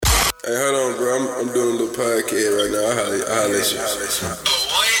Hey, hold on, bro. I'm doing a little podcast right now. I'll let you.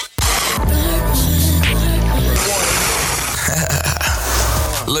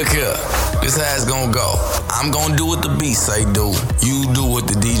 Look here, this how it's gonna go. I'm gonna do what the beat say do. You do what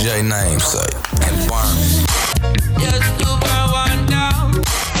the DJ name say. And burn. Just do burn one down.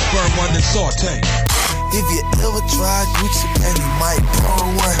 Burn one and saute. If you ever try Gucci, man, you might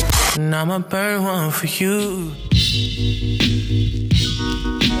burn one. And I'ma burn one for you.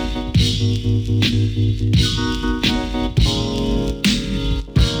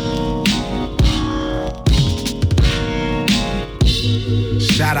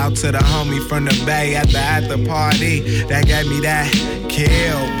 Shout out to the homie from the Bay at the party that gave me that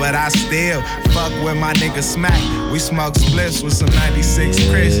kill, but I still fuck with my nigga Smack. We smoke spliffs with some 96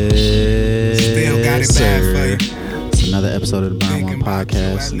 Chris. Still got it bad for you. It's another episode of the Burn One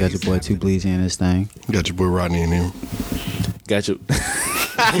Podcast. You got your boy Two Bleezy in this thing. You got your boy Rodney in here. Got you.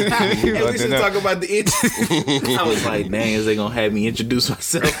 Hey, we should talk about the intro. I was like, dang, is they gonna have me introduce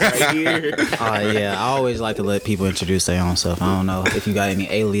myself right here? Yeah, I always like to let people introduce their own stuff. I don't know if you got any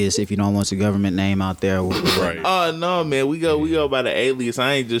alias, if you don't want your government name out there. Right. Oh no, man, we go by the alias.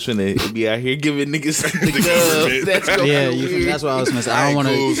 I ain't just finna be out here giving niggas the dub. That's gonna be weird. That's what I was gonna say. I don't want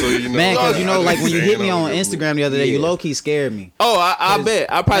to, cool, so you know, man, because you know, like when you hit me on understand. Instagram the other day, you low key scared me. Oh, I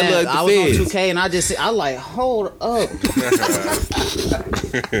bet. I probably Man, look I like was the on feds. 2K and I like, hold up.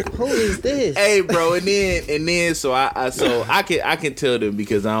 Who is this? Hey, bro, and then, so I can tell them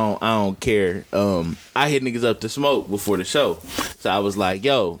because I don't care. I hit niggas up to smoke before the show, so I was like,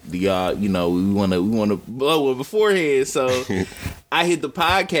 yo, do y'all, we wanna blow it beforehand, so. I hit the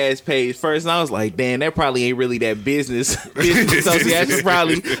podcast page first, and I was like, "Damn, that probably ain't really that business association.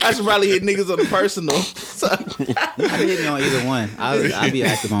 I should probably hit niggas on the personal." So, You can hit me on either one. I'll be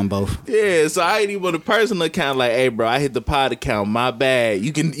active on both. yeah, so I hit him on the personal account, like, "Hey, bro, I hit the pod account. My bad.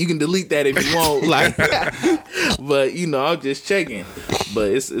 You can delete that if you want." Like, but I'm just checking.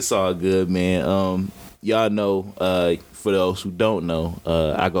 But it's all good, man. Y'all know. For those who don't know,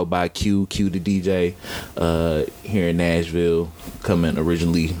 I go by Q the DJ here in Nashville, coming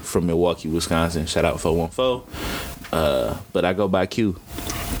originally from Milwaukee, Wisconsin. Shout out 414. But I go by Q.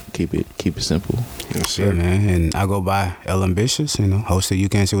 Keep it simple. Yes, sir. Yeah, man. And I go by El Ambitious, host of You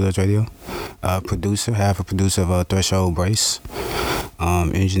Can't See With Us Radio. Producer, half a producer of Threshold Brace.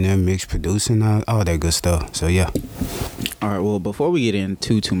 Engineer, mix, producing, all that good stuff. So, yeah. All right, well, before we get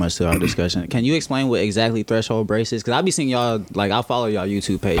into too much to our discussion, can you explain what exactly Threshold Brace is? Because I be seeing y'all, like, I follow y'all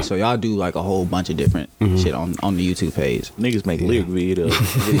YouTube page, so y'all do, like, a whole bunch of different shit on the YouTube page. Niggas make lyric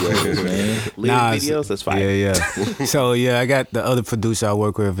videos, man. Lyric videos, that's fine. Yeah. So, I got the other producer I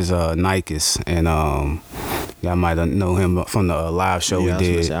work with is Nikes, and y'all might know him from the live show we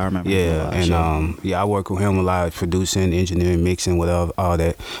did. I remember. I work with him a lot, producing, engineering, mixing, whatever, all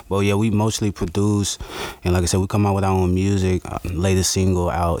that. But yeah, we mostly produce, and like I said, we come out with our own music. Latest single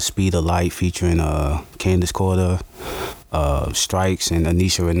out, Speed of Light, featuring Candace Corder, Strikes, and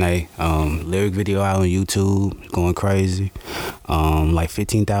Anisha Renee. Lyric video out on YouTube, going crazy. Like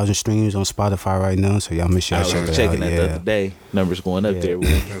 15,000 streams on Spotify right now, so y'all make sure I y'all check was it checking out. that the other day. Numbers going up there.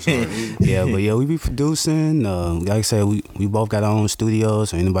 We be producing. Like I said, we both got our own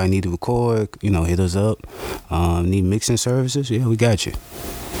studios, so anybody need to record, hit us up. Need mixing services? Yeah, we got you.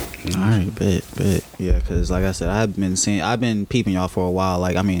 All right, bet. Yeah, because like I said, I've been peeping y'all for a while.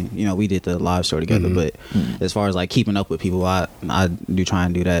 Like, I mean, we did the live show together, but as far as like keeping up with people, I do try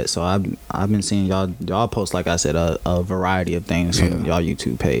and do that. So I've been seeing y'all post, like I said, a variety of things on y'all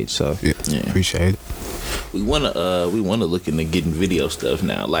YouTube page. So yeah. Appreciate it. We wanna look into getting video stuff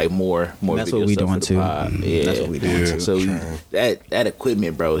now, like more. That's video what we stuff doing for the too. pod. Yeah, that's what we doing too. So that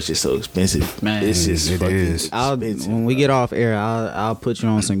equipment, bro, is just so expensive. Man, it's just it fucking is. expensive. When we get off air, I'll put you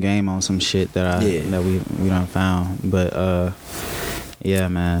on some game on some shit that we done found. But yeah,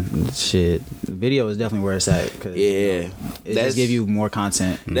 man, shit. Video is definitely where it's at. Cause, it just give you more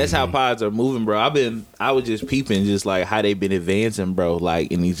content. That's how pods are moving, bro. I was just peeping, just like how they been advancing, bro.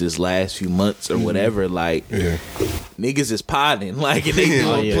 Like in these just last few months or whatever. Like niggas is podding, like and they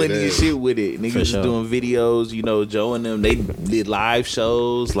doing plenty of shit with it. Niggas is doing videos, Joe and them. They did live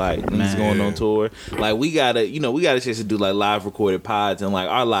shows, like niggas going on tour. Like we got a chance to do like live recorded pods and like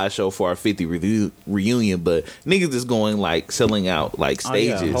our live show for our 50 reunion, but niggas is going like selling out like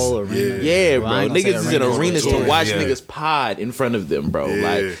stages. Whole arena. Yeah, bro. Well, Niggas is in arenas to watch Yeah. niggas pod in front of them, bro.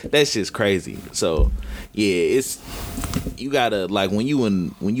 Like that's just crazy. So yeah, you gotta like when you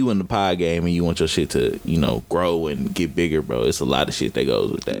in the pod game and you want your shit to grow and get bigger, bro. It's a lot of shit that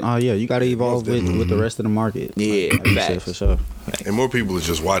goes with that. Oh yeah, you gotta evolve with the rest of the market. Yeah, like you said, for sure. And more people are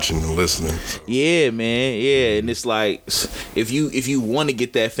just watching and listening. Yeah, man. Yeah, and it's like if you want to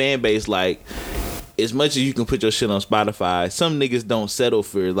get that fan base, like as much as you can put your shit on Spotify, some niggas don't settle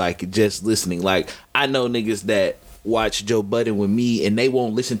for like just listening. Like I know niggas that watch Joe Budden with me and they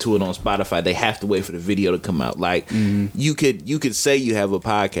won't listen to it on Spotify. They have to wait for the video to come out. Like you could say you have a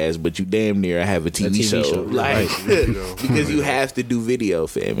podcast, but you damn near have a TV show. Like because you have to do video,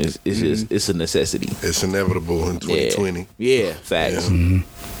 fam. It's just it's a necessity. It's inevitable in 2020. Yeah, facts.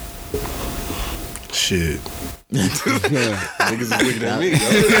 Shit. Niggas is looking at me.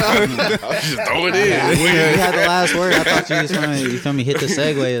 I was just throwing it in. You had the last word. I thought you was trying to, you feel me, hit the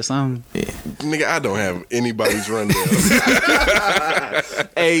segue or something. Nigga, I don't have anybody's rundown.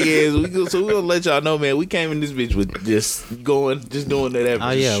 Hey, yeah, so we gonna let y'all know, man. We came in this bitch with just doing that every.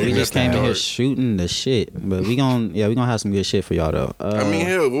 Oh yeah, we just came in here shooting the shit, but we gonna have some good shit for y'all though. I mean,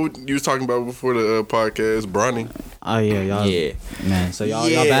 hell, what you was talking about before the podcast, Bronny. Oh yeah, y'all. Yeah, man. So y'all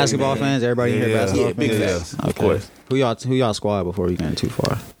basketball fans? Everybody here basketball fans? Big fans. Okay. Of course. Who y'all squad before we get too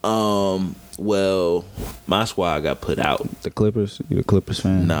far? Well, my squad got put out. The Clippers? You the Clippers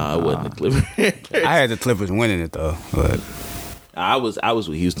fan? Nah, I wasn't the Clippers. I had the Clippers winning it though, but I was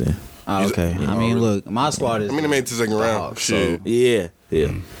with Houston. Oh, okay. I mean, look, my squad is. I mean, they made it to the second round. So yeah.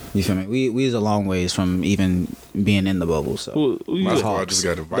 You feel me? We was a long ways from even being in the bubble. So my squad just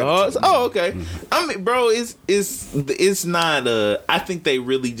got invited. The Hawks? Oh, okay. I mean, bro, it's not. I think they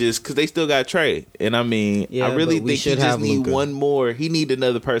really just because they still got Trey, and I mean, I really think he just need one more. He need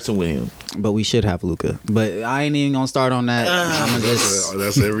another person with him. But we should have Luka. But I ain't even gonna start on that.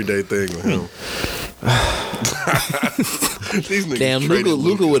 That's an everyday thing with him. Damn,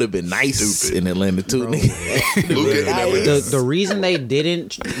 Luka would have been nice in Atlanta too. The reason they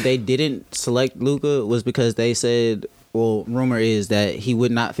didn't select Luka was because they said, well, rumor is that he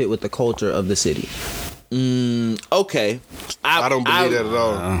would not fit with the culture of the city. Okay. I don't believe that at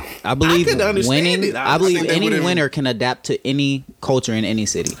all. I believe winning. I believe any winner can adapt to any culture in any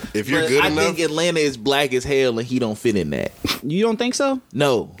city. If you're good enough, I think Atlanta is black as hell, and he don't fit in that. You don't think so?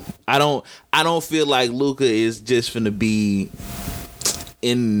 No, I don't. I don't feel like Luka is just finna be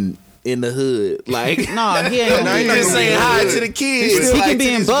in the hood. Like, no, he ain't gonna be just saying hi to the kids. He can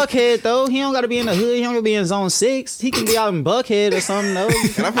be in Buckhead though. He don't gotta be in the hood. He don't gotta be in Zone 6. He can be out in Buckhead or something though.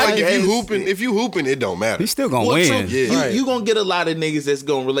 And I feel like if you hooping, it don't matter. He's still gonna win. Yeah. You gonna get a lot of niggas that's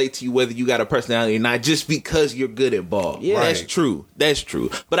gonna relate to you whether you got a personality or not, just because you're good at ball. Yeah, that's true. That's true.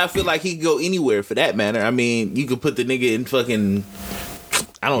 But I feel like he can go anywhere for that matter. I mean, you could put the nigga in fucking.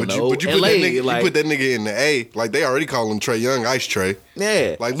 I don't know. But you put that nigga in the A. Like, they already call him Trey Young, Ice Trey.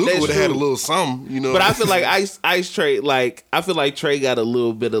 Yeah. Like, Luka would have had a little something, you know. But I feel like Ice Trey, like, I feel like Trey got a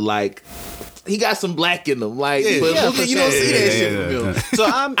little bit of, like, he got some black in him. Like, but Luka, you don't see that shit from him. So,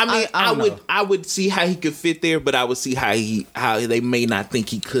 I would see how he could fit there, but I would see how they may not think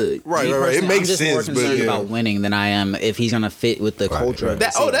he could. Right. It makes sense. I'm just more concerned about winning than I am if he's gonna fit with the culture. Of the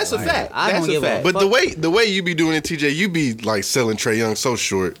city. That's a fact. That's a fact. But the way you be doing it, TJ, you be like selling Trey Young so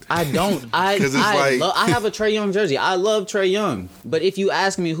short. I don't. I have a Trey Young jersey. I love Trey Young. But if you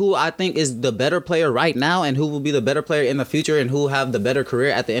ask me who I think is the better player right now and who will be the better player in the future and who will have the better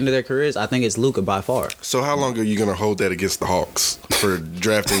career at the end of their careers, I think it's Luka by far. So how long are you gonna hold that against the Hawks for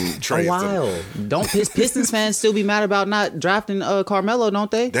drafting Trey? A while. Don't Pistons fans still be mad about not drafting Carmelo?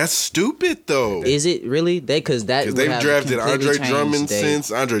 Don't they? That's stupid though. Is it really? Because they've drafted Andre Drummond since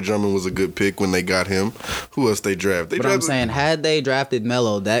Andre Drummond was a good pick when they got him. Who else they drafted? I'm saying, had they drafted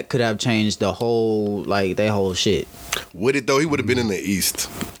Melo, that could have changed the whole their whole shit. Would it though? He would have been in the East.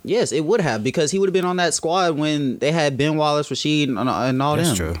 Yes, it would have, because he would have been on that squad when they had Ben Wallace, Rasheed, and all That's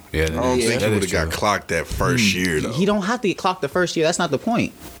them. True. Yeah, I don't think he would have got clocked that first year though. He don't have to get clocked the first year. That's not the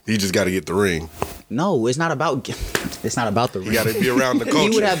point. He just got to get the ring. No, it's not about the ring. He got to be around the culture.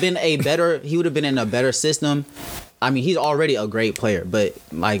 He would have been in a better system. I mean, he's already a great player, but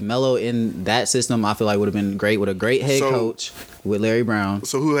like Melo in that system, I feel like would have been great with a great head coach with Larry Brown.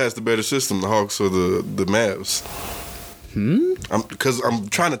 So who has the better system, the Hawks or the Mavs? Because I'm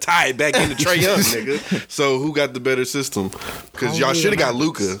trying to tie it back into Trey Young, nigga. So who got the better system? Because y'all should have got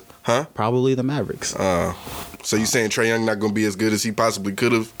Luka, huh? Probably the Mavericks. So you saying Trey Young not gonna be as good as he possibly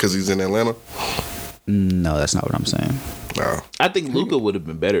could have because he's in Atlanta? No, that's not what I'm saying. No. I think Luka would have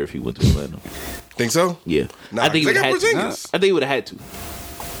been better if he went to Atlanta. Think so? Yeah. Nah, I think he would have had to. I think he would have had to.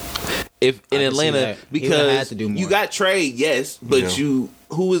 If in Atlanta, because you got Trey, yes, but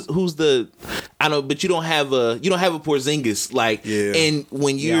who's the? I know, but you don't have a Porzingis like, and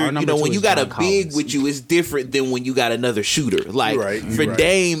when you're when you got a big with you, it's different than when you got another shooter. Like for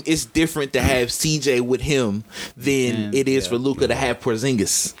Dame, it's different to have CJ with him than it is for Luka to have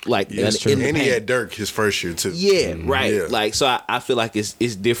Porzingis. Like that's true. And he had Dirk his first year too. Yeah, right. Yeah. Like so, I feel like it's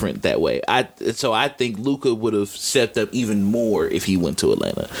different that way. I think Luka would have stepped up even more if he went to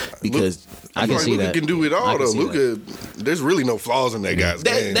Atlanta because I can see that. Luka can do it all though. Luka, there's really no flaws in that guy's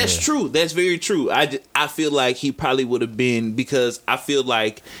game. That's true. That's very true. I feel like he probably would have been, because I feel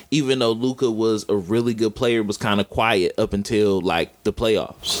like even though Luka was a really good player, was kind of quiet up until like the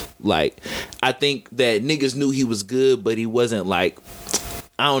playoffs. Like I think that niggas knew he was good, but he wasn't like,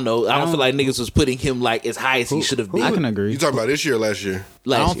 I don't know. I don't feel like niggas was putting him like as high as he should have been. I can agree. You talking about this year or last year?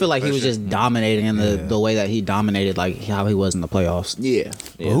 I don't feel like he was just dominating in the way that he dominated, like how he was in the playoffs. Yeah.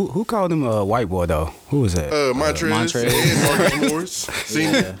 Well, who called him a white boy though? Who was that? Montrez and Marcus Morris.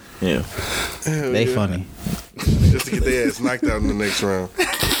 Senior. Yeah. They funny. Just to get their ass knocked out in the next round.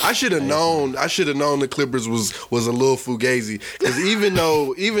 I should have known the Clippers was a little fugazi, because even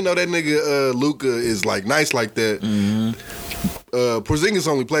though that nigga Luka is like nice like that. Porzingis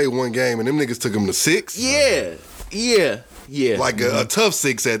only played one game, and them niggas took him to 6. Yeah. Like a tough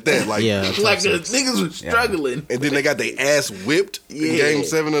 6 at that. Like, like the niggas was struggling. And then they got their ass whipped in Game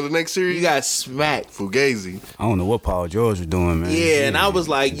 7 of the next series. You got smacked. Fugazi. I don't know what Paul George was doing, man. Yeah, and I was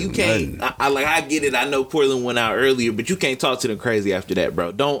like, you can't. I get it. I know Portland went out earlier, but you can't talk to them crazy after that,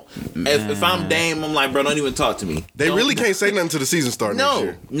 bro. Don't. If I'm Dame, I'm like, bro, don't even talk to me. They really can't say nothing to the season start next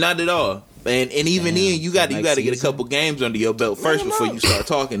year. No, not at all. And even then, you got to get a couple games under your belt first before you start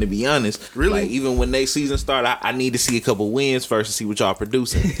talking. To be honest, really, like, even when next season start, I need to see a couple wins first to see what y'all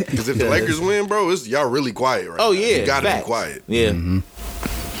producing. Because if the Lakers win, bro, y'all really quiet right now. Oh yeah, you gotta be quiet. Yeah,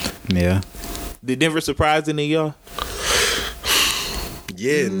 yeah. Did Denver surprise any of y'all?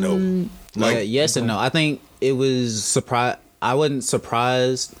 Yeah, no. Like yes and no. I think it was surprise. I wasn't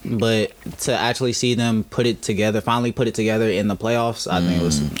surprised, but to actually see them finally put it together in the playoffs, I think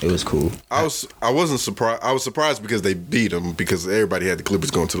it was cool. I wasn't surprised. I was surprised because they beat them, because everybody had the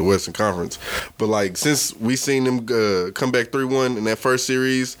Clippers going to the Western Conference. But like, since we seen them come back 3-1 in that first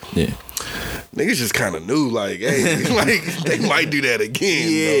series, niggas just kind of knew, like, hey, like they might do that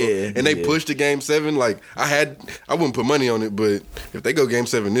again. Yeah, and they pushed to Game 7. Like I wouldn't put money on it, but if they go Game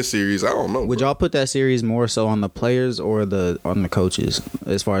 7 this series, I don't know. Would y'all put that series more so on the players or on the coaches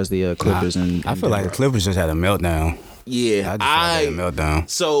as far as the Clippers? I feel like the Clippers just had a meltdown. Yeah, I just had a meltdown.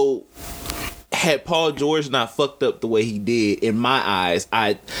 So had Paul George not fucked up the way he did, in my eyes,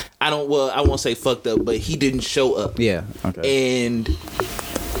 I won't say fucked up, but he didn't show up. Yeah, okay. And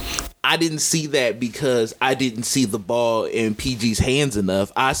I didn't see that because I didn't see the ball in PG's hands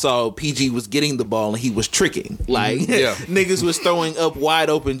enough. I saw PG was getting the ball and he was tricking. Like, niggas was throwing up wide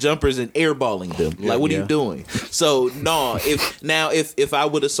open jumpers and airballing them. Like, what are you doing? So, no, if I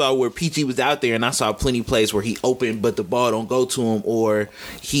would have saw where PG was out there and I saw plenty plays where he opened but the ball don't go to him, or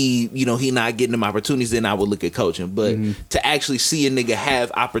he not getting them opportunities, then I would look at coaching. But to actually see a nigga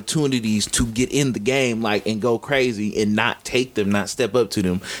have opportunities to get in the game, like, and go crazy and not take them, not step up to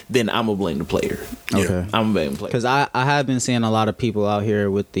them, then I'm gonna blame the player. Okay, I'm gonna blame the player. Because I have been seeing a lot of people out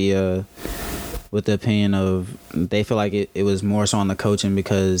here with the opinion of they feel like it was more so on the coaching,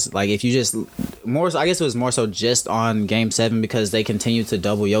 because like if you just more so, I guess it was more so just on Game 7 because they continue to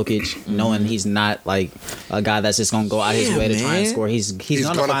double Jokic, knowing he's not like a guy that's just gonna go out his way to try and score. He's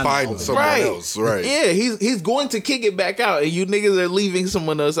gonna find someone else, right? Yeah, he's going to kick it back out, and you niggas are leaving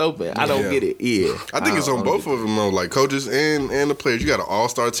someone else open. I don't get it. Yeah, I think it's on both of them though, like coaches and the players. You got an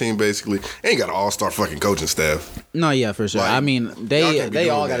all-star team basically, and you got an all-star fucking coaching staff. No, yeah, for sure. Like, I mean, they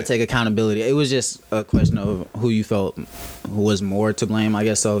all got to take accountability. It was just a question of who you felt who was more to blame, I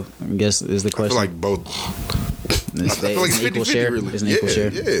guess. So I guess is the question. I feel like both. I feel like it's 50-50 really. It's an equal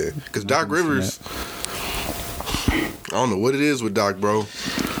share. Yeah, because Doc Rivers, I don't know what it is with Doc, bro.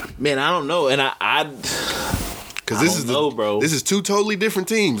 Man, I don't know, and because this is two totally different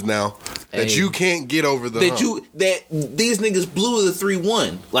teams now that you can't get over the hump. That these niggas blew the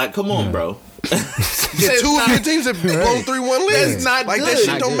 3-1. Like, come on, bro. Yeah, two of your teams have blown 3-1 leads. That's not like good. That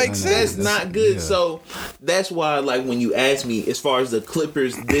shit don't make sense. That's not good. Yeah. So that's why, like, when you ask me as far as the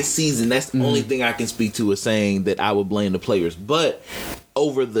Clippers this season, that's the only thing I can speak to is saying that I would blame the players. But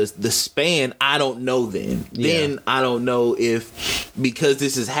over the span, I don't know then. Yeah. Then I don't know if, because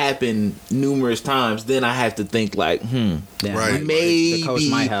this has happened numerous times, then I have to think like, Damn, Right. maybe, the coach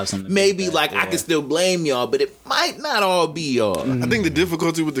might have something to do maybe with that. like I can still blame y'all, but it might not all be y'all. I think the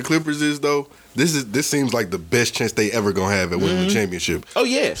difficulty with the Clippers is though, this seems like the best chance they ever gonna have at winning the championship. Oh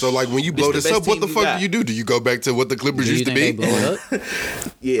yeah. So like when you blow It's the this best up, what team the you fuck got. do you do? Do you go back to what the Clippers Do you used to think be? they blow it up?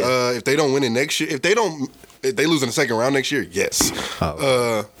 Yeah. If they don't win it next year, if they lose in the second round next year, yes.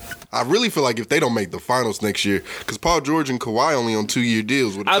 I really feel like if they don't make the finals next year, because Paul George and Kawhi only on 2-year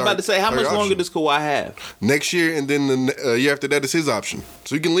deals. With I was about to say, how much longer does Kawhi have? next year, and then the year after that is his option,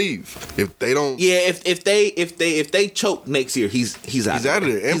 so he can leave if they don't. Yeah, if they choke next year, he's out. He's out of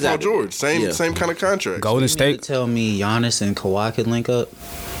there. And He's Paul out of there. George, same Yeah. same kind of contract. Golden You State. tell me Giannis and Kawhi could link up?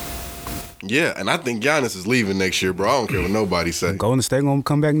 Yeah, and I think Giannis is leaving next year, bro. I don't care what nobody say. Golden State gonna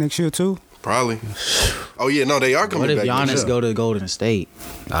come back next year too. Probably. Oh yeah, no, they are coming What if back. next Giannis year. go to Golden State?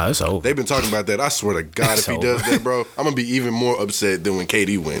 Nah, it's over. They've been talking about that. I swear to God, if he So- does that, bro, I'm gonna be even more upset than when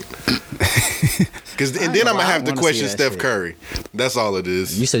KD went. Cause and then I'm gonna have to wanna see question that Steph shit. Curry. That's all it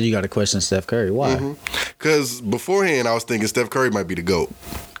is. You said you got to question Steph Curry. Why? Cause beforehand I was thinking Steph Curry might be the GOAT.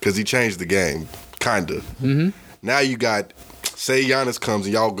 Cause he changed the game, kinda. Now you got, say Giannis comes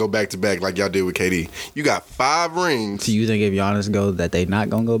and y'all go back to back like y'all did with KD. You got 5 rings. Do you think if Giannis go that they not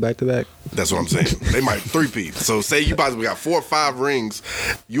gonna go back to back? That's what I'm saying. They might 3-peat. So say you possibly got 4 or 5 rings.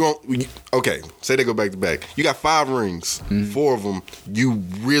 Okay, say they go back to back. You got 5 rings. 4 of them, you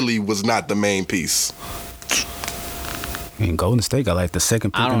really was not the main piece. And Golden State got like the second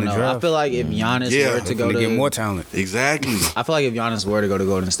pick I in don't the know. draft. I feel like if Giannis Yeah. were to They're go gonna to get more talent. Exactly. I feel like if Giannis were to go to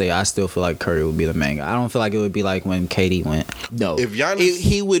Golden State, I still feel like Curry would be the main guy. I don't feel like it would be like when KD went. No, If Giannis-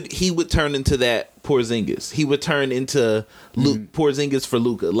 he would turn into that Porzingis. He would turn into Porzingis for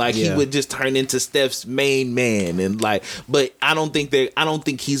Luka. Like he Yeah. would just turn into Steph's main man, and like. But I don't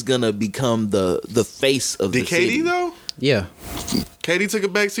think he's gonna become the face of Did the city. KD though? Yeah. KD took a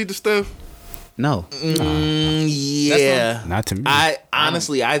backseat to Steph? No. Yeah, Not to me. I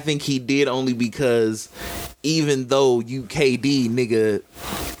honestly, I think he did only because even though you KD nigga,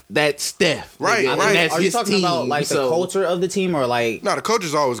 that's Steph, Right, nigga, right. and that's Are you his talking team, about like the so- culture of the team or like? No, the coach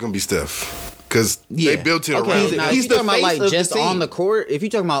is always going to be Steph. Because Yeah. they built it Okay, around he's him. Now, if he's you the talking about face like of the just team. on the court, if you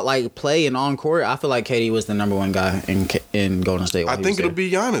talking about like play and on court, I feel like KD was the number one guy in Golden State. I think it'll be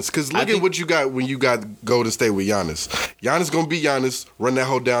Giannis. Because look at think- what you got when you got Golden State with Giannis. Giannis going to be Giannis, run that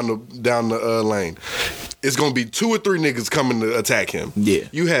hoe down the lane. It's going to be 2 or 3 niggas coming to attack him. Yeah.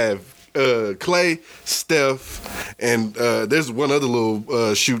 You have Clay, Steph, and there's one other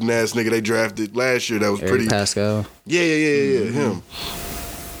little shooting ass nigga they drafted last year that was Eric pretty. Pascal. Yeah, him.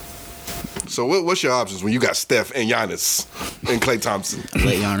 So what's your options when you got Steph and Giannis and Klay Thompson?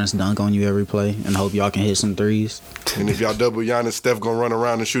 Let Giannis dunk on you every play and hope y'all can hit some threes. And if y'all double Giannis, Steph gonna run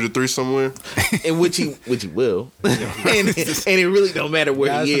around and shoot a 3 somewhere? in which he will, and it really don't matter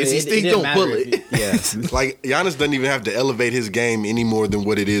where he is. He still didn't gonna pull matter it. if you- Yeah. Like Giannis doesn't even have to elevate his game any more than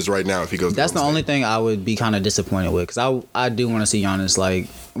what it is right now if he goes. to That's the Golden only State. thing I would be kind of disappointed with because I do want to see Giannis like,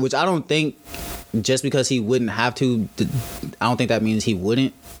 which I don't think just because he wouldn't have to, I don't think that means he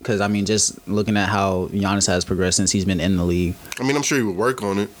wouldn't. Because I mean, just looking at how Giannis has progressed since he's been in the league, I mean, I'm sure he would work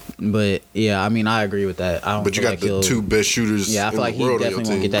on it, but yeah, I mean, I agree with that. I don't. but you feel got like he'll- the 2 best shooters. Yeah, I in feel like the he world on definitely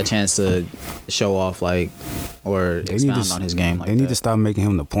your won't get team. that chance to show off like or They need expound to on his game. Like they need that. to stop making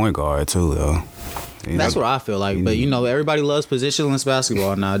him the point guard too, though. That's what I feel like. But you know, everybody loves positionless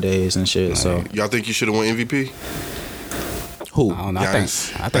basketball nowadays and shit. So Y'all think you should have won MVP? Who? I don't know.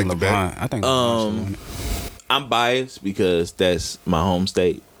 Giannis, I think back to back. LeBron. I think LeBron should win it. I'm biased because that's my home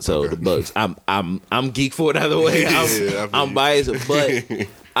state. So the Bucks. I'm geek for it either way. Yeah, I feel I'm you. biased, but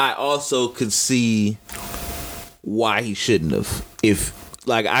I also could see why he shouldn't have. If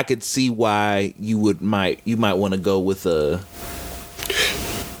like I could see why you might want to go with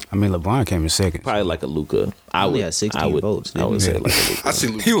I mean, LeBron came in second. probably like a Luka. I Only would had 16 I would, votes, I would didn't say he? like a Luka. I see.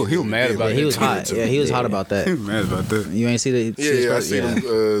 Luka. He was mad about yeah, he it. was hot. Yeah, he was hot about that. Mad about that. You ain't see the Yeah, I seen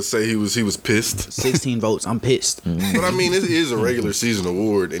him say he was pissed. 16 votes. I'm pissed. But I mean, it is a regular season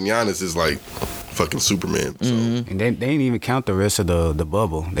award, and Giannis is like fucking Superman. So. And they didn't even count the rest of the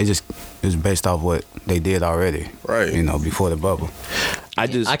bubble. They just it was based off what they did already. Right. You know, before the bubble. I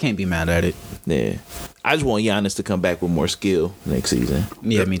can't be mad at it. yeah. I just want Giannis to come back with more skill next season.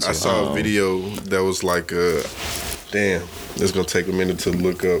 Yeah, me too. I saw a video that was like, damn, it's gonna take a minute to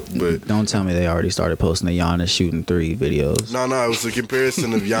look up, but Don't tell me they already started posting the Giannis shooting 3 videos. no, it was a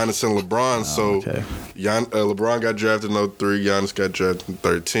comparison of Giannis and LeBron. So, okay. LeBron got drafted in 03, Giannis got drafted in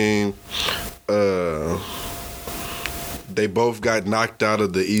 13. They both got knocked out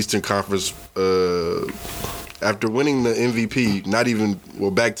of the Eastern Conference after winning the MVP, not even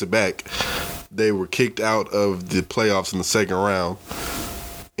back to back, they were kicked out of the playoffs in the second round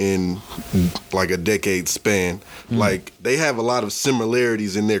in like a decade span. Like they have a lot of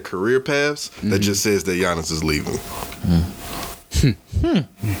similarities in their career paths that just says that Giannis is leaving.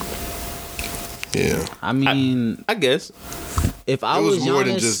 Yeah. I mean, I guess if I It was was more Giannis,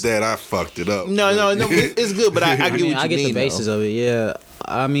 than just that. I fucked it up. no, it's good, but I get I mean, what you I get mean. the basis of it. Yeah,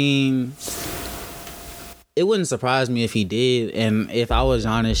 I mean, it wouldn't surprise me if he did, and if I was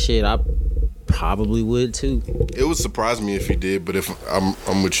Giannis, shit, I probably would too. It would surprise me if he did, but if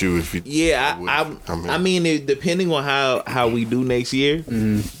I'm with you, if he I mean, depending on how we do next year,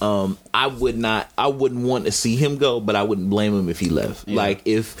 I wouldn't want to see him go, but I wouldn't blame him if he left. Yeah. Like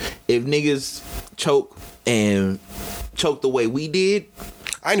if niggas choke the way we did,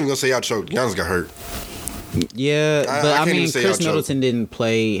 I ain't even gonna say y'all choked. Giannis got hurt. Yeah, I but I, can't even mean, say Chris y'all Middleton didn't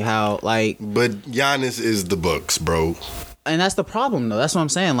play how like, But Giannis is the Bucks, bro. and that's the problem though. That's what I'm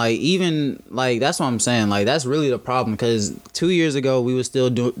saying. Like even like that's what I'm saying. Like that's really the problem because 2 years ago we were still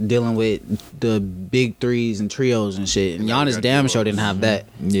dealing with the big threes and trios and shit, and Now we Giannis got damn duos. sure didn't have that.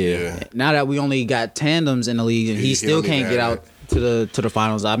 Yeah. Now that we only got tandems in the league and he still don't even can't get have out to the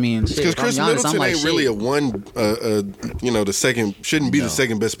finals. I mean, shit, Because if I'm Chris Giannis, Middleton I'm like, ain't really shit. a one, the second, shouldn't be the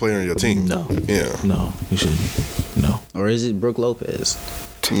second best player on your team. No. Yeah. no, you shouldn't. No. Or is it Brooke Lopez?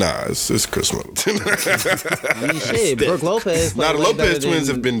 Nah, it's Chris Middleton. I mean, shit, Brooke Lopez. Nah, played the way Lopez better twins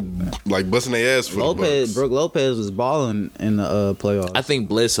than- have been like busting their ass for the Bucks. Brooke Lopez was balling in the playoffs. I think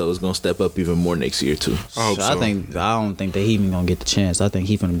Bledsoe is gonna step up even more next year too. I hope so. I don't think that he even gonna get the chance. I think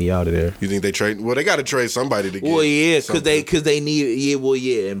he's gonna be out of there. You think they trade? Well, they got to trade somebody to get. Well, yeah, something. because they need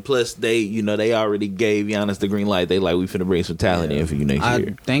and plus they already gave Giannis the green light. They like we finna bring some talent in for you next I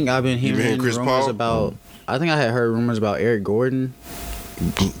year. think I've been been hearing hearing Chris rumors Paul? about. I think I had heard rumors about Eric Gordon.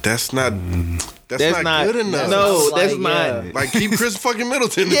 That's not. That's, That's not good enough. No, that's Like, not. yeah. Like keep Chris fucking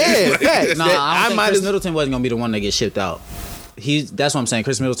Middleton. Yeah, facts. Nah, That- I don't think Chris as- Middleton wasn't gonna be the one that gets shipped out. That's what I'm saying.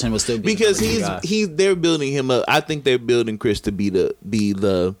 Chris Middleton was still be the because number two guy. they're building him up. I think they're building Chris to be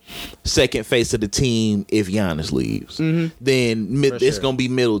the second face of the team if Giannis leaves. Then it's sure. gonna be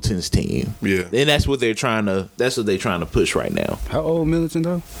Middleton's team. Yeah. and that's what they're trying to push right now. How old Middleton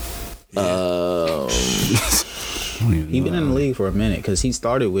though? He been in the league for a minute because he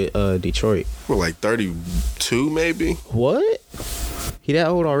started with Detroit. Well, like 32, maybe, What? He that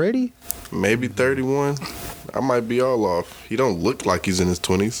old already? maybe 31. I might be all off. He don't look like he's in his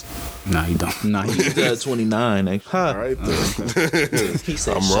 20s. Nah, he don't. Nah, he, He's 29. Actually. All right, then. he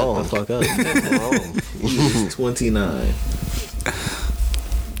said, I'm "Shut wrong. the fuck up." Wrong. He's 29.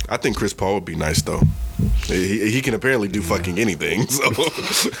 I think Chris Paul would be nice though. He can apparently do fucking anything. So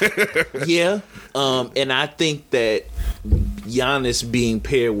Yeah, and I think that Giannis being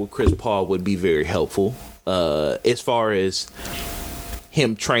paired with Chris Paul would be very helpful as far as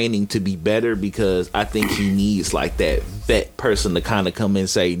him training to be better, because I think he needs like that vet person to kind of come in and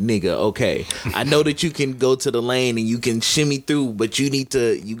say, nigga, okay, I know that you can go to the lane and you can shimmy through, but you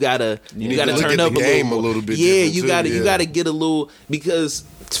gotta need to look turn at up the game a a little little bit Yeah, different you too, you yeah. gotta get a little, because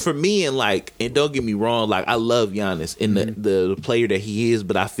for me, and don't get me wrong, like I love Giannis and the player that he is,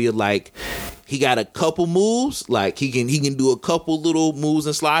 but I feel like he got a couple moves, like he can do a couple little moves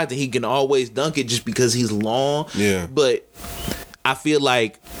and slides, and he can always dunk it just because he's long. Yeah. But I feel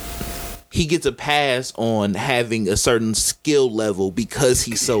like he gets a pass on having a certain skill level because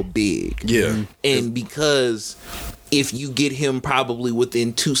he's so big. yeah, And because if you get him probably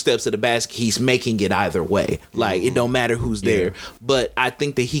within 2 steps of the basket, he's making it either way. Like, it don't matter who's there. But I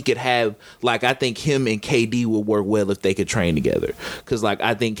think that he could have, like, I think him and KD would work well if they could train together. Because, like,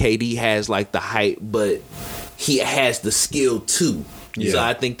 I think KD has, like, the height, but he has the skill, too. Yeah. So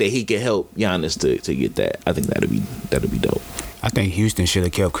I think that he could help Giannis to get that. I think that'd be dope. I think Houston should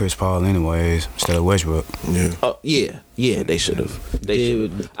have kept Chris Paul anyways instead of Westbrook. yeah. Oh yeah, they should have.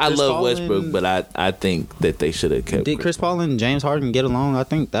 Did I Chris love Paul Westbrook, and- but I think that they should have kept. Did Chris Paul and James Harden get along? I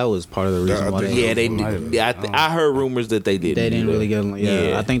think that was part of the reason I why think- they Yeah, they did. Yeah, I heard rumors that they didn't. they didn't really get along.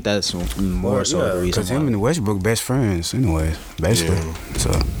 Yeah, I think that's more so the reason. Because him and Westbrook best friends anyways, basically. Yeah.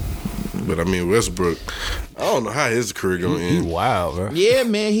 So But I mean, Westbrook, I don't know how his career gonna he end. wild, bro. Yeah,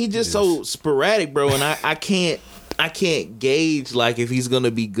 man, he just so sporadic, bro, and I can't gauge like if he's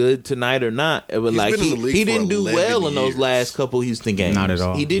gonna be good tonight or not. But He's like been in the league he for didn't do 11 well in those years. last couple Houston games. Not at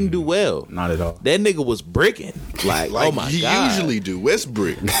all. He didn't do well. Not at all. That nigga was bricking. Like oh my he god. usually do.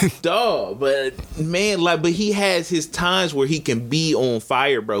 Westbrook. Dog, but man, like, but he has his times where he can be on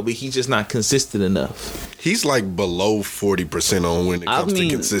fire, bro. But he's just not consistent enough. He's like below 40% on when it comes to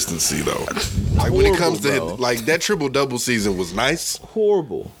consistency, though. Like when it comes to like that triple double season was nice,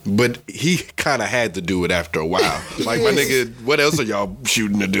 horrible, but he kind of had to do it after a while. Like my nigga, what else are y'all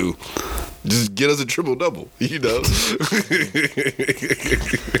shooting to do? Just get us a triple double, you know.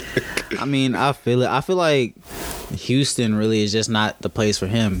 I mean, I feel it. I feel like Houston really is just not the place for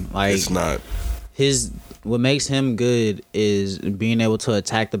him. Like it's not. What makes him good is being able to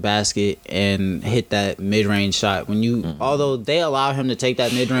attack the basket and hit that mid-range shot. When you, although they allow him to take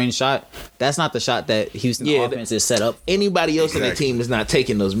that mid-range shot, that's not the shot that Houston offense is set up. Anybody else on the team is not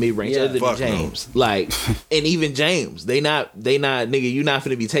taking those mid-range other than James. No. Like, and even James, they not, nigga, you're not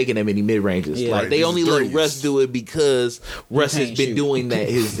finna be taking that many mid-ranges. Yeah. Like, they only let Russ do it because Russ has been doing that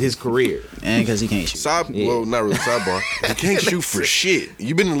his career. And because he can't shoot. Well, not really sidebar. He can't shoot for shit.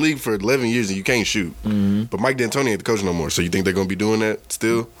 You've been in the league for 11 years and you can't shoot. But Mike D'Antoni ain't the coach no more. So you think they're gonna be doing that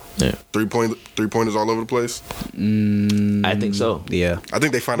still? Yeah. Three pointers all over the place? I think so. Yeah. I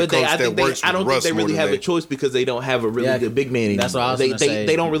think they find a coach that works I don't with Russ think they really have a choice because they don't have a really good big man anymore. That's what I was gonna say.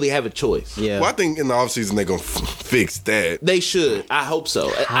 They don't really have a choice. Yeah. Well, I think in the offseason they're gonna fix that. They should. I hope so.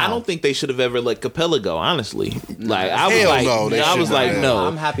 I don't think they should have ever let Capella go, honestly. Like I was like, no.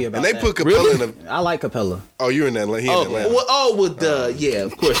 I'm happy about that. And they put Capella in I like Capella. Oh, you're in Atlanta. Yeah,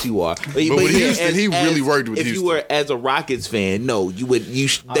 of course you are. But with Houston, he really worked with Houston. If you were as a Rockets fan, no, you would.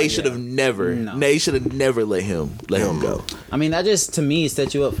 They should have never. No. They should have never let him go. I mean, that just to me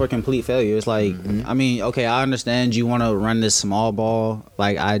set you up for complete failure. It's like, I mean, okay, I understand you want to run this small ball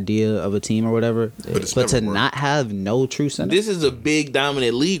like idea of a team or whatever, but to not have no true center. This is a big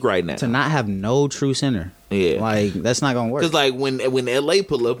dominant league right now. To not have no true center. Yeah, like that's not gonna work. Because like when LA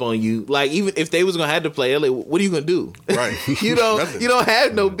pull up on you, like even if they was gonna have to play LA, what are you gonna do? Right. you don't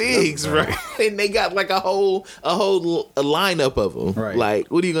have no bigs, right? And they got like a whole lineup of them. Right. Like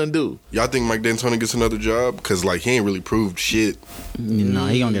what are you gonna do? Y'all think Mike D'Antoni gets another job? Because like he ain't really proved shit. No,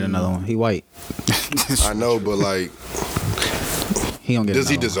 he gonna get another one. He white. I know, but like. Does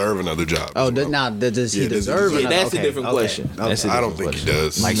he deserve another job? Oh, does he deserve another? That's a different question. I don't think he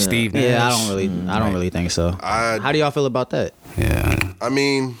does. Like Steve Nash. Yeah, I don't really think so. How do y'all feel about that? Yeah. I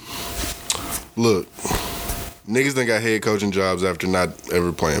mean, look, niggas done got head coaching jobs after not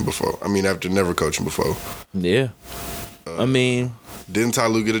ever playing before. I mean, after never coaching before. Yeah. I mean, didn't Ty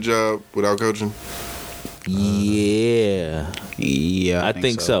Lue get a job without coaching? Yeah, I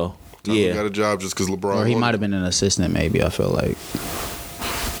think so. Yeah, got a job just because LeBron. Or he might have been an assistant, maybe. I feel like.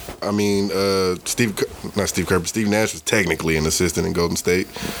 I mean, Steve Nash was technically an assistant in Golden State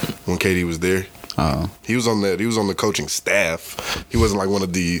when KD was there. Oh, he was on the coaching staff. He wasn't like one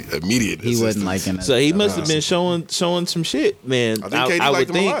of the immediate. He wasn't like so he must have been showing some shit, man. I think KD liked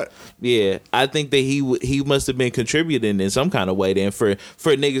him a lot. Yeah, I think that he must have been contributing in some kind of way. Then for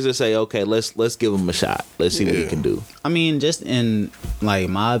niggas to say, okay, let's give him a shot. Let's see what he can do. I mean, just in like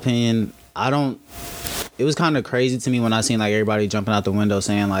my opinion, it was kind of crazy to me when I seen like everybody jumping out the window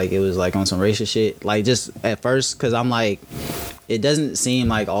saying like it was like on some racist shit. Like just at first, because I'm like, it doesn't seem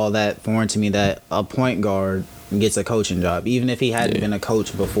like all that foreign to me that a point guard gets a coaching job, even if he hadn't been a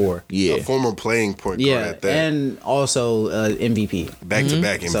coach before. Yeah, a former playing point guard at that. And also MVP,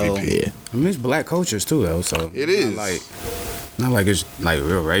 back-to-back MVP. So, I mean, it's black coaches too, though. So it is not like it's like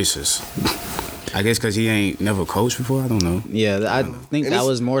real racist. I guess because he ain't never coached before. I don't know. Yeah, I think that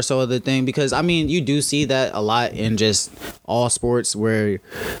was more so the thing because I mean you do see that a lot in just all sports where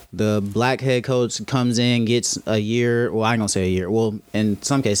the black head coach comes in, gets a year. Well, I ain't gonna say a year. Well, in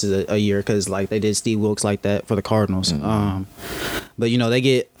some cases a year because like they did Steve Wilkes like that for the Cardinals. But you know they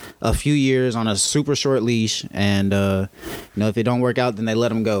get a few years on a super short leash, and you know if it don't work out, then they let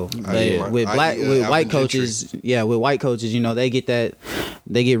them go. With white coaches, you know they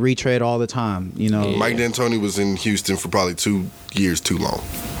get retread all the time. You know, Mike D'Antoni was in Houston for probably 2 years too long.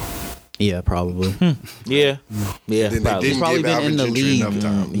 Yeah, probably. Yeah. He's probably been in the league.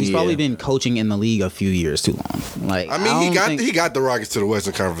 He's probably been coaching in the league a few years too long. Like, I mean, he got the Rockets to the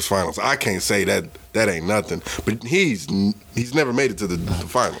Western Conference Finals. I can't say that ain't nothing, but he's never made it to the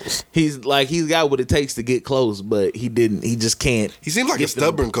finals. He's got what it takes to get close, but he didn't. He just can't. He seems like a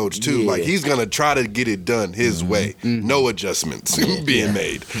stubborn coach too. Yeah. Like he's gonna try to get it done his way. No adjustments being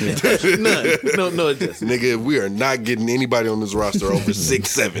made. None. No adjustments. Nigga, we are not getting anybody on this roster over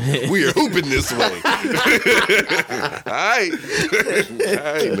 6'7". We are hooping this way. All right,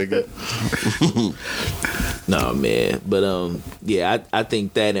 nigga. No, man, but I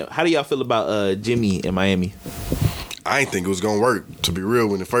think that. How do y'all feel about Jimmy in Miami? I didn't think it was gonna work, to be real,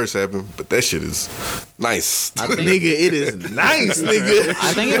 when it first happened, but that shit is Nice. Nigga, it is nice, nigga.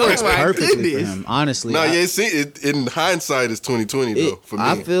 I think it works Oh my perfectly for goodness. him. Honestly, No, I- yeah, see, in hindsight, it's 2020 though. For me,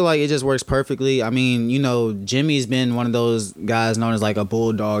 I feel like it just works perfectly. I mean, you know, Jimmy's been one of those guys known as like a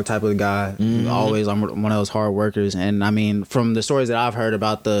bulldog type of guy, always one of those hard workers. And I mean, from the stories that I've heard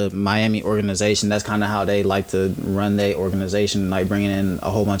about the Miami organization, that's kind of how they like to run their organization, like bringing in a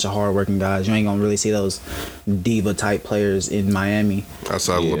whole bunch of hard working guys. You ain't gonna really see those diva type players in Miami.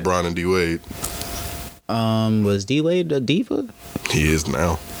 outside Yeah. of LeBron and D Wade, Was D Wade a diva? he is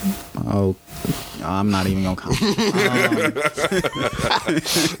now. Oh, I'm not even gonna comment.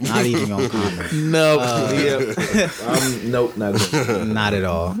 Not even gonna comment. No, nope, not good. Not at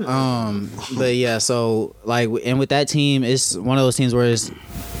all. But yeah, so like, and with that team, it's one of those teams where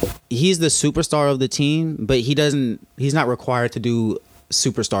he's the superstar of the team, but he's not required to do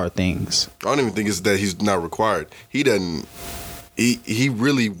superstar things. I don't even think it's that he's not required. He doesn't. He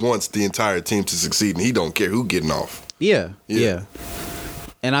really wants the entire team to succeed, and he don't care who getting off. Yeah.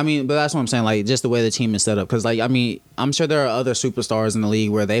 And I mean, but that's what I'm saying, like, just the way the team is set up. Because, like, I mean, I'm sure there are other superstars in the league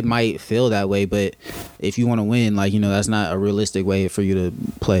where they might feel that way, but if you want to win, like, you know, that's not a realistic way for you to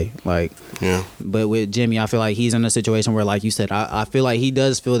play. Like, Yeah. but with Jimmy, I feel like he's in a situation where, like you said, I feel like he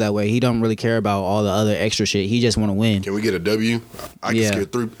does feel that way. He don't really care about all the other extra shit. He just want to win. Can we get a W? I can Yeah. score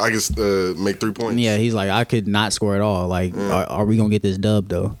 3. I can make 3 points. Yeah, he's like, I could not score at all. Like, are we gonna get this dub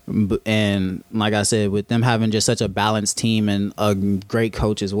though? And like I said, with them having just such a balanced team and a great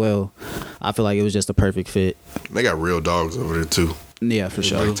coach as well, I feel like it was just a perfect fit. They got real dogs over there too. Yeah, for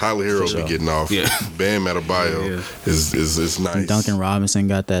sure. Like Tyler Hero For sure. be getting off. Yeah. Bam Adebayo is nice. Duncan Robinson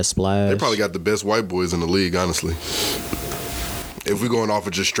got that splash. They probably got the best white boys in the league, honestly. If we're going off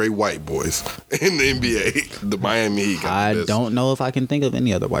of just straight white boys in the NBA, the Miami Heat got the I best. don't know if I can think of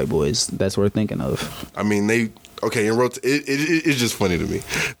any other white boys that's worth thinking of. I mean, it's just funny to me.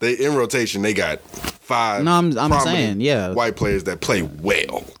 In rotation, they got 5. No, I'm prominent saying, yeah. white players that play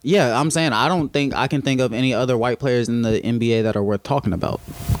well. Yeah, I'm saying I don't think I can think of any other white players in the NBA that are worth talking about.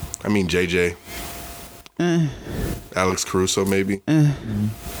 I mean, JJ, Alex Caruso, maybe.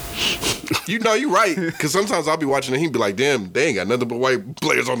 You know, you're right. Because sometimes I'll be watching and he'd be like, "Damn, they ain't got nothing but white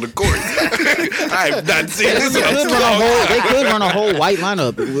players on the court." I have not seen this. They could run a whole white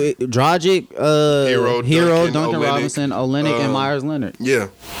lineup with Dragic, Hero, Duncan Olynyk, Robinson, Olynyk, and Myers Leonard. Yeah,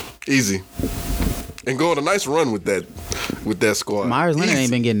 easy. And go on a nice run with that squad. Myers Leonard Easy.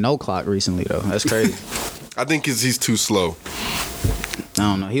 ain't been getting no clock recently though. That's crazy. I think he's too slow. I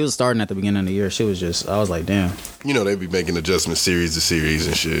don't know. He was starting at the beginning of the year. Shit was just, I was like, damn. You know, they be making adjustments series to series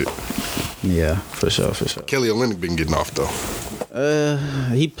and shit. Yeah, for sure. Kelly Olynyk been getting off though.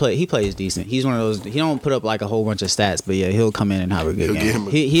 He plays decent. He's one of those. He don't put up like a whole bunch of stats, but yeah, he'll come in and have a good He'll get game.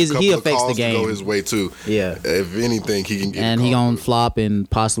 him He couple of affects the calls to game. go his way too. Yeah. If anything, he can get. And a he call. gonna flop and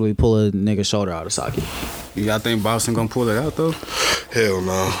possibly pull a nigga's shoulder out of socket. Y'all think Boston gonna pull it out though? Hell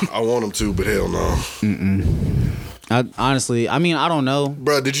no. I want him to, but hell no. Honestly, I mean, I don't know.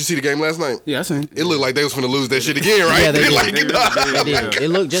 Bro, did you see the game last night? Yeah, I seen. It looked like they was finna lose that shit again, right? Yeah, they did. Like, They did. It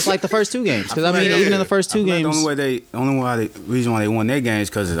looked just like the first two games. Because I mean, even in the first two games, The reason why they won their games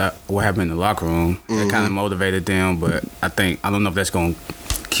because what happened in the locker room. It kind of motivated them, but I don't know if that's gonna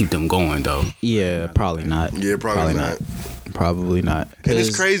keep them going though. yeah, probably not. Yeah, probably not. Probably not. And it's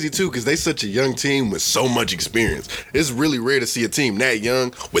 'Cause- crazy too, because they such a young team with so much experience. It's really rare to see a team that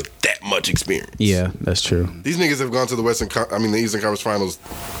young with that much experience. Yeah, that's true. These niggas have gone to the the Eastern Conference Finals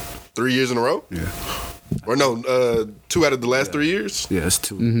 3 years in a row. Yeah, Or no, 2 out of the last 3 years. yeah, it's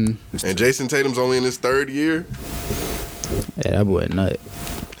 2. And Jason Tatum's only in his 3rd year. Yeah, that boy nut.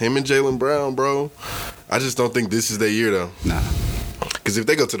 Him and Jaylen Brown, bro. I just don't think this is their year though. Nah. Because if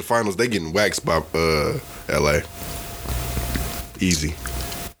they go to the finals, they getting waxed by LA. Easy.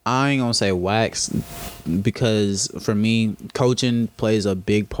 I ain't gonna say wax because for me, coaching plays a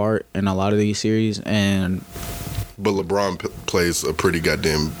big part in a lot of these series, and But LeBron plays a pretty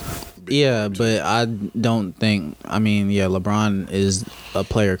goddamn. yeah, but I don't think. I mean, yeah, LeBron is a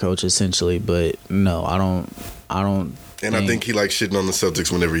player coach essentially, but no, I don't. And I think he likes shitting on the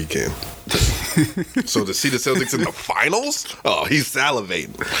Celtics whenever he can. So to see the Celtics in the finals, oh, he's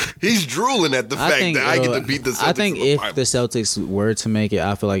salivating. He's drooling at the fact that I get to beat the Celtics. I think in the if finals. the Celtics were to make it,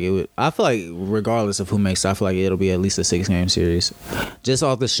 I feel like it would. I feel like regardless of who makes it, I feel like it'll be at least a 6-game series, just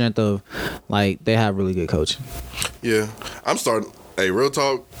off the strength of like they have really good coaching. Yeah, I'm starting. Hey, real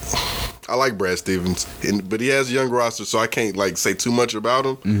talk. I like Brad Stevens, but he has a young roster, so I can't like say too much about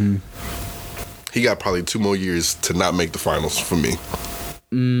him. Mm-hmm. He got probably 2 more years to not make the finals for me.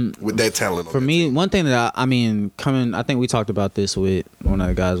 With that talent. For me, one thing that I mean, I think we talked about this with one of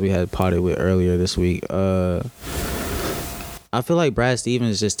the guys we had potted with earlier this week. I feel like Brad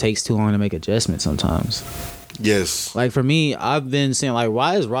Stevens just takes too long to make adjustments sometimes. Yes. Like for me, I've been saying like,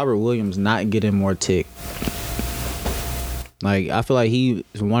 why is Robert Williams not getting more tick? Like I feel like he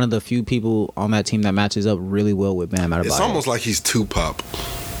is one of the few people on that team that matches up really well with Bam Adebayo. It's almost like he's too Pop.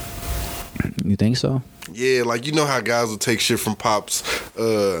 You think so? Yeah, like you know how guys will take shit from Pop's,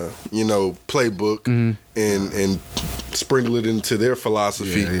 playbook and sprinkle it into their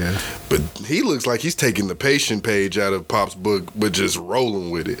philosophy. Yeah. But he looks like he's taking the patient page out of Pop's book, but just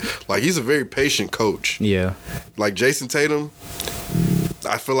rolling with it. Like he's a very patient coach. Yeah. Like Jason Tatum,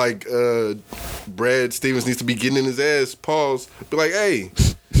 I feel like Brad Stevens needs to be getting in his ass. Pause. Be like, hey.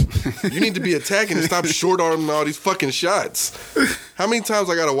 You need to be attacking and stop short arming all these fucking shots. How many times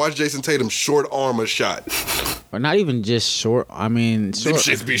I gotta watch Jason Tatum short arm a shot? Or not even just short. I mean, Them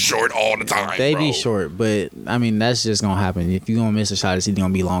shits be short all the time. They bro. be short, but I mean that's just gonna happen. If you gonna miss a shot, it's either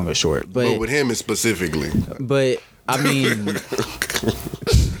gonna be long or short. But with him specifically. But I mean,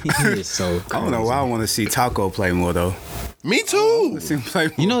 he is so crazy. I don't know why I want to see Taco play more though. Me too. See him play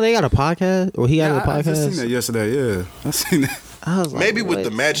more. You know they got a podcast, or he had a I just seen podcast. that yesterday. Yeah, I seen that. I was like, Maybe with what? the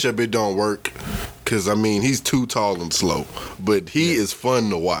matchup it don't work. Cause I mean he's too tall and slow. But he is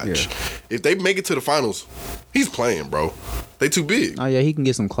fun to watch. Yeah. If they make it to the finals, he's playing, bro. They too big. Oh yeah, he can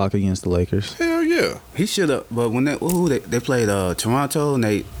get some clock against the Lakers. Hell yeah. He should have. But when they played Toronto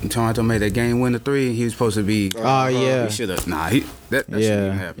and Toronto made that game winner 3, he was supposed to be. Oh yeah, He should have. Nah, that shouldn't even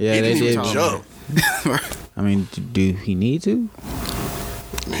yeah, happen. yeah. He They didn't did. even jump. I mean, do he need to?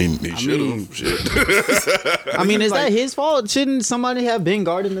 He should mean- have. Shit. I mean, is that his fault? Shouldn't somebody have been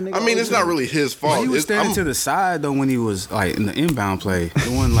guarding the nigga? I mean, it's not really his fault. He was It's- standing to the side though when he was like in the inbound play. It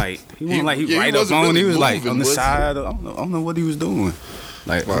wasn't like he wasn't like he yeah, he right up wasn't on. really He was like moving, on the was he? side. I don't know what he was doing.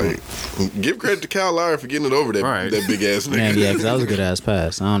 Like give credit to Kyle Lowry for getting it over that Right. that big ass nigga. Man, yeah, because that was a good ass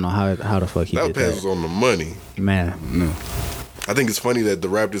pass. I don't know how the fuck he that did pass was that. on the money. Man, no. I think it's funny that the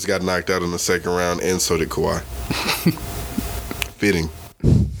Raptors got knocked out in the second round, and so did Kawhi. Fitting.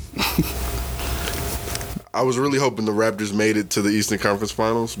 I was really hoping the Raptors made it to the Eastern Conference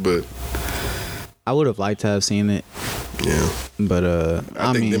Finals, but I would have liked to have seen it, yeah, but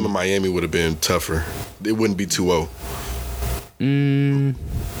I think mean, them and Miami would have been tougher. It wouldn't be 2-0.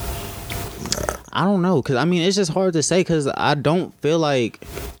 I don't know, because I mean it's just hard to say because I don't feel like,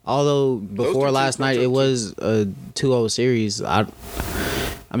 although before two last teams night match it up, was a 2-0 series, I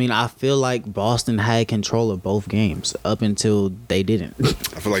mean I feel like Boston had control of both games up until they didn't.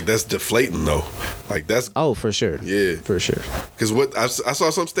 I feel like that's deflating though. Like that's Oh, for sure. yeah, For sure. because what I saw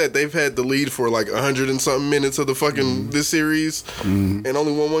some stat they've had the lead for like 100 and something minutes of the fucking this series and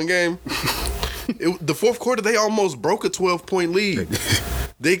only won one game. The fourth quarter they almost broke a 12-point lead.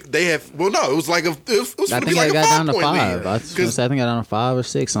 They have it was like it was I gonna think be like I got a down to 5-point 5. lead. I think I got down to 5 or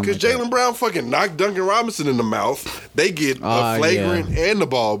 6. Something Because like Jaylen Brown fucking knocked Duncan Robinson in the mouth. They get a flagrant and the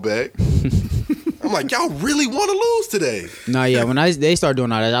ball back. I'm like, y'all really want to lose today? No, yeah. When they started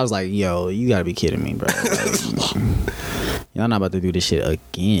doing all that, I was like, "Yo, you gotta be kidding me, bro! Like, y'all not about to do this shit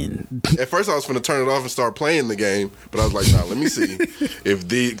again." At first, I was finna turn it off and start playing the game, but I was like, nah, let me see if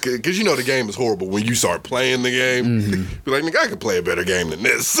because you know the game is horrible when you start playing the game. Be like, nigga, I could play a better game than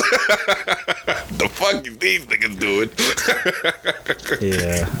this. The fuck is these niggas doing?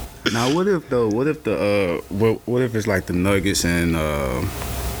 Yeah. Now what if it's like the Nuggets and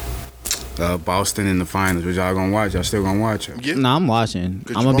Boston in the finals? Which y'all gonna watch? Y'all still gonna watch it? Yeah. No, I'm watching.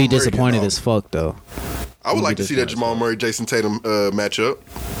 Good I'm gonna be Jamal Murray disappointed getting as fuck though. I would like to see that Jamal Murray, Jason Tatum matchup.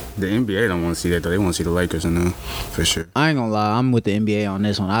 The NBA don't want to see that though. They want to see the Lakers in there for sure. I ain't gonna lie, I'm with the NBA on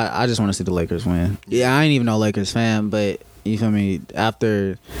this one. I just want to see the Lakers win. Yeah, I ain't even no Lakers fan, but you feel me?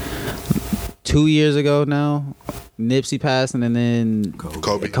 After 2 years ago now, Nipsey passing and then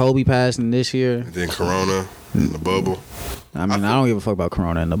Kobe passing this year. And then Corona and the bubble. I mean, I don't give a fuck about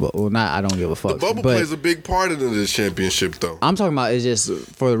Corona and the bubble. Well, not I don't give a fuck. The bubble but plays a big part in this championship, though. I'm talking about it's just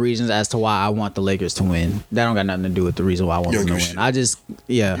for the reasons as to why I want the Lakers to win. That don't got nothing to do with the reason why I want You them don't to give win. a I just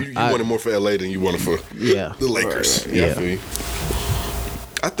You want it more for LA than you want it for the Lakers. Right. Yeah, Yeah. I feel you.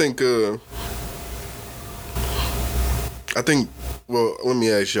 I think. Well, let me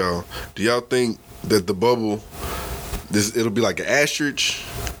ask y'all. Do y'all think that the bubble, it'll be like an asterisk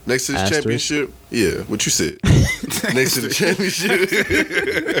next to the Asterisk? championship? Yeah, what you said. Next to the championship.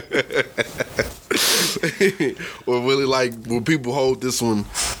 Or will people hold this one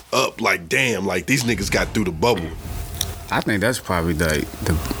up like, damn, like these niggas got through the bubble? I think that's probably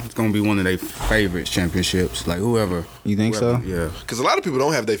it's gonna be one of their favorite championships. Like whoever. You think so? Yeah. Because a lot of people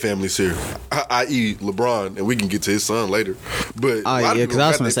don't have their families here, i.e. LeBron, and we can get to his son later. But Oh yeah, because I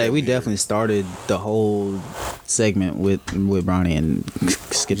was gonna say we definitely started the whole segment with Bronny and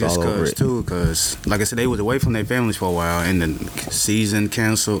skipped Just all over cause it. too, cause like I said, they was away from their families for a while, and the season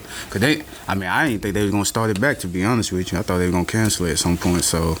canceled. Cause I didn't think they was gonna start it back. To be honest with you, I thought they were gonna cancel it at some point.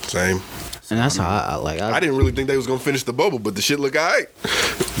 So Same. And that's how I like. I didn't really think they was gonna finish the bubble, but the shit look alright.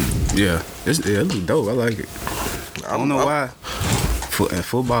 yeah, it look dope. I like it. I don't know why.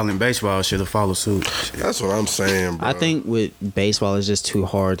 Football and baseball should have followed suit. That's what I'm saying, bro. I think with baseball, it's just too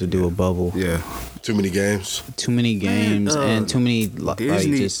hard to do a bubble. Yeah. Too many games. Too many games and too many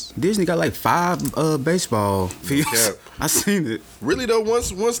Disney got like 5 baseball fields. Cap. I seen it. Really though, once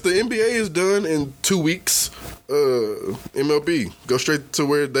the NBA is done in 2 weeks, MLB go straight to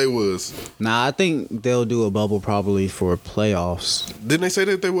where they was. Nah, I think they'll do a bubble probably for playoffs. Didn't they say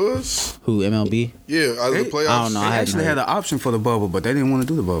that they was? Who, MLB? Yeah, out of the playoffs. I don't know. They actually had an option for the bubble, but they didn't want to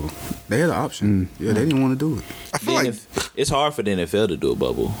do the bubble. They had an option. Yeah, they didn't want to do it. I feel like It's hard for the NFL to do a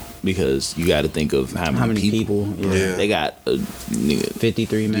bubble because you got to think of how many people. Yeah. They got a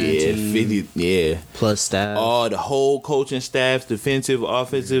 53 man team 50, yeah. plus staff. All the whole coaching staff, defensive,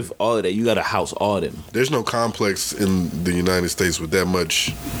 offensive, all of that. You got to house all of them. there's no complex in the United States with that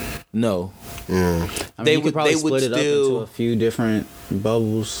much. No. Yeah. I mean, They you would- could probably they would split it up still- into a few different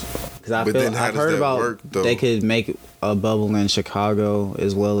bubbles. Because But then how I've does heard that about work, though? they could make a bubble in Chicago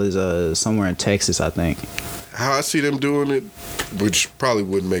as well as somewhere in Texas, I think. How I see them doing it, which probably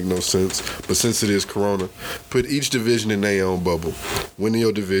wouldn't make no sense, but since it is Corona, put each division in their own bubble. Win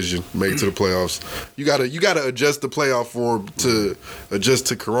your division, make it to the playoffs. You gotta adjust the playoff form to adjust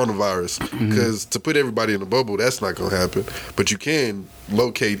to coronavirus, because to put everybody in the bubble, that's not gonna happen. But you can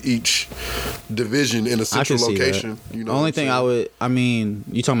locate each division in a I central could see location. that. You know, Only thing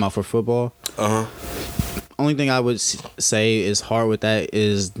you talking about for football? Only thing I would say is hard with that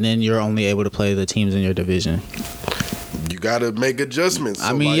is then you're only able to play the teams in your division. you gotta make adjustments. I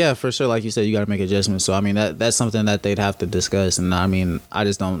So, mean, like, yeah, for sure. Like you said, you got to make adjustments. So I mean, that's something that they'd have to discuss. And I mean, I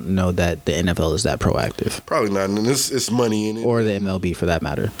just don't know that the NFL is that proactive, probably not. And it's money in it, or the MLB for that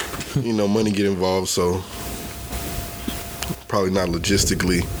matter. you know, money get involved, so probably not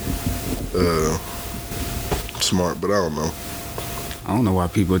logistically smart, but I don't know. I don't know why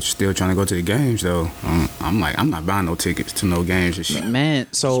people are still trying to go to the games though. I'm not buying no tickets to no games and shit. Man,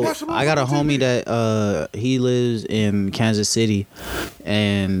 so Just watch them I got a on TV. homie that he lives in Kansas City,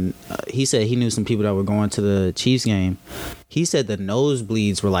 and he said he knew some people that were going to the Chiefs game. He said the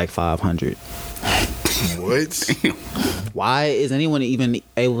nosebleeds were like 500. What? Why is anyone even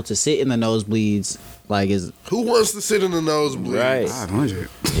able to sit in the nosebleeds? Like, Who wants to sit in the nosebleeds? Right. 500.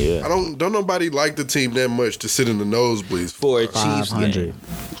 Yeah. I don't nobody like the team that much to sit in the nosebleeds. For a Chiefs 500. game.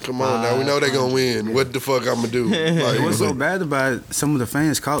 Come on now, we know they gonna win. What the fuck I'm gonna do? Like, What's so bad about it, some of the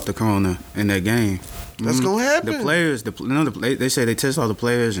fans caught the corona in that game. That's gonna happen. The players, they say they test all the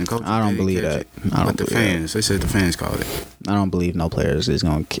players and coaches. I don't they didn't believe catch that. it. I don't But the believe that. fans, they said the fans called it. I don't believe no players is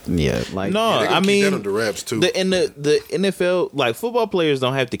gonna. Yeah, like No, They gonna I keep mean that under wraps too. the NFL, like football players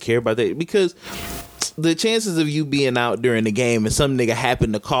don't have to care about that because the chances of you being out during the game and some nigga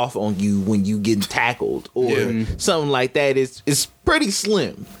happen to cough on you when you getting tackled or Yeah. something like that is pretty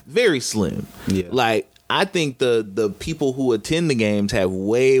slim, very slim. Yeah. Like I think the people who attend the games have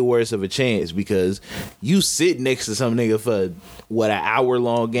way worse of a chance because you sit next to some nigga for an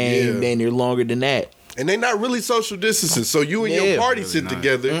hour-long game, Yeah. then you're longer than that. And they not really social distancing, so you and Yeah. your party Really sit not.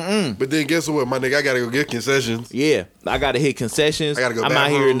 together. But then guess what, my nigga? I gotta go get concessions. Yeah, I gotta hit concessions. I gotta go I'm out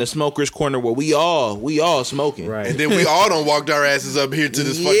here bathroom. in the smokers corner where we all smoking. Right. And then we all done walked our asses up here to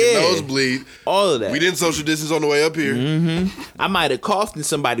this Yeah. fucking nosebleed. All of that. We didn't social distance on the way up here. I might have coughed and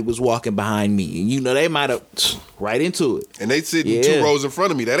somebody was walking behind me, and they might have right into it. And they sitting Yeah. 2 rows in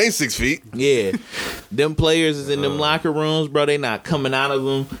front of me. That ain't 6 feet. Yeah, them players is in them locker rooms, bro. They not coming out of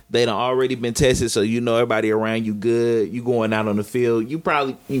them. They done already been tested, so everybody around you good. You going out on the field. You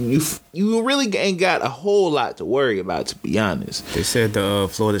probably you really ain't got a whole lot to worry about, to be honest. They said the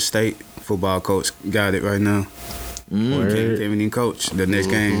Florida State football coach got it right now. Can't even coach the next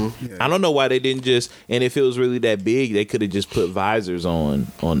game. I don't know why they didn't just. And if it was really that big, they could have just put visors on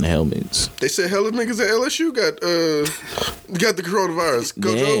the helmets. They said hella niggas at LSU got the coronavirus.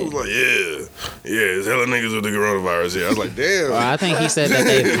 Coach Yeah. O was like, yeah, it's hella niggas with the coronavirus. Yeah, I was like, damn. I think he said that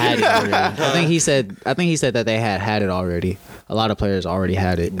they've had it already. I think he said that they had it already. a lot of players already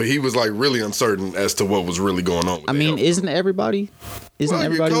had it. But he was like really uncertain as to what was really going on. With I mean, isn't everybody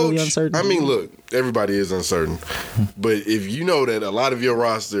really uncertain? I mean, look, everybody is uncertain. But if you know that a lot of your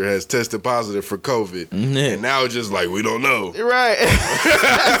roster has tested positive for COVID, and now it's just like, we don't know. Right.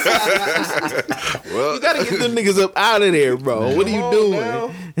 Well, you gotta get them niggas up out of there, bro. What are you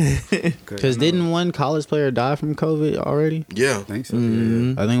doing? Because didn't one college player die from COVID already? Yeah. I think so. I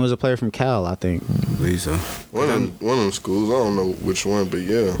think it was a player from Cal, I think. I believe so. One of them schools, I don't know which one, but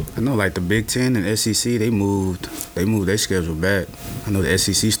yeah. I know like the Big Ten and SEC, they moved their schedule back. I know the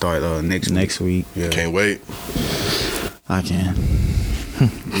SEC start next week. Yeah. Can't wait. I can.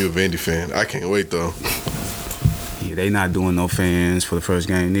 You a Vandy fan. I can't wait, though. Yeah, they not doing no fans for the first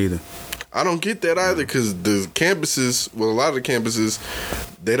game neither. I don't get that either because the campuses, well, a lot of the campuses,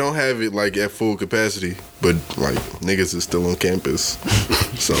 they don't have it like at full capacity, but like niggas is still on campus.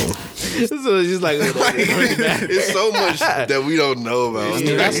 So So it's just like it's so much that we don't know about. I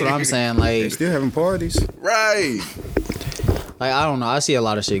mean, that's what I'm saying. They Like, still having parties. Right. like I don't know. I see a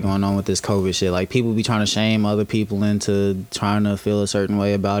lot of shit going on with this COVID shit. Like people be trying to shame other people into trying to feel a certain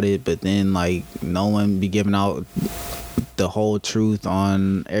way about it, but then like no one be giving out the whole truth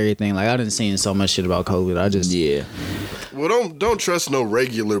on everything. Like I done seen so much shit about COVID. I just Well, don't trust no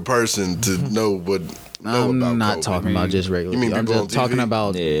regular person to know what. I'm about not COVID. talking about just regular. You mean I'm people just on talking TV?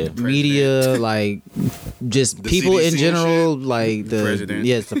 about media, like just The people CDC in and general, like the president.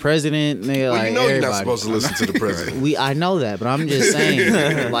 Yes, the president. Nigga, Well, like you know you're everybody. not supposed to listen to the president. I know that, but I'm just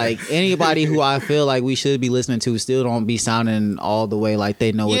saying, like anybody who I feel like we should be listening to still don't be sounding all the way like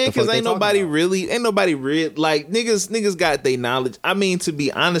they know what yeah, the fuck they ain't nobody really like niggas got their knowledge. I mean, to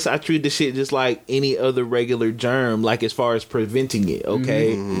be honest, I treat this shit just like any other regular germ, like as far as preventing it.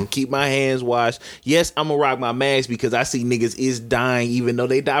 Okay, keep my hands washed. Yes, I'm gonna rock my mask because I see niggas is dying, even though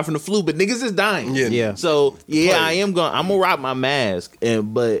they die from the flu, but niggas is dying. Yeah. So yeah, I'm gonna rock my mask,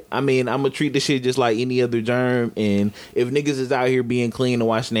 but I mean, I'm gonna treat this shit just like any other germ. And if niggas is out here being clean and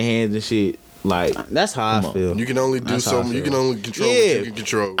washing their hands and shit, like That's how I feel. You can only do That's how I something. You feel. can only control what you can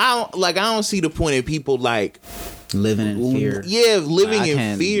control. I don't see the point in people like Living in fear. Yeah, living I in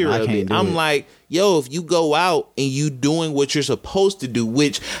can't- fear I of can't it. do I'm it. like, yo, if you go out and you doing what you're supposed to do,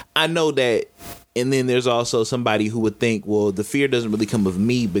 which I know that. And then there's also somebody who would think, well, the fear doesn't really come of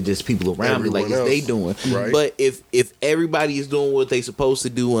me, but just people around me. Like, Everyone is they else. doing? Right. But if everybody is doing what they supposed to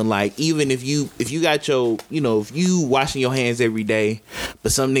do, and like, even if you got your, if you washing your hands every day,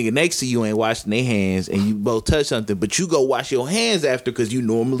 but some nigga next to you ain't washing their hands, and you both touch something, but you go wash your hands after because you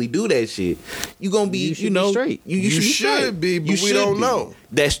normally do that shit, you gonna be, You should be straight. You should be, but You we don't should be. know.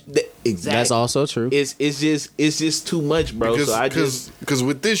 That's exactly. That's also true. It's just too much, bro. So I just Because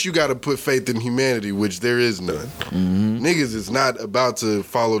with this, you got to put faith in humanity, which there is none. Niggas is not about to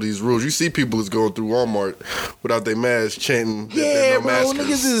follow these rules. You see people is going through Walmart without their mask, chanting that yeah, they're no bro. maskers.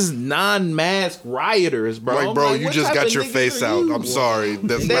 Niggas is non-mask rioters, bro. Like, bro, you what just type got of your niggas face are out. you? I'm sorry.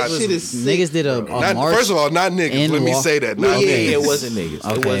 That's That not. shit is sick, Niggas did a Not, march. first of all, not niggas. in Let me Wa- say that. Yeah, Not yeah, niggas. it wasn't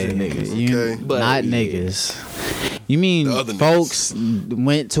niggas. It wasn't niggas. Okay. But not yeah. niggas. You mean The other folks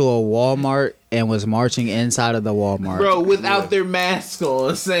went to a Walmart and was marching inside of the Walmart? Bro, without their masks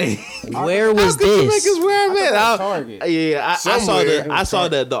on, saying Where was how could you make this? us wear them? Target. Yeah, I saw Somewhere.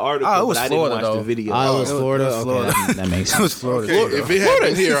 the article, Oh, it was but I Florida, didn't watch though. the video. Oh, it was Florida. it was Okay, Florida. that makes It was sense. Florida. If it Florida,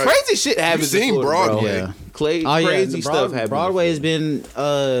 happened here, crazy shit happens. seen in Florida, Broadway. Yeah. Oh yeah, crazy the stuff happens. Broadway has been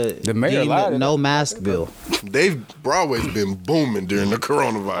The mayor deemed lied. no mask bill. Broadway's been booming during the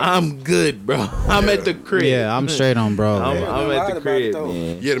coronavirus. I'm good, bro. I'm at the crib. Yeah, I'm straight on Broadway. I'm Lied at the about crib, it, though.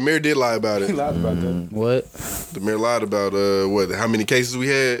 man. Yeah, the mayor did lie about He it. lied about that. What? The mayor lied about how many cases we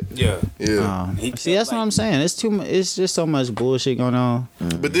had. Yeah. Yeah. See, that's what I'm saying. It's too. It's just so much bullshit going on.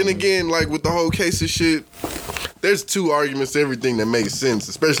 But then again, like with the whole case of shit, there's two arguments to everything that makes sense,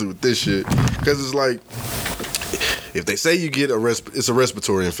 especially with this shit. Because it's like, if they say you get it's a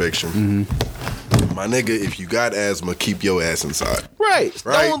respiratory infection. My nigga, if you got asthma, keep your ass inside. Right.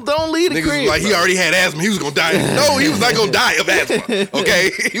 Right? Don't leave the Niggas crib. was like, he already had asthma. He was going to die. No, he was not going to die of asthma. Okay?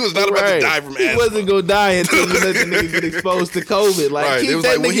 He was not about to die from He asthma. wasn't gonna die until you let the nigga get exposed to COVID. Like, Right. It keep was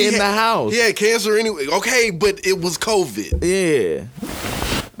that like, well, nigga in he the had- house. He had cancer anyway. Okay, but it was COVID. Yeah.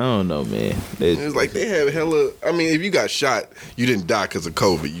 I don't know, man. It's like they have hella. I mean, if you got shot, you didn't die because of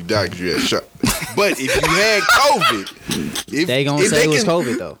COVID. You died because you had shot. But if you had COVID, They gonna say it was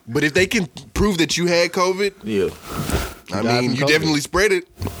COVID though. But if they can prove that you had COVID, Yeah. I died mean, from you COVID. definitely spread it.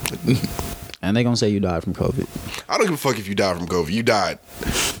 And they gonna say you died from COVID. I don't give a fuck if you died from COVID. You died.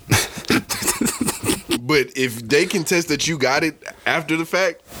 But if they can test that you got it after the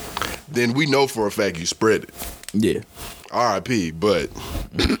fact, then we know for a fact you spread it. Yeah. R.I.P. But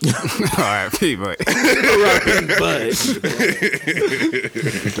R.I.P. But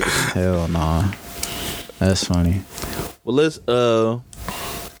Hell nah. That's funny. Well, let's.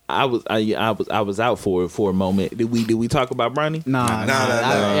 I was out for a moment. Did we talk about Bronny? Nah. Nah.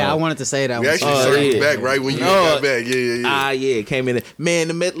 I wanted to say that. we actually circled back right when you got back. Yeah. Yeah, came in. Man,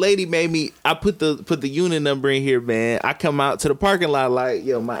 the lady made me. I put the unit number in here, man. I come out to the parking lot like,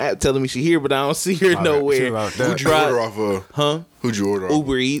 yo, my app telling me she here, but I don't see her nowhere. Who'd you order off of? Huh? Who'd you order off?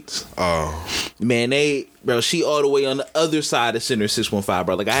 Uber Eats. Oh. Man, she all the way on the other side of Center 615,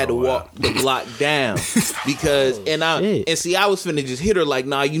 bro. Like I had to walk the block down because see, I was finna just hit her like,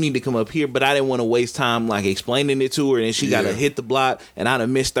 nah, you need to come up here, but I didn't want to waste time like explaining it to her, and she got to hit the block, and I'd have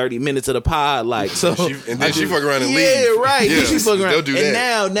missed 30 minutes of the pod, like so. She fuck around and leave. Yeah, right. Yeah, she fuck around. They'll do and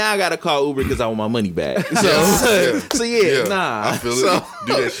that. now I gotta call Uber because I want my money back. So nah. I feel it.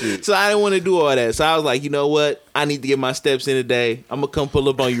 Do that shit. So I didn't want to do all that. So I was like, you know what? I need to get my steps in today. I'm gonna come pull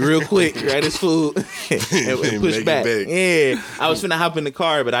up on you real quick, grab this food, and push back. Yeah, I was finna hop in the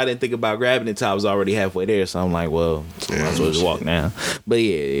car, but I didn't think about grabbing it until I was already halfway there. So I'm like, well, might as well just walk now. But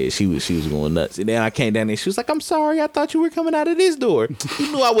yeah, she was going nuts. And then I came down there. She was like, I'm sorry, I thought you were coming out of this door.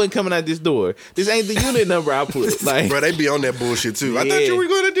 You knew I wasn't coming out this door. This ain't the unit number I put. Like, bro, they be on that bullshit too. I thought you were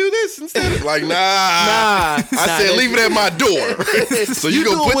going to do this instead. Of, like, nah. I said leave it at my door. So you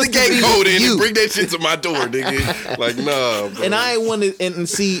gonna put the gate code in and bring that shit to my door, nigga. Like, nah, bro. And I ain't want to, and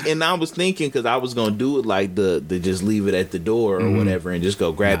see, and I was thinking, because I was going to do it like the just leave it at the door or whatever and just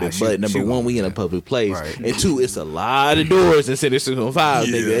go grab it. But number one, we in a public place. Right. And two, it's a lot of doors in Center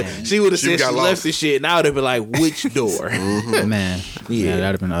 615, nigga. She would have said she left the shit, and I would have been like, which door? Man. Yeah,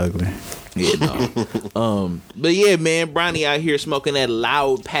 that'd have been ugly. Yeah, no. But yeah, man, Bronny out here smoking that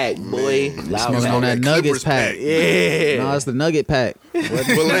loud pack, boy. Smoking on that Nuggets pack. Yeah. No, it's the Nugget pack. Well, it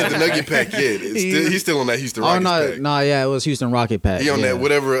ain't the Nugget pack yet. He's still on that Houston Rockets pack. Yeah, it was Houston Rocket pack. He on that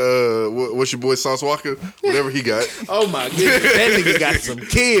whatever, what's your boy Sauce Walker? Whatever he got. Oh my goodness, that nigga got some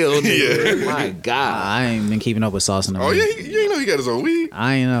kill, nigga. Yeah. My God. I ain't been keeping up with Sauce in the Oh, yeah, you ain't know he got his own weed?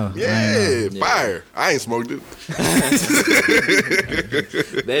 I ain't know. Yeah, fire. I ain't smoked it.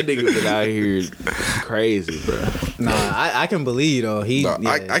 That nigga been out here crazy, bro. Nah, I can believe, though.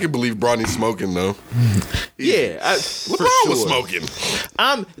 I can believe Bronny smoking, though. LeBron was smoking.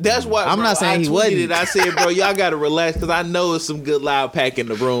 That's why I'm not saying he wasn't. I said, bro, y'all gotta relax because I know it's some good loud pack in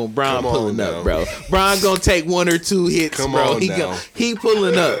the room. Bron pulling up, bro. Bron gonna take one or two hits, bro. He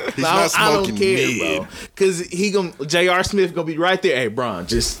pulling up. He's not smoking I don't care, mid. bro. Because J.R. Smith gonna be right there. Hey, Bron,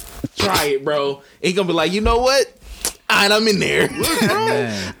 just try it, bro. He gonna be like, you know what? All right, I'm in there.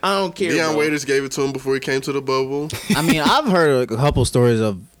 I don't care. Deion Waiters gave it to him before he came to the bubble. I mean, I've heard a couple stories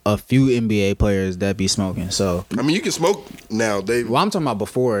of a few NBA players that be smoking. So I mean, you can smoke now. Well, I'm talking about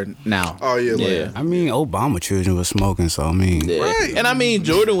before now. Oh yeah. I mean, Obama children was smoking, so I mean, right. And I mean,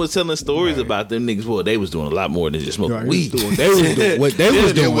 Jordan was telling stories about them niggas. Well, they was doing a lot more than just smoking weed. They was doing what they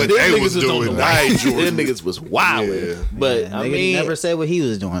was doing. What they was doing. Them niggas was wild. Yeah. But I mean, never said what he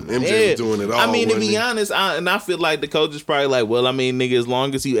was doing. MJ was doing it all. I mean, to be honest, I feel like the coach is probably like, well, I mean, nigga, as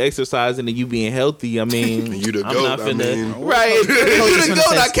long as you exercising and you being healthy, I mean, you the I'm goat. not finna. I mean, right? You the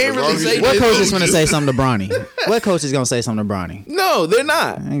goat. I can't really say. What coach is going to say something to Bronny? What coach is going to say something to Bronny? No, they're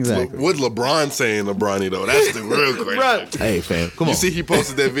not. Exactly. What LeBron saying to Bronny, though? That's the real question. Hey, fam, come on. You see he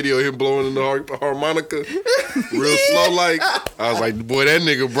posted that video of him blowing in the harmonica real slow like. I was like, boy, that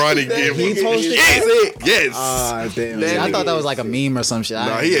nigga Bronny gave He posted it? Yes. Damn. I thought that was like a meme or some shit.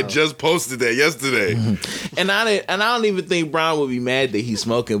 Nah, he had just posted that yesterday. And I don't even think Bron would be mad that he's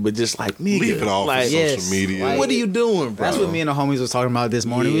smoking, but just like, nigga, leave it off like, social media. Like, what are you doing, bro? That's what me and the homies was talking about this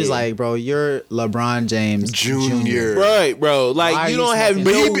morning. We was like, bro, you're LeBron James Jr. Right, bro. Like, you don't have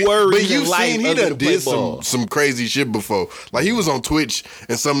no worries. But you seen he done did ball. some crazy shit before. Like, he was on Twitch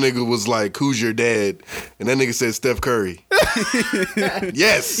and some nigga was like, who's your dad? And that nigga said Steph Curry.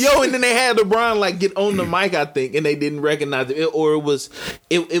 Yes. Yo, and then they had LeBron like get on the mic, I think, and they didn't recognize it, or it was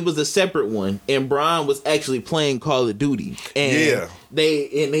a separate one, and Bron was actually playing Call of Duty, and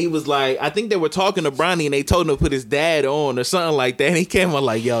he was like, I think they were talking to Bronny, and they told him to put his dad on or something like that, and he came on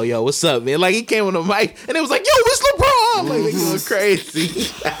like, yo, what's up, man? Like, he came on the mic, and it was like, yo, it's LeBron. Like, they going crazy.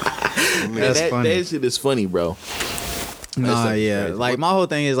 That's funny. That shit is funny, bro. Nah, yeah. Like, my whole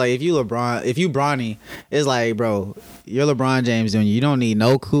thing is like, if you Bronny, it's like, bro, you're LeBron James Jr. You don't need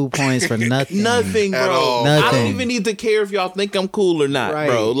no cool points for nothing. Nothing, bro. At all. Nothing. I don't even need to care if y'all think I'm cool or not, Right.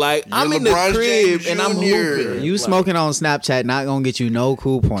 bro. Like, You're I'm in LeBron the crib James and I'm Jr. hooping. You smoking on Snapchat not gonna get you no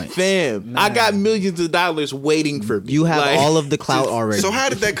cool points. Fam, I got millions of dollars waiting for me. You have Like, all of the clout already. So how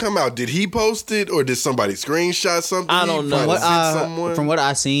did that come out? Did he post it or did somebody screenshot something? I don't know. From what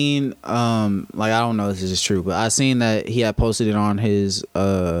I seen, like, I don't know if this is true, but I seen that he had posted it on his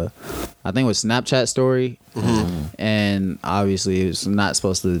I think it was Snapchat story. And obviously it was not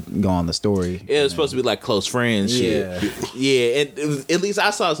supposed to go on the story. It was supposed to be like close friends shit. Yeah, and it was, at least I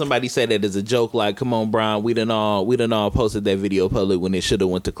saw somebody say that as a joke, like, come on, Brian, we done all posted that video public when it should have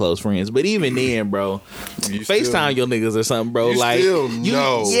went to close friends. But even then, bro, FaceTime your niggas or something, bro. Yeah,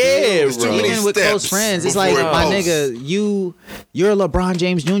 bro. Even with close friends, it's like, my nigga, you're LeBron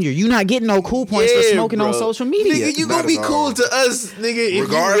James Jr. You not getting no cool points for smoking on social media. Nigga, you gonna be cool to us, nigga, if you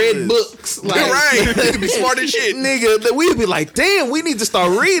read books. Like, right. You can be smart as shit. Nigga, we'd be like, damn, we need to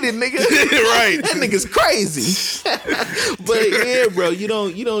start reading, nigga. Right. That nigga's crazy. But yeah, bro, you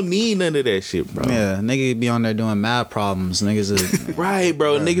don't need none of that shit, bro. Yeah, nigga be on there doing math problems. Niggas are right,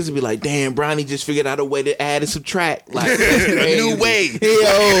 bro. Right. Niggas would be like, damn, Bronny just figured out a way to add and subtract. Like, a new way.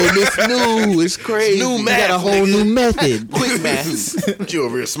 Yo, this new, it's crazy. New math, got a whole new method. Quick math. You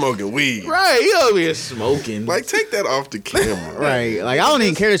over here smoking weed. Right, you over here smoking. Like, take that off the camera. Right. Like, I don't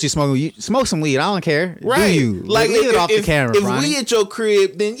even care that you smoking. You smoke some weed. I don't care. Right. Do you? Like, leave it off the camera, if Bronny. we at your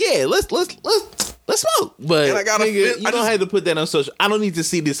crib, then yeah, let's smoke. But and I got nigga, you don't have to put that on social. I don't need to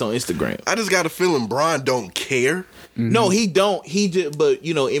see this on Instagram. I just got a feeling Bron don't care. Mm-hmm. No, he don't. He just, but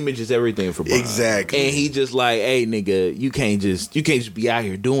you know, image is everything for Bron. Exactly. And he just like, hey, nigga, you can't just be out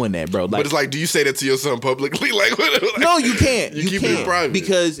here doing that, bro. Like, but it's like, do you say that to your son publicly? Like, what? Like, no, you can't. You keep it private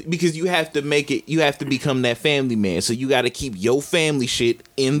because you have to make it. You have to become that family man. So you got to keep your family shit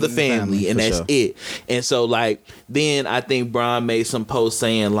in the family, and that's it. And so like, then I think Bron made some post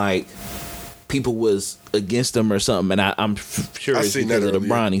saying like, people was against him or something, and I'm sure it's because of the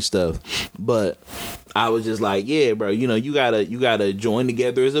Bronny stuff. But I was just like, yeah, bro, you know, you gotta join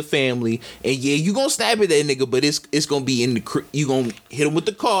together as a family, and yeah, you gonna snap at that nigga, but it's gonna be in the you gonna hit him with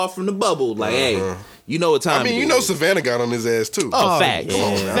the call from the bubble, like, hey. You know what time? I mean, you know, Savannah got on his ass too. Oh, facts,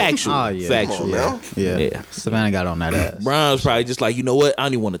 factual, factual. Yeah. Savannah got on that ass. Bron's probably just like, you know what? I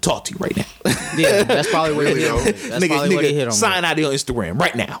don't even want to talk to you right now. Yeah, that's probably what he hit on. That's probably what he hit on. Sign out of your Instagram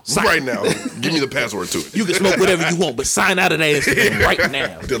right now. Right now. Give me the password to it. You can smoke whatever you want, but sign out of that Instagram right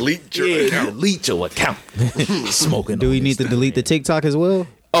now. Delete your account. Delete your account. Smoking. Do we need to delete the TikTok as well?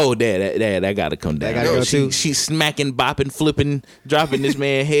 Oh, that gotta come down. That gotta go too. She's smacking, bopping, flipping, dropping this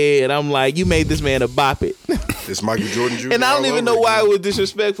man head. I'm like, you made this man a bop it. It's Michael Jordan Jr. And I don't even know why it was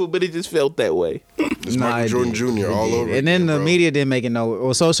disrespectful, but it just felt that way. It's Michael Jordan Jr. all over. And then the media didn't make it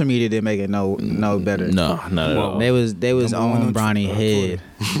or social media didn't make it no better. No, not at all. They was on Bronny head.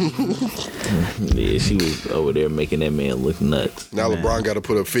 Yeah, she was over there making that man look nuts. Now LeBron got to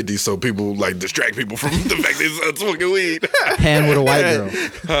put up 50 so people like distract people from the fact that he's smoking weed. And with a white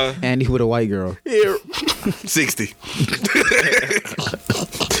girl. And he with a white girl. Yeah. 60.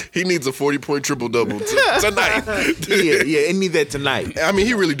 He needs a 40-point triple-double tonight. Yeah, he need that tonight. I mean,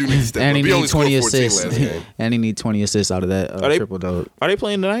 he really do need to step and up. He only need 20 assists. last game. And he need 20 assists out of that triple-double. Are they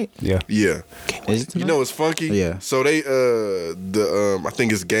playing tonight? Yeah. Yeah. Is it tonight? You know what's funky? Yeah. So they I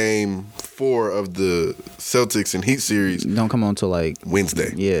think it's game 4 of the Celtics and Heat series. Don't come on till like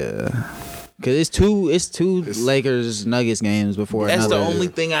Wednesday. Yeah. Cause it's two Lakers Nuggets games before. That's another. the only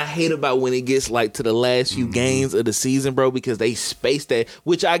thing I hate about when it gets like to the last few games of the season, bro, because they space that.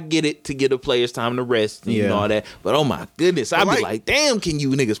 Which I get it to give the players time to rest and all that. But oh my goodness, I'd be like, damn, can you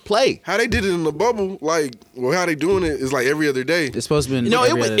niggas play? How they did it in the bubble, how they doing it is like every other day. It's supposed to be.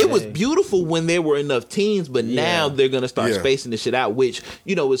 It was beautiful when there were enough teams, but now they're gonna start spacing the shit out, which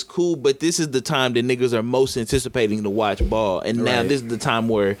is cool. But this is the time that niggas are most anticipating to watch ball, and now this is the time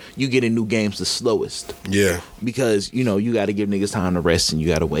where you get in new games the slowest. Yeah. Because, you got to give niggas time to rest and you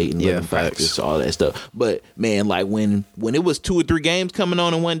got to wait and let them practice, all that stuff. But, man, like when it was 2 or 3 games coming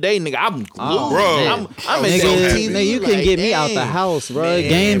on in one day, nigga, I'm glued. Bro. I'm at TV. Nigga, you can get me out the house, bro. Man,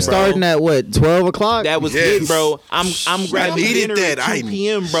 Game starting at what, 12 o'clock? That was it, bro. I'm grabbing dinner at 2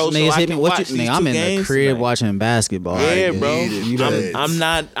 p.m., bro, so I can watch these I'm in the crib tonight. watching basketball. Yeah, bro. I'm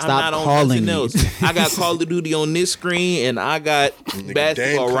not on nothing else. I got Call of Duty on this screen and I got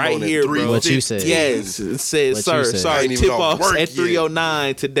basketball right here, bro. What you said. Yes, it says, sir, sorry, tip off at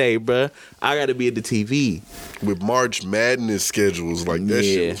 3:09 today, bro. I got to be at the TV. With March Madness schedules, like that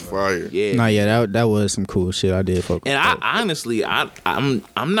shit was fire. Yeah. No, yeah, that was some cool shit. I did fuck with and that. I honestly,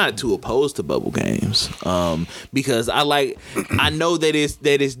 I'm not too opposed to bubble games, because I know that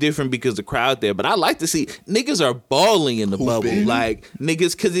it's different because the crowd there, but I like to see niggas are balling in the bubble, like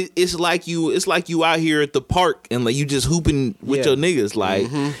niggas, because it's like you out here at the park and like you just hooping with your niggas, like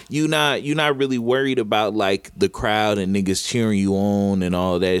you not really worried about like the crowd and niggas cheering you on and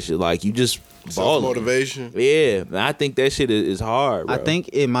all that shit, like you just self-motivation. Yeah, I think that shit is hard, bro. I think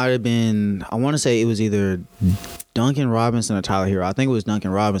it might have been, I want to say it was either Duncan Robinson or Tyler Hero. I think it was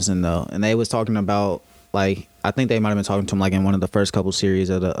Duncan Robinson though, and they was talking about like I think they might have been talking to him like in one of the first couple series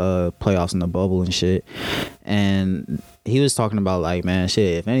of the playoffs in the bubble and shit. And he was talking about like, man,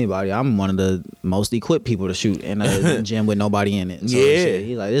 shit, if anybody, I'm one of the most equipped people to shoot in a gym with nobody in it. So shit,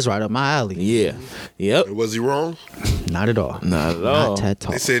 he's like, this right up my alley. Yeah. Yep. Was he wrong? Not at all. Not at all. Not at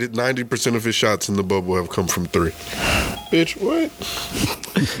all. They said that 90% of his shots in the bubble have come from 3. Bitch, what?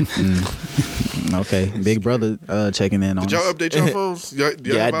 Okay, Big Brother checking in on Did y'all us. update your phones? Y'all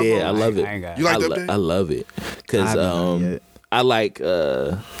Yeah, I have did. iPhones? I love it. I ain't got it. You like I, that lo- update? I love it I because haven't done it yet. I like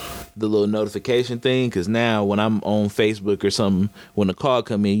the little notification thing because now when I'm on Facebook or something, when the call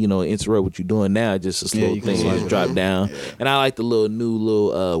come in, you know, interrupt what you're doing now, just a slow you can thing swipe just it. drop down. And I like the new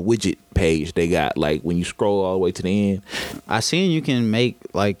widget page they got, like when you scroll all the way to the end. I seen you can make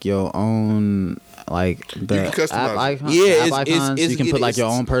like your own like the can customize app it. icon. Yeah, app it's- icons. it's- you can put like your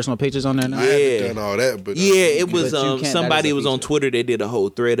it's- own personal pictures on there now. I haven't done all that, but Yeah, it was But you can't- that somebody is a was on feature. Twitter that did a whole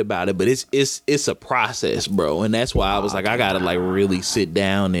thread about it, but it's a process, bro, and that's why I was like, I gotta like really sit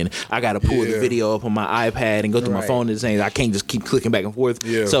down and I gotta pull the Yeah. video up on my iPad and go through my Right. phone and saying I can't just keep clicking back and forth.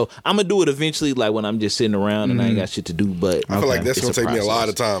 Yeah. So I'm gonna do it eventually, like when I'm just sitting around and I ain't got shit to do. But I feel like Okay. that's It's gonna a take me a lot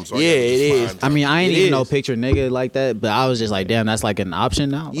of process. time. So Yeah, I gotta it just is. find I mean, I ain't It even no is. picture nigga like that, but I was just like, damn, that's like an option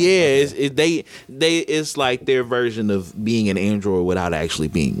now. Like, yeah, it's like their version of being an Android without actually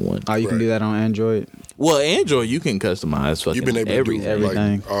being one. Oh, you can Right. do that on Android. Well, Android you can customize fucking You've been able to everything. do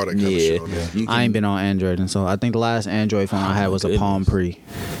everything. like all that kind of Yeah, shit on there. you I ain't can- been on Android, and so I think the last Android phone I had was a goodness. Palm Pre.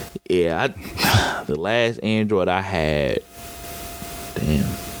 Yeah, the last Android I had. Damn.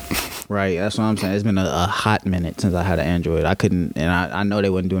 Right, that's what I'm saying. It's been a hot minute since I had an Android. I couldn't, and I know they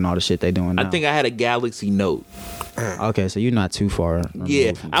wasn't doing all the shit they doing now. I think I had a Galaxy Note. Okay, so you're not too far. removed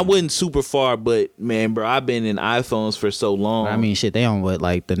Yeah, from I that. wasn't super far, but man, bro, I've been in iPhones for so long. I mean, shit, they on what,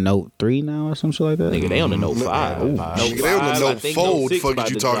 like the Note 3 now or some shit like that? nigga, they on the Note 5. Note Nigga, they on 5, the I Note think Fold. Note 6 Fuck is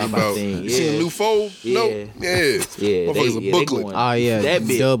you to talking drop, I about? think. You seen the new Fold? Yeah. No. Yeah. Yeah, Motherfuckers a booklet. going- Oh, yeah, that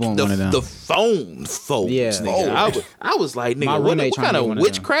bitch, Dub on the, one of them. the phone folds, Yeah. nigga. I was like, nigga, My what roommate kind trying to of get one of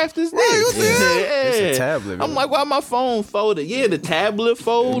them. witchcraft is this? It's a tablet, I'm man. like, why my phone folded? Yeah, the tablet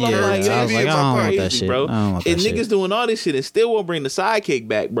fold. I'm Yeah, like, I was like, I don't want that crazy, shit. bro. I don't want that And shit. niggas doing all this shit and still won't bring the sidekick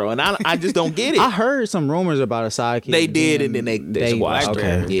back, bro. And I just don't get it. I heard some rumors about a sidekick. They did, and then they squashed it.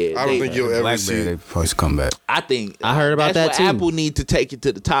 okay. Yeah, I don't think you'll ever BlackBerry, see. they supposed to come back. I think I heard about that's that what too. Apple need to take it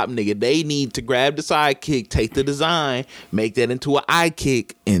to the top, nigga. They need to grab the sidekick, take the design, make that into an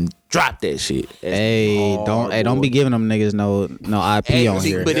iKick, and drop that shit. That's Hey, don't be giving them niggas no IP Hey, on see,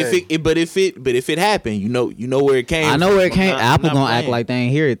 here. but if it happened, you know where it came. I know from. where it came. I'm not- Apple I'm not gonna act playing. like they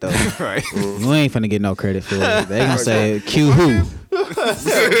ain't hear it though. Right. You ain't finna get no credit for it. They gonna say Q who?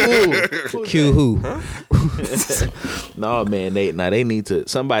 Q who? No, man, they need to.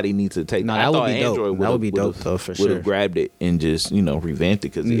 Somebody needs to take. No, I that would thought be dope. Android That would be would've- dope, though, for Would sure. have grabbed it and just revamped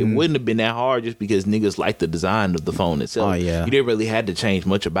it because it wouldn't have been that hard just because niggas like the design of the phone itself. Oh, yeah. You didn't really had to change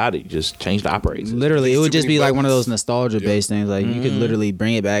much about it. You just change the operating system. Literally, it would too just many be like one of buttons. those nostalgia based things. Like you could literally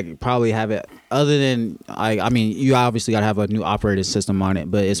bring it back, probably have it. Other than I mean, you obviously gotta have a new operating system on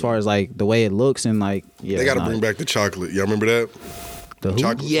it. But as far as like the way it looks and like, yeah, They got to nah, bring back the chocolate. Y'all remember that? the who?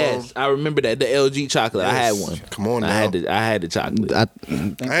 Chocolate Yes, phone? I remember that the LG chocolate. I had Yes. one. Come on I now. had the chocolate. I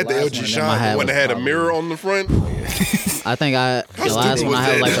think I had the last LG one of them I Shine, had the one that was had a probably- mirror on the front. I think the stupid last one was I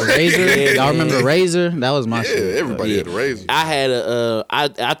had that? was like a Razor. Y'all remember the Razor? That was my Yeah, shit. everybody had a razor. I had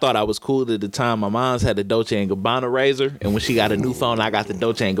I thought I was cool at the time. My mom's had a Dolce and Gabbana razor, and when she got a new phone, I got the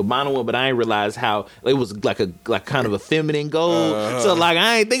Dolce and Gabbana one. But I didn't realize how it was like kind of a feminine gold. So like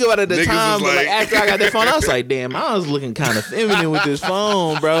I ain't think about it at the Niggas time. was But like like- after I got that phone, I was like, damn, I was looking kind of feminine with this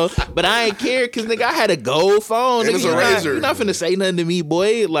phone, bro. But I ain't care because nigga, I had a gold phone. And Nigga, it's a you not- razor. You not finna say nothing to me,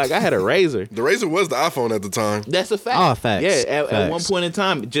 boy. Like I had a razor. The razor was the iPhone at the time. That's a fact. Oh, facts. Yeah, at Facts. one point in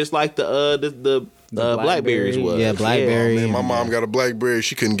time, just like the Blackberries was. Yeah, Blackberry. Man, my mom got a BlackBerry.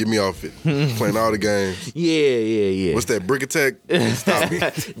 She couldn't get me off it. Playing all the games. Yeah. What's that? Brick Attack? Stop me.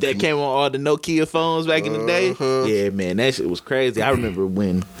 That came on all the Nokia phones back in the day. Yeah, man, that shit was crazy. I remember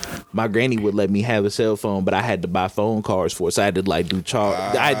when my granny would let me have a cell phone, but I had to buy phone cards for it. So I had to like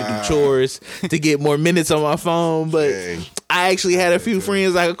I had to do chores to get more minutes on my phone. But Dang. I actually had a few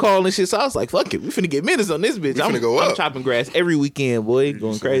friends I could call and shit. So I was like, fuck it, we finna get minutes on this bitch. We finna go I'm up. chopping grass every weekend, boy.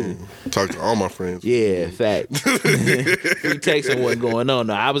 Going crazy. Talk to all my friends. Yeah, fact. Free texting wasn't going on.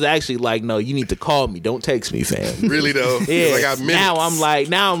 No, I was actually like, no, you need to call me. Don't text me, fam. Really though. 'Cause Yeah. I got minutes.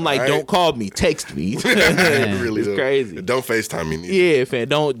 Now I'm like, Right? don't call me, text me. Really It's though. crazy. And don't FaceTime me neither. Yeah, fam.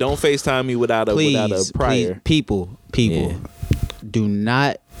 Don't FaceTime me without a Please, prior. people, Yeah. do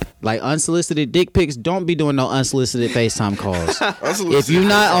not Like unsolicited dick pics, don't be doing no unsolicited FaceTime calls. If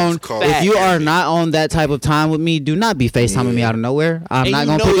you are not on that type of time with me, do not be FaceTiming me out of nowhere. I'm not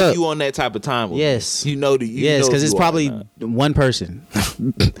gonna pick up. You on that type of time with yes. me. You know that. Yes, because it's probably one person.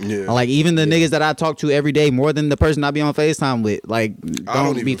 Yeah. Like even the niggas that I talk to every day more than the person I be on FaceTime with. Like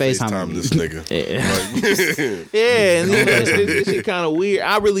don't be FaceTiming this nigga. Yeah, and this shit kind of weird.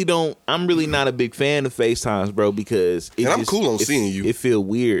 I'm really not a big fan of FaceTimes, bro, because I'm cool on seeing you. It feel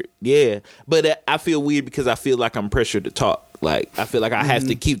weird. Yeah, but I feel weird because I feel like I'm pressured to talk. Like I feel like I have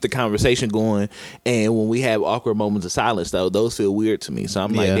to keep the conversation going, and when we have awkward moments of silence, though, those feel weird to me. So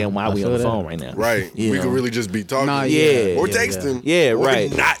I'm like, damn, why are we on the phone right now? Right, we could really just be talking, or texting, or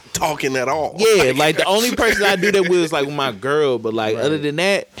right, not talking at all. Yeah, like the only person I do that with is like with my girl, but like other than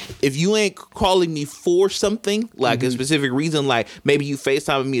that, if you ain't calling me for something, like a specific reason, like maybe you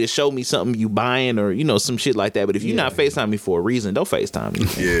FaceTiming me to show me something you buying or some shit like that. But if you're not FaceTiming me for a reason, don't FaceTime me.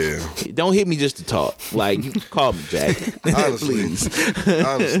 Yeah, don't hit me just to talk. Like you can call me, Jack. Honestly,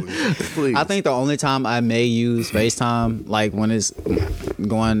 please. I think the only time I may use FaceTime, like when it's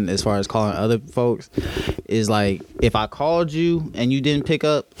going as far as calling other folks, is like if I called you and you didn't pick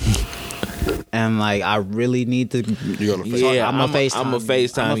up. And like I really need to. You're gonna FaceTime. Yeah, I'm a FaceTime. I'm a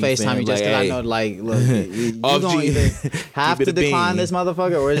FaceTime you just because I know, like, look, you gonna either have to decline this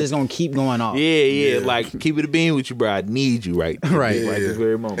motherfucker, or it's just gonna keep going off. Yeah. Like keep it a bean with you, bro. I need you right this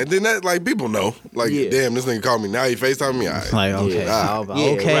very moment. And then that, like, people know, like, damn, this nigga called me. Now he FaceTime me. Right. Like, okay,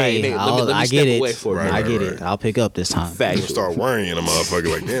 I get it. I get it. I'll pick up this time. You start worrying a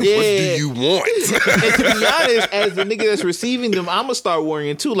motherfucker. Like, damn, what do you want? And to be honest, as the nigga that's receiving them, I'm gonna start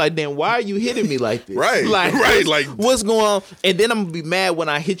worrying too. Like, damn, why are you hitting me like this? Right. Like, what's going on? And then I'm gonna be mad when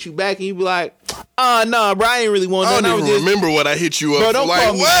I hit you back, and you be like, nah, bro, I ain't really want that. I don't even remember what I hit you up. Bro, don't like,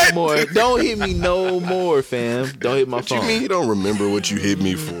 call me what? no more. Don't hit me no more, fam. Don't hit my what phone. You mean you don't remember what you hit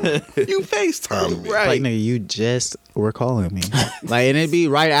me for? You FaceTime me. Right. Like, nigga, you just were calling me. Like, and it'd be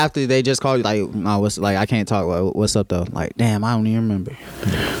right after they just called you. Like, no, what's like? I can't talk. Like, what's up though? Like, damn, I don't even remember.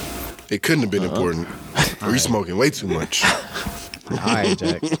 It couldn't have been important. Or you smoking way too much. All right,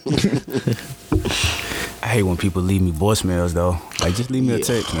 Jack. I hate when people leave me voicemails though. Like, just leave me a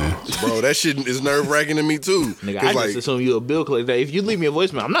text, man. Bro, that shit is nerve wracking to me too. Nigga, I just assume you a bill collector. If you leave me a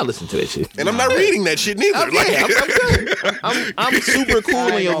voicemail, I'm not listening to that shit. And I'm not reading that shit neither. I'm super cool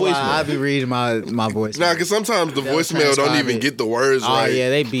on your voicemail. I be reading my voicemail. Nah, because sometimes the voicemail don't even get the words right. Oh yeah,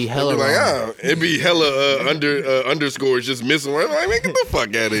 they be hella wrong. It be hella underscores just missing. I'm like, man, get the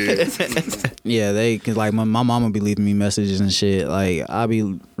fuck out of here. Yeah, cause like my mama be leaving me messages and shit. Like I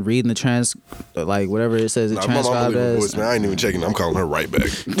be reading the like whatever it says it transcribed as. I ain't even checking. I'm calling her right back.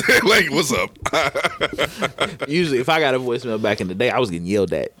 Like, what's up? Usually, if I got a voicemail back in the day, I was getting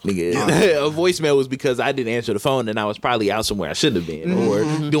yelled at. Nigga, a voicemail was because I didn't answer the phone and I was probably out somewhere I shouldn't have been or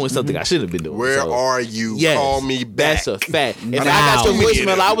doing something I shouldn't have been doing. Where are you? Yes, call me back. That's a fact. If I got your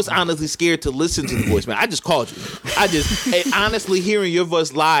voicemail, I was honestly scared to listen to the voicemail. I just called you. Honestly, hearing your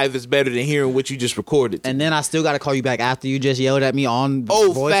voice live is better than hearing what you just recorded. And then I still got to call you back after you just yelled at me on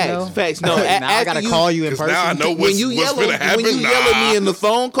voicemail? Facts. No, now I got to call you in person. Now I know what's gonna happen. When you yell at me in the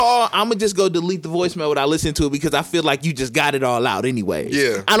phone call, I'm gonna just go delete the voicemail when I listen to it because I feel like you just got it all out anyway.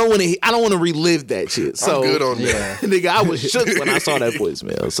 Yeah, I don't want to relive that shit. So I'm good on that. Nigga, I was shook when I saw that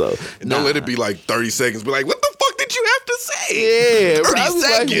voicemail. So don't let it be like 30 seconds. Be like, what the fuck did you have to say? Yeah, 30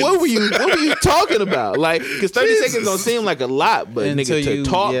 seconds. Like, what were you talking about? Like, because 30 seconds don't seem like a lot, but until nigga, to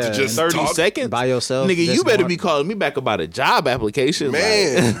talk to just 30 seconds by yourself, nigga, you better be calling me back about a job application,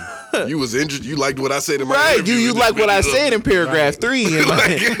 man. Like, you was injured. You liked what I said in my right. interview. You like what I said in paragraph 3. Yeah.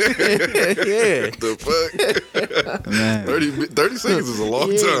 The fuck? Man. 30 seconds is a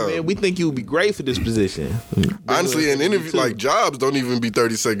long time. Man, we think you would be great for this position. Honestly, an interview like jobs don't even be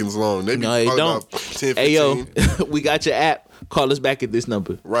 30 seconds long. They be don't. About 10, 15. Hey yo, we got your app. Call us back at this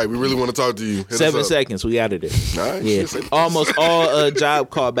number. Right, we really want to talk to you. Hit 7 seconds, we out of there. Nice. Yeah, almost all job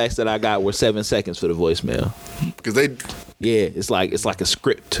callbacks that I got were 7 seconds for the voicemail. Because they, it's like a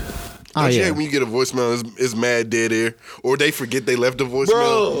script. Oh, yeah. When you get a voicemail, it's mad dead air, or they forget they left a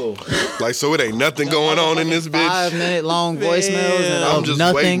voicemail. Bro. Like, so it ain't nothing going on in this bitch. 5-minute long voicemails and I'm just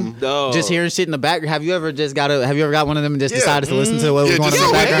nothing. Just hearing shit in the background. Have you ever got one of them and just decided to listen to what was going on in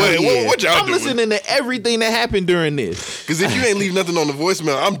the background? What y'all I'm doing? listening to everything that happened during this. Because if you ain't leave nothing on the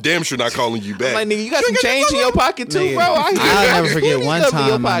voicemail, I'm damn sure not calling you back. I'm like, nigga, you got some change in your pocket too, nigga, bro. I'll never forget one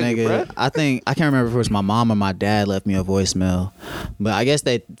time, my nigga. Bro. I can't remember if it was my mom or my dad left me a voicemail, but I guess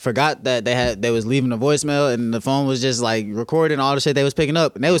they forgot app that they was leaving a voicemail and the phone was just like recording all the shit they was picking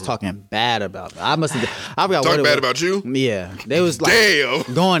up and they was talking bad about me. I forgot Talking what bad about you? Yeah, they was like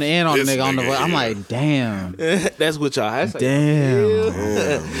Damn. going in on the This nigga on the nigga, voice. I'm yeah. like, damn, That's what y'all had.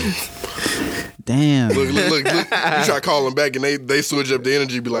 damn. Look. You try to call them back and they switch up the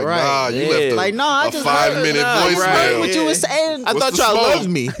energy. Be like, Right. nah, you left Like, no, I a just 5-minute heard- voicemail. right. What you was saying? I What's thought the y'all smoke? loved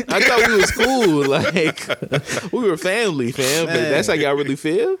me. I thought we was cool. Like we were family, fam. But that's how y'all really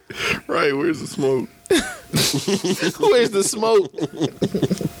feel. Right, where's the smoke? Where's the smoke?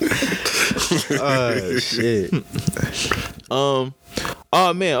 Shit.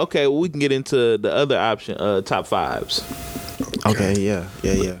 Oh man. Okay. Well, we can get into the other option. Top fives. Okay, yeah.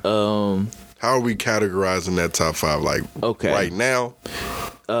 How are we categorizing that top 5? Like, Okay. right now?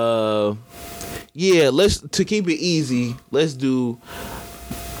 Yeah. To keep it easy. Let's do.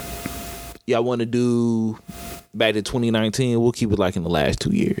 Y'all want to do back to 2019? We'll keep it like in the last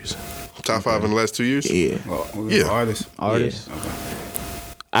 2 years. Top 5 in the last 2 years? Yeah. Yeah. Artists.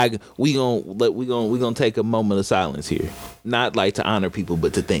 We gonna take a moment of silence here. Not like to honor people,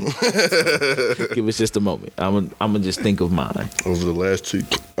 but to think. Give us just a moment. I'm gonna just think of mine. Over the last 2.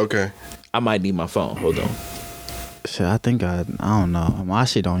 Okay. I might need my phone. Hold on. Shit, I think I don't know. My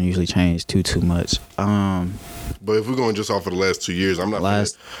shit don't usually change too much. But if we're going just off of the last 2 years, I'm not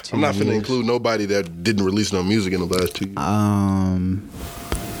finna years. include nobody that didn't release no music in the last 2 years.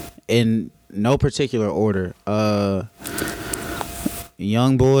 In no particular order.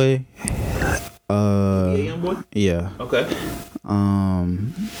 Young Boy. Young boy. Yeah. Okay.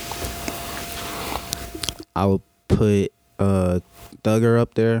 I would put Thugger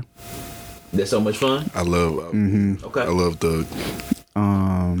up there. That's so much fun. I love Okay. I love Thug.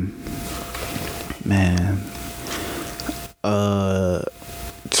 Man.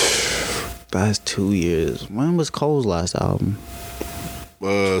 That's 2 years. When was Cole's last album?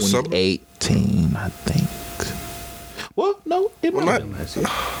 Something. 2018, I think. Well, no, it might have been last year.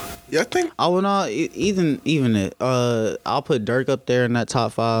 Yeah, I think Oh no, even it. I'll put Dirk up there in that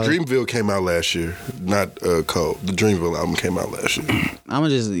top 5. Dreamville came out last year, not Cole. The Dreamville album came out last year. I'm gonna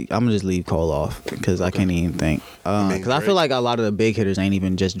just leave Cole off because I can't even think. Because I Drake. feel like a lot of the big hitters ain't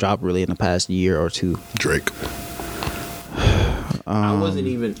even just dropped really in the past year or two. Drake. I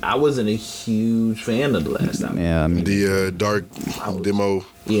wasn't a huge fan of the last album. Yeah, I mean, The Dark Demo.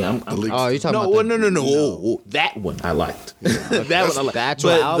 Yeah, I'm leaks. oh, you talking no, about no. Oh, that one I liked. That one I liked. the actual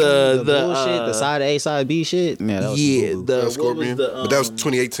But album, the bullshit, the side A, side B shit. Yeah, that was yeah, cool. the what was Scorpion. the But that was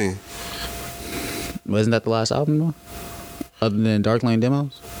 2018. Wasn't that the last album though? Other than Dark Lane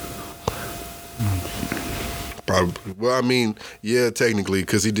Demos? Probably. Well, I mean, yeah, technically,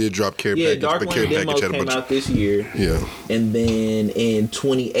 because he did drop Care Package, Dark but Lane Care Demos Package had a came bunch out this year. Yeah. And then in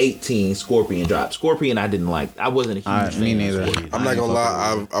 2018, Scorpion dropped. Scorpion, I didn't like. I wasn't a huge fan. Me of neither. Scorpion. I'm not gonna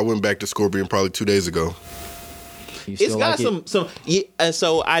lie, I went back to Scorpion probably 2 days ago. You It's still got like it? some yeah, and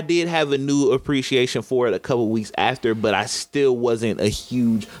so I did have a new appreciation for it a couple weeks after, but I still wasn't a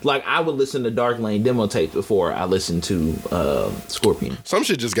huge like I would listen to Dark Lane demo tapes before I listened to Scorpion. Some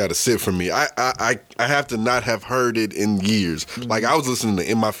shit just gotta sit for me. I have to not have heard it in years. Like I was listening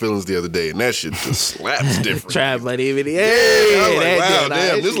to In My Feelings the other day, and that shit just slaps different. Trap Money, even Yeah, I was like, wow, that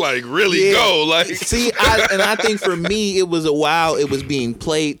damn, shit- this like really Yeah. go. Like, See, I think for me, it was a while. It was being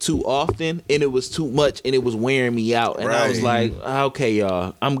played too often, and it was too much, and it was wearing me out. And I was Right. like, okay,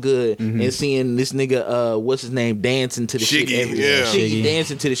 y'all, I'm good. And seeing this nigga, what's his name, dancing to the shit Shiggy, everywhere. yeah. Shiggy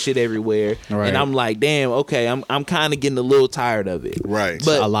dancing to the shit everywhere. Right. And I'm like, damn, okay, I'm kind of getting a little tired of it. Right.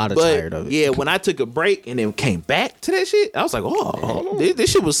 But A lot of tired of it. Yeah, when I took a break and then came back to that shit, I was like, oh, this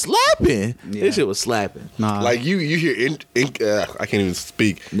shit was slapping. Yeah. This shit was slapping. Nah, like you hear I can't even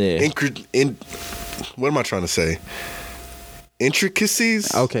speak. Yeah. What am I trying to say?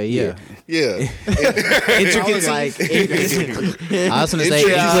 Intricacies. okay, yeah. Yeah. I was like, I was gonna say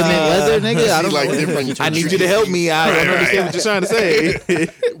Intricacies. implement weather, nigga. I See, don't like know. different. I need you to help me. I don't understand what you're trying to say.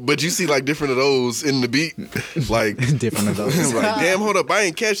 But you see like different of those in the beat, like. Different of those. Like, damn, hold up, I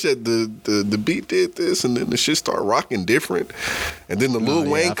ain't catch that. The beat did this, and then the shit start rocking different, and then the Lil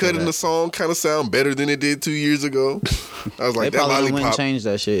yeah, Wayne I cut feel in the that. song kind of sound better than it did 2 years ago. I was They like, that probably done went and lollipop. changed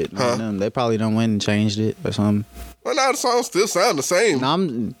that shit. They probably done went and changed it or something. Well, now the song still sound the same. No,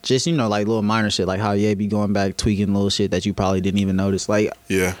 I'm just like little minor shit, like how Ye be going back tweaking little shit that you probably didn't even notice. Like,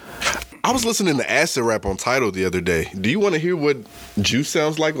 Yeah. I was listening to Acid Rap on Tidal the other day. Do you want to hear what Juice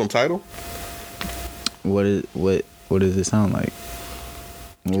sounds like on Tidal? what does it sound like?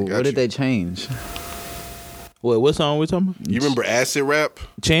 What got did you. they change? What song we talking about? You remember Acid Rap?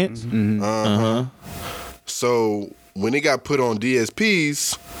 Chance? So when it got put on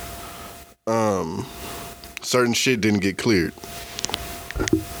DSPs, certain shit didn't get cleared.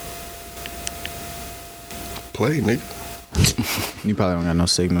 play, nigga. You probably don't got no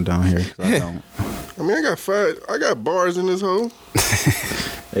signal down here. 'Cause I don't. I mean, I got bars in this hole.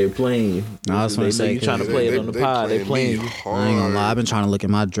 They playing you. No, I was They gonna know say, you trying to play it on the pod. They playing you. I ain't gonna lie. I've been trying to look at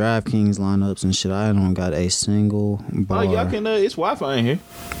my DraftKings lineups and shit. I don't got a single bar. Oh, y'all can. It's Wi-Fi in here.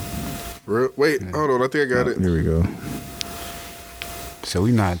 Wait, hold on. I think I got it. Here we go. So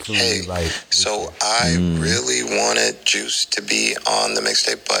we not too Hey, like. so I really wanted Juice to be on the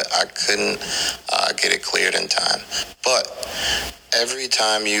mixtape, but I couldn't get it cleared in time. But every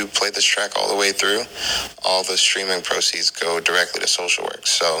time you play this track all the way through, all the streaming proceeds go directly to Social Work.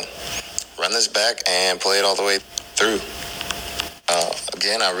 So run this back and play it all the way through.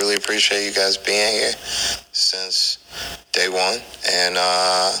 Again, I really appreciate you guys being here since day one, and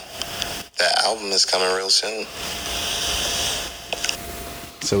that album is coming real soon.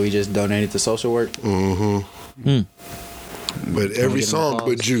 So we just donated to Social Work. Mm-hmm. But every song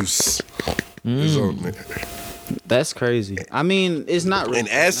but Juice is on there. That's crazy. I mean, it's not really. And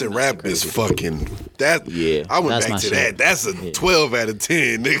acid rap is fucking that. Yeah, I went that's back my to shit. that. That's a 12 out of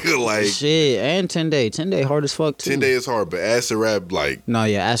 10, nigga. Like Shit, and 10 Day hard as fuck too. 10 Day is hard, but acid rap, like No,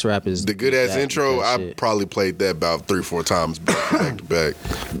 yeah, ass rap is the good ass that- intro. that I shit. probably played that about 3-4 times back to back.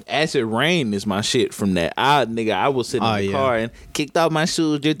 Acid Rain is my shit from that. I was sitting in the yeah. car and kicked off my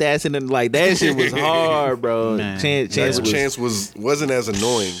shoes, just acid, and like that shit was hard, bro. Man. Chance wasn't as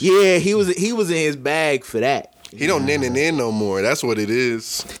annoying. Yeah, he was in his bag for that. He don't nin no more. That's what it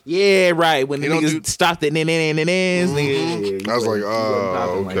is. Yeah, right. When the He don't niggas stopped the nigga. I was like,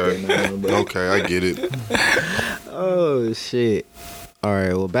 oh, okay. Okay, I get it. Oh shit. All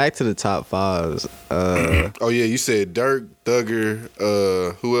right, well, back to the top fives. Oh yeah, you said Dirk, Thugger,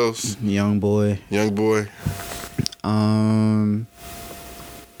 who else? Young Boy.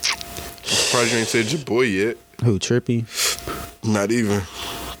 Surprised you ain't said your boy yet. Who? Trippy. Not even.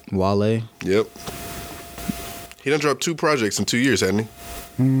 Wale. Yep. He done dropped 2 projects in 2 years, hasn't he?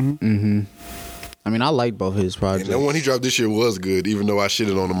 Mm-hmm. I mean, I like both his projects. And the one he dropped this year was good, even though I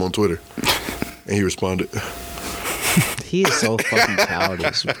shitted on him on Twitter. And he responded. He is so fucking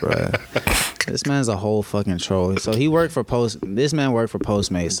childish, bruh. This man's a whole fucking troll. So he worked for This man worked for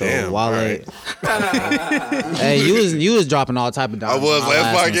Postmates. So Damn, Wale, right. hey, you was dropping all type of dimes. I was on my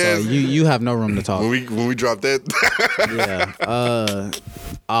last one, podcast. so you have no room to talk. When we dropped that. Yeah.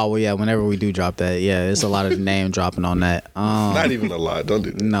 Oh well, yeah. Whenever we do drop that, yeah, it's a lot of name dropping on that. Not even a lot. Don't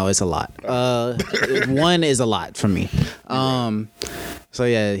do that. No, it's a lot. One is a lot for me. So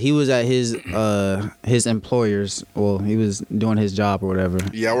yeah, he was at his employer's. Well, he was doing his job or whatever.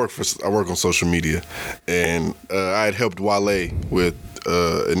 Yeah, I work on social media, and I had helped Wale with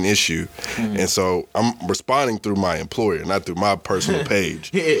an issue, and so I'm responding through my employer, not through my personal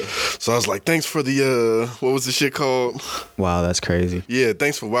page. Yeah. So I was like, "Thanks for the what was the shit called?" Wow, that's crazy. Yeah,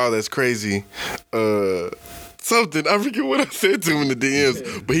 thanks for wow, that's crazy. Something I forget what I said to him in the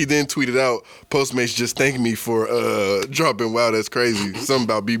DMs, but he then tweeted out, "Postmates just thanked me for dropping wow, that's crazy." Something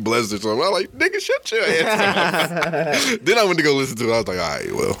about be blessed or something. I was like, "Nigga, shut your ass up." Then I went to go listen to it. I was like, "All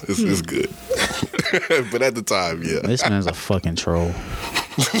right, well, it's good." But at the time, yeah. This man's a fucking troll.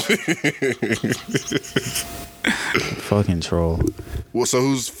 Fucking troll. Well, so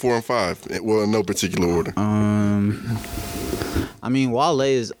who's 4 and 5? Well, in no particular order. I mean, Wale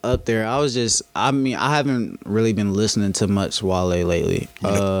is up there. I haven't really been listening to much Wale lately.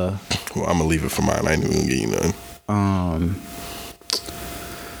 Well, I'm gonna leave it for mine. I ain't even gonna give you none.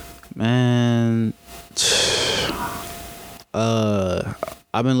 Man,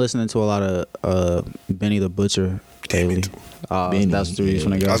 I've been listening to a lot of Benny the Butcher lately. That's the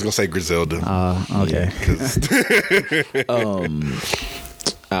reason I I was gonna say Griselda. Okay.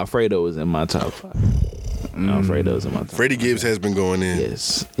 Alfredo is in my top 5. Alfredo's in my top. Freddie Gibbs has been going in.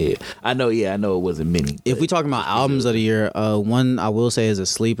 Yes, yeah. I know it wasn't many. If we talking about albums of the year, one I will say is a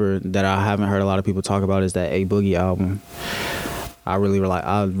sleeper that I haven't heard a lot of people talk about is that A Boogie album. I really like.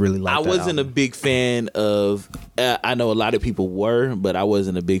 I wasn't a big fan of. I know a lot of people were, but I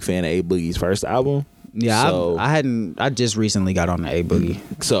wasn't a big fan of A Boogie's first album. Yeah, so, I just recently got on the A Boogie.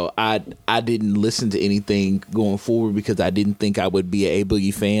 So I didn't listen to anything going forward because I didn't think I would be an A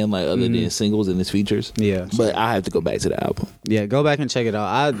Boogie fan like other than singles and his features. Yeah, but I have to go back to the album. Yeah, go back and check it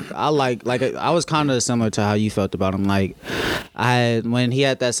out. I was kind of similar to how you felt about him. Like when he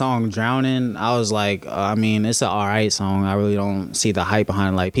had that song "Drowning," I was like, I mean, it's an alright song. I really don't see the hype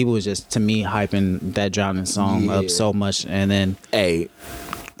behind it. Like people was just to me hyping that "Drowning" song up so much, and then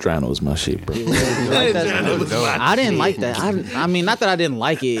Drano was my shit, bro. I didn't like that. I mean, not that I didn't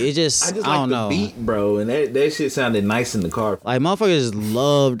like it. It just I don't know. The beat, bro, and that shit sounded nice in the car. Like motherfuckers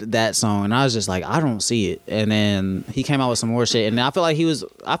loved that song, and I was just like, I don't see it. And then he came out with some more shit, and I feel like he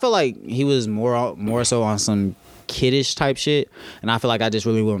was more so on some kiddish type shit, and I feel like I just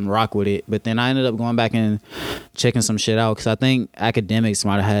really wouldn't rock with it. But then I ended up going back and checking some shit out because I think Academics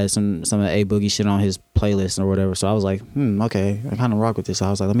might have had some of the A Boogie shit on his playlist or whatever. So I was like, okay, I kind of rock with this. So I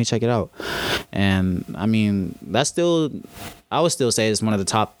was like, let me check it out. And I mean, I would still say it's one of the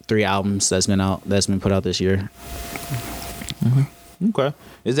top 3 albums that's been put out this year. Mm-hmm. Okay,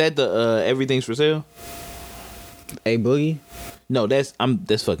 is that the Everything's for Sale? A Boogie? No, that's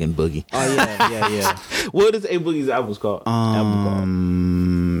fucking Boogie. Oh yeah. What is A Boogie's album called?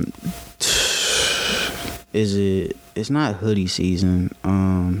 It's not Hoodie Season.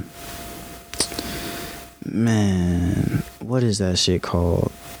 Man, what is that shit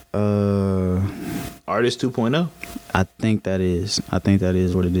called? Artist 2.0? I think that is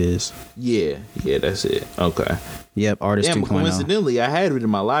what it is. Yeah, that's it. Okay. Yep, Artist 2.0. Coincidentally, I had it in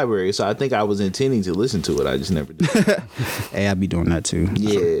my library, so I think I was intending to listen to it. I just never did. Hey, I be doing that too.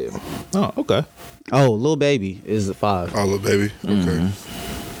 Yeah. Oh, okay. Oh, Lil Baby is the 5. Oh, Lil Baby. Okay.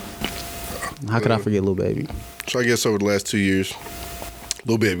 How could I forget Lil Baby? So I guess over the last 2 years,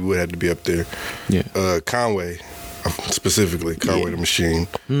 Lil Baby would have to be up there. Yeah. Conway. Specifically, Conway the Machine.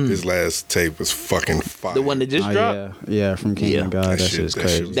 His last tape was fucking fire. The one that just dropped? Yeah, from King of God. That shit's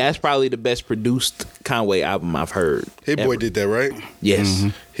crazy. That's probably the best produced Conway album I've heard. Hit Boy did that, right? Yes.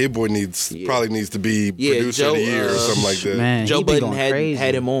 Hit Boy probably needs to be producer of the year or something like that. Man, Joe Budden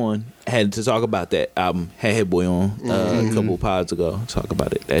had him on, had to talk about that album. Had Hit Boy on a couple pods ago. Talk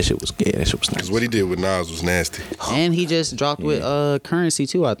about it. That shit was nice. Because what he did with Nas was nasty. And he just dropped with Currency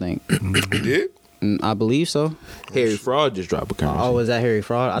too, I think. He did? I believe so. Harry Fraud just dropped a Currency. Oh, was that Harry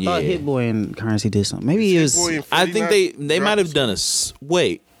Fraud? I thought Hit Boy and Currency did something. Maybe it was. I think they might have done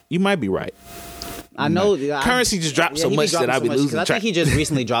wait, you might be right. I know Currency just dropped so much that I be losing track. I think he just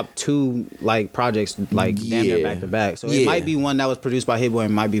recently dropped 2 projects damn near back to back. So it might be one that was produced by Hit Boy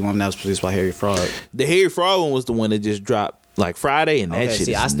and might be one that was produced by Harry Fraud. The Harry Fraud one was the one that just dropped Friday, and that shit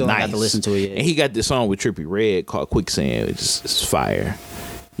is I still nice. got to listen to it yet. And he got this song with Trippie Redd called Quicksand. It's fire.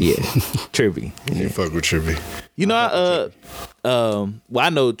 Yeah, Trippie. You fuck with Trippie. You know, I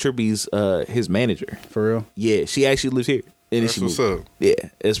know Trippie's his manager. For real? Yeah, she actually lives here. And That's what's up. Yeah,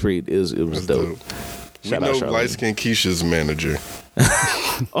 it's pretty. It was dope. We know light skin Keisha's manager.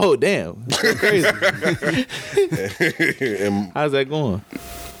 Oh damn, that's crazy. How's that going?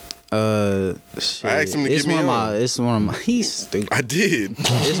 Shit. I asked him to get me on. It's one of my. He's stupid. I did.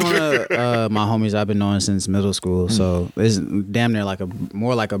 It's one of my homies I've been knowing since middle school. So it's damn near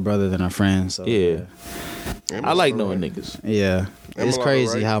more like a brother than a friend. So yeah. I like knowing niggas. Yeah, it's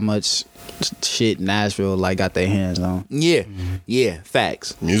crazy how much shit Nashville got their hands on. Yeah, yeah,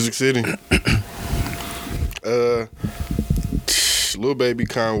 facts. Music City. Lil Baby,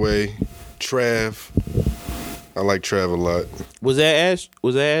 Conway, Trav. I like Trav a lot. Was that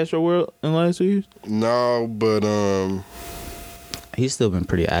Astro World in the last 2 years? No, but he's still been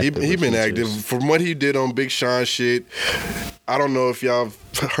pretty active. He been active. From what he did on Big Sean shit, I don't know if y'all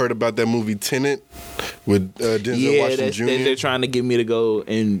heard about that movie Tenet with Denzel Washington Jr. They're trying to get me to go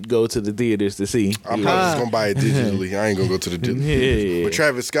to the theaters to see. I'm probably just gonna buy it digitally. I ain't gonna go to the theater. But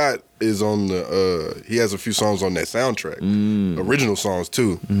Travis Scott is on the. He has a few songs on that soundtrack, original songs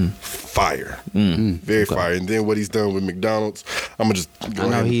too. Fire, very fire. And then what he's done with McDonald's, I'm gonna just go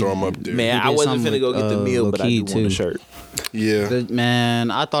ahead and throw him up there. Man, I wasn't finna go get the meal, but I do want a shirt. Yeah,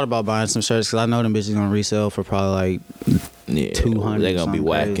 man, I thought about buying some shirts because I know them bitches gonna resell for probably like 200. They're gonna be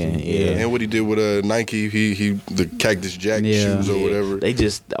whacking. Yeah. And what he did with Nike, he the Cactus Jack shoes or whatever. They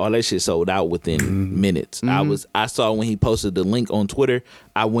just all that shit sold out within minutes. I saw when he posted the link on Twitter.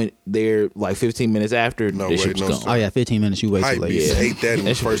 I went there like 15 minutes after. Shit was gone. Oh yeah, 15 minutes. You way too late. Yeah. Ate that in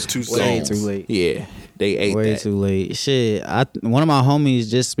the first 2 songs. Way too late. Yeah. They ate way that. too late. Shit, one of my homies,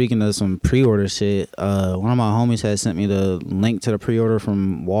 just speaking of some pre-order shit, one of my homies had sent me the link to the pre-order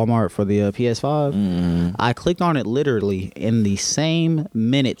from Walmart for the PS5. I clicked on it literally in the same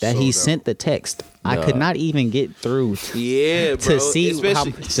minute that he sent the text. I could not even get through to see how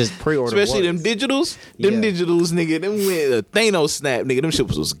much this pre-order especially was. them digitals. Them digitals, nigga. Them went a Thanos snap, nigga. Them shit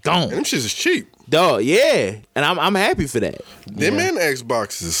was gone. And them shit is cheap. Dog, yeah. And I'm happy for that. Them and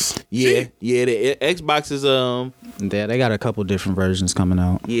Xboxes. Yeah. Yeah, the Xboxes, yeah, they got a couple different versions coming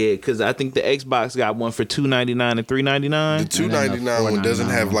out. Yeah, because I think the Xbox got one for $299 and $399. The $299 one doesn't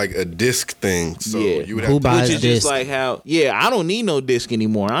have like a disc thing. So you would have Who buys which is disc? just like how I don't need no disc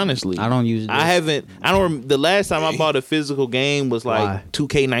anymore, honestly. I don't use disc. I haven't haven't. I don't. The last time I bought a physical game was like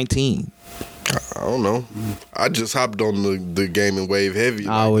 2K19. I don't know. I just hopped on the gaming wave heavy.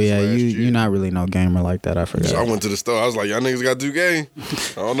 Oh yeah, you're not really no gamer like that. I forgot. So I went to the store. I was like, y'all niggas got 2K.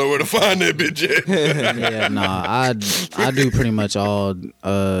 I don't know where to find that bitch at. Yeah, nah. I do pretty much all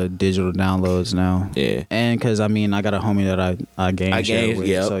digital downloads now. Yeah, and because I mean I got a homie that I game share with.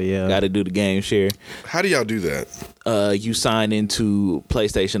 Yep. So yeah, got to do the game share. How do y'all do that? You sign into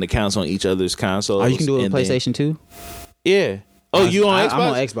PlayStation accounts on each other's consoles. Oh, you can do it with PlayStation too. Yeah. Oh, you on Xbox? I'm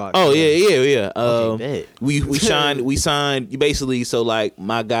on Xbox. Oh yeah. Okay, bet. We signed basically. So like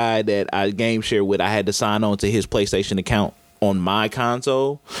my guy that I game share with, I had to sign on to his PlayStation account on my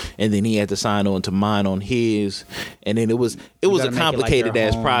console, and then he had to sign on to mine on his, and then it was a complicated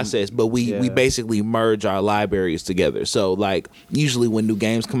ass process, but we basically merge our libraries together. So like usually when new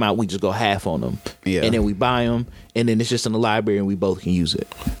games come out, we just go half on them, and then we buy them, and then it's just in the library and we both can use it.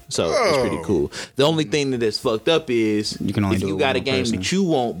 So it's pretty cool. The only thing that is fucked up is you can only if do you it got with a game one person. that you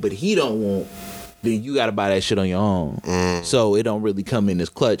want but he don't want, then you gotta buy that shit on your own. So it don't really come in as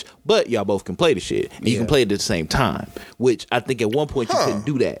clutch. But y'all both can play the shit. And you can play it at the same time. Which I think at one point you couldn't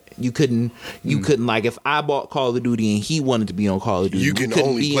do that. You couldn't like if I bought Call of Duty and he wanted to be on Call of Duty. You can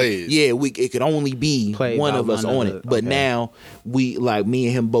only play it. Yeah, it could only be one of us on it. But now we like me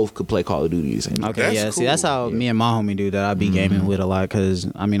and him both could play Call of Duty. Okay, yeah. Cool. See, that's how me and my homie do that. I be gaming with a lot because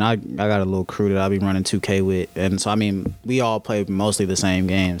I mean I got a little crew that I be running 2K with, and so I mean we all play mostly the same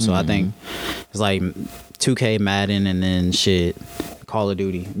game. So I think it's like 2K, Madden, and then Call of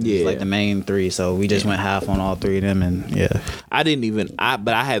Duty. It's like the main three. So we just went half on all three of them, and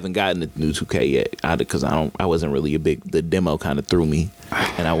but I haven't gotten the new 2K yet because I wasn't really the demo kind of threw me,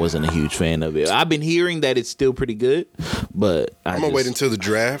 and I wasn't a huge fan of it. I've been hearing that it's still pretty good, but I'm gonna wait until the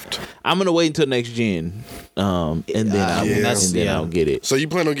draft. I'm gonna wait until next gen, and then I'll get it. So you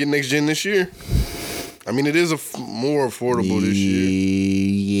plan on getting next gen this year? I mean, it is more affordable this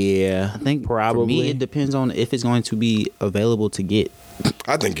year. Yeah, I think probably. For me, it depends on if it's going to be available to get.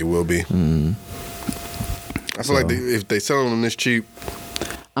 I think it will be. I feel like if they sell them this cheap.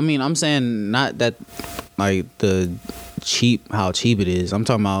 I mean, I'm saying not that like the cheap, how cheap it is. I'm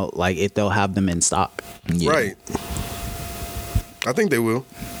talking about like if they'll have them in stock. Yeah. Right. I think they will.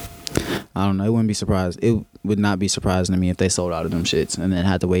 I don't know. It wouldn't be surprised. It would not be surprising to me if they sold out of them shits and then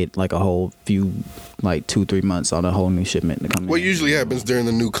had to wait like a whole few, like 2-3 months on a whole new shipment to come in. What usually happens during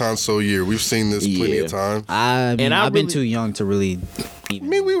the new console year? We've seen this plenty of times. I've been too young to really. I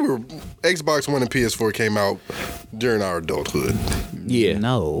mean, Xbox One and PS4 came out during our adulthood. Yeah.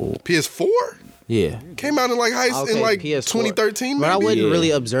 No. PS4? Yeah, came out in like PS4. 2013. But I wasn't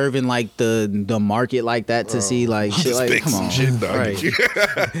really observing like the market like that to see like shit. Like, come on, shit, dog. Right.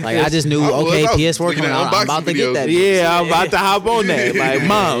 Like I just knew PS4 coming out. I'm about to get that. Yeah, I'm about to hop on that. Like,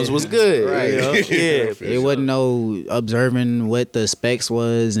 moms was good. Right. You know? Yeah, it wasn't no observing what the specs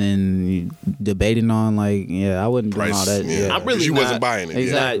was and debating on like I wasn't doing all that. Yeah. I'm really wasn't buying it.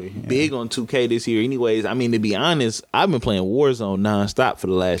 Exactly. Not big on 2K this year, anyways. I mean, to be honest, I've been playing Warzone nonstop for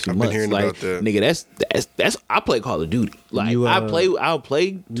the last few months. Hearing like, about that. nigga, that's I play Call of Duty. Like I'll play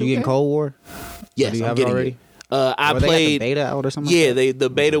 2K. You getting Cold War? Yes, I'm getting already. It. I played they got the beta out or something. Yeah, like the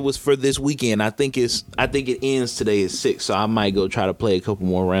beta was for this weekend. I think it ends today at 6, so I might go try to play a couple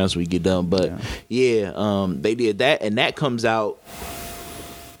more rounds when we get done. But they did that, and that comes out.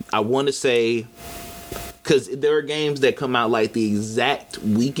 I want to say. Because there are games that come out like the exact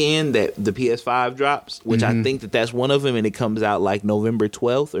weekend that the PS5 drops, which I think that's one of them, and it comes out like November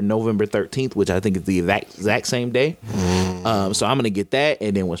 12th or November 13th, which I think is the exact same day. So I'm gonna get that,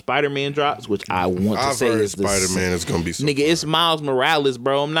 and then when Spider-Man drops, which I want to say is Spider-Man is gonna be so nigga, it's Miles Morales,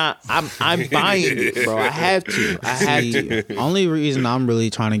 bro. I'm buying it, bro. I have to. Only reason I'm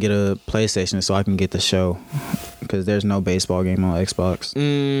really trying to get a PlayStation is so I can get the show. Because there's no baseball game on Xbox.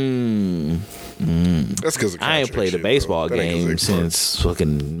 That's because I ain't played a baseball game since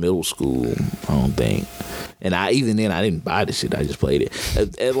fucking middle school. I don't think. And even then, I didn't buy the shit. I just played it.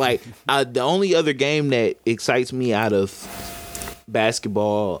 The only other game that excites me out of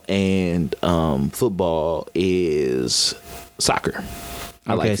basketball and football is soccer.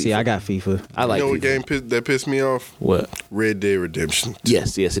 I like see, I got FIFA. I like. You know what FIFA. game that pissed me off? What? Red Dead Redemption.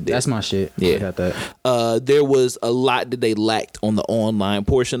 Yes, it did. That's my shit. Yeah, I got that. There was a lot that they lacked on the online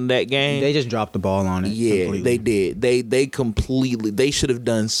portion of that game. They just dropped the ball on it. Yeah, completely. they did. They completely. They should have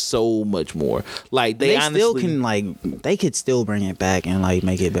done so much more. Like they honestly, still can they could still bring it back and like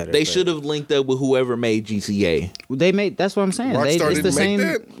make it better. They should have linked up with whoever made GTA. They made. That's what I'm saying. Rockstar it's the didn't same.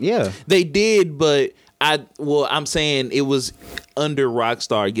 make that? Yeah, they did, but I'm saying it was. under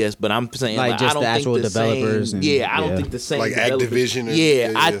Rockstar, yes, but I'm saying Like, just I don't the actual think the developers Same, and- yeah, I don't yeah. think the same Like developers- Activision and- Yeah,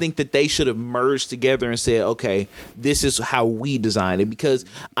 yeah, I yeah. think that they should have merged together and said, okay, this is how we designed it. Because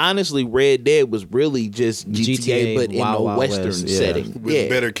honestly, Red Dead was really just GTA, but in Wild a Wild Western West, yeah. setting. With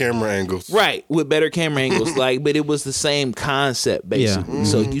better camera angles. Right, with better camera angles, like, but it was the same concept basically. Yeah.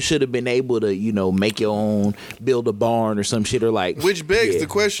 So you should have been able to, you know, make your own, build a barn or some shit, or like. Which begs yeah. the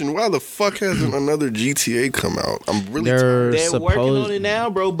question: why the fuck hasn't another GTA come out? I'm really They're tired. They're working supposed- on it now,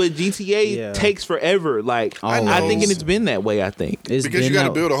 bro. But GTA Yeah. takes forever. Like I know. think it's been that way. I think. It's Because you been got to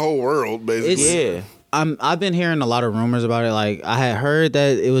out- build a whole world, basically. Yeah. I've been hearing a lot of rumors about it. Like, I had heard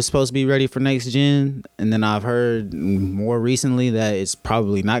that it was supposed to be ready for next gen, and then I've heard more recently that it's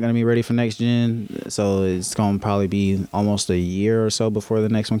probably not going to be ready for next gen. So it's going to probably be almost a year or so before the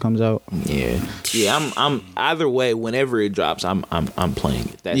next one comes out. Yeah. I'm either way. Whenever it drops, I'm playing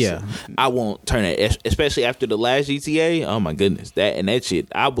it. That's Yeah. I won't turn it, especially after the last GTA. Oh my goodness, that shit.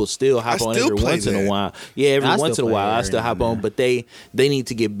 I will still hop on still every play once in a that. while. Yeah, every I still once in a play while it I every still now hop and on. then. But they need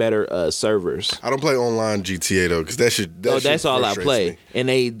to get better servers. I don't play online GTA though, because that shit. That Oh, shit that's all I frustrates play. me. And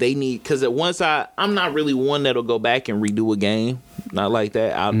they need, because once I'm not really one that'll go back and redo a game. Not like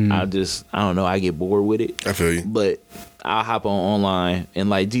that. I don't know. I get bored with it. I feel you. But I'll hop on online, and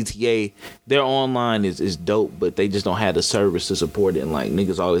like GTA, their online is dope, but they just don't have the service to support it. And like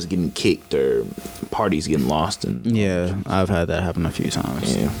niggas always getting kicked or parties getting lost. And Yeah, I've had that happen a few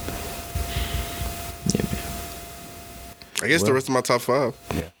times. yeah, yeah, man. I guess the rest of my top 5.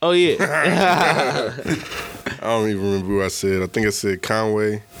 Oh yeah. I don't even remember who I said. I think I said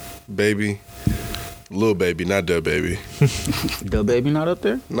Conway, Baby, Lil Baby, not Da Baby. The baby not up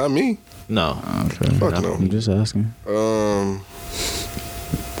there? Not me. No. Okay. Fuck no. I'm just asking.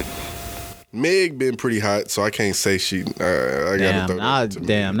 Meg been pretty hot, so I can't say she. I gotta Damn, throw that to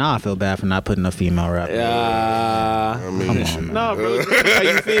me. now I feel bad for not putting a female rapper. I mean, shit. No, bro. Just how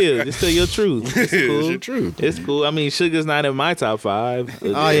you feel. Just tell your truth. It's It's cool. your truth. It's cool. I mean, Sugar's not in my top 5. Oh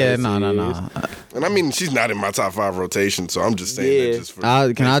yeah, Yes, no. it is. And I mean, she's not in my top 5 rotation, so I'm just saying Yeah. that just for.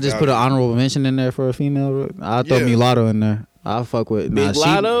 Can I just put an honorable mention in there for a female? I'll throw Yeah. Mulatto in there. I'll fuck with Big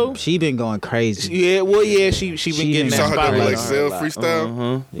Lotto? She been going crazy. Yeah, well, yeah, she been She getting been that saw her spotlight double on XL her a lot.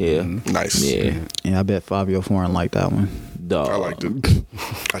 freestyle? Yeah, Nice. yeah, Yeah, I bet Fabio Foreign liked that one. dog. I liked it.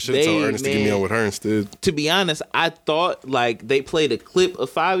 I should have told Ernest to get me man. on with her instead. To be honest, I thought like they played a clip of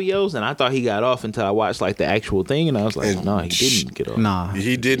Fabio's, and I thought he got off until I watched like the actual thing, and I was like, And no, he didn't get off. Nah.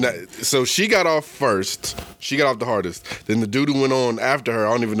 He did not. So she got off first. She got off the hardest. Then the dude who went on after her,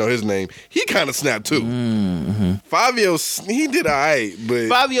 I don't even know his name. He kind of snapped too. Fabio, he did all right, but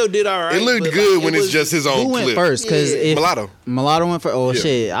Fabio did all right. it looked but, good like, when it it's was- just his own Who went clip. first? Because if Mulatto went first. Oh Yeah.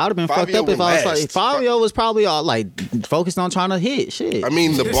 shit, I'd have been fucked Fabio up if I was went like, last. Fabio was probably all like focused on trying to hit shit. I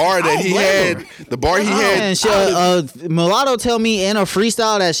mean, the bar that don't he blame had, the bar he had. Man, shit, Mulatto tell me in a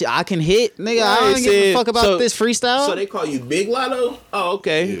freestyle that shit I can hit, nigga. I Right, don't give a said- fuck about so- this freestyle. So they call you Big Lotto? Oh,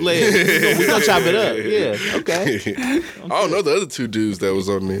 okay. We gonna chop it up. Yeah, okay. I don't know the other two dudes that was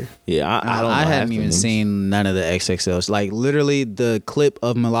on there. Yeah, I don't know I half hadn't the even names. seen none of the XXLs. Like literally, the clip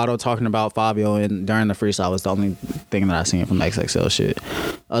of Mulatto talking about Fabio and during the freestyle was the only thing that I seen from the XXL shit,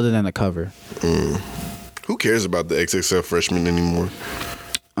 other than the cover. Who cares about the XXL freshmen anymore?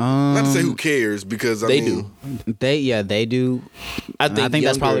 Not to say who cares, because I They mean, They do. I And think,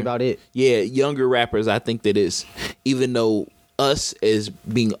 that's probably younger- about it. Yeah, younger rappers, I think that is, even though us as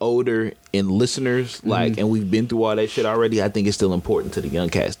being older and listeners, like, and we've been through all that shit already, I think it's still important to the young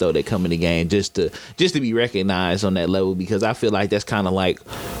cats though that come in the game just to be recognized on that level, because I feel like that's kind of like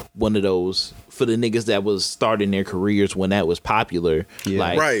one of those for the niggas that was starting their careers when that was popular.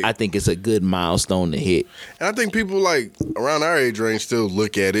 Like, Right. I think it's a good milestone to hit. and I think people like around our age range still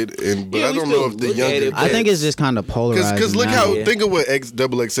look at it, but Yeah, I we don't know still if the look at younger. it, I think it's just kind of polarized. Because look now. how think of what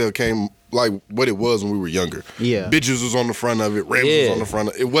XXL came like, what it was when we were younger. Yeah. Bitches was on the front of it, Rams Yeah. was on the front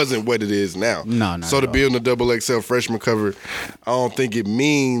of it. It wasn't what it is now. No, not So at to be all. on the XXL freshman cover, I don't think it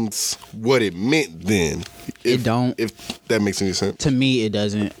means what it meant then. It don't. If that makes any sense. To me, it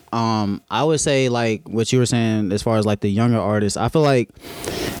doesn't. I would say like what you were saying as far as like the younger artists. I feel like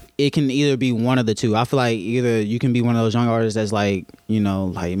it can either be one of the two. I feel like either you can be one of those young artists that's like, you know,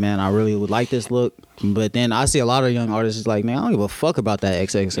 like, man, I really would like this look. But then I see a lot of young artists like, man, I don't give a fuck about that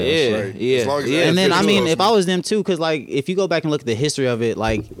XXL. Yeah, Right. yeah, As long as yeah. that And then, I fits mean, us. if I was them too, because, like, if you go back and look at the history of it,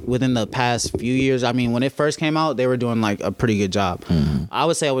 like, within the past few years, I mean, when it first came out, they were doing, like, a pretty good job. I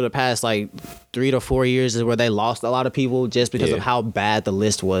would say over the past, like, 3 to 4 years is where they lost a lot of people just because of how bad the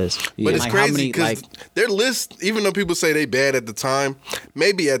list was. But it's Like, crazy because their list, even though people say they bad at the time,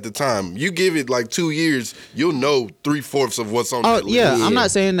 maybe at the time, you give it like 2 years, you'll know 3/4 of what's on that list. Yeah, I'm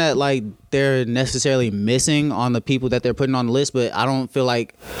not saying that like they're necessarily missing on the people that they're putting on the list, but I don't feel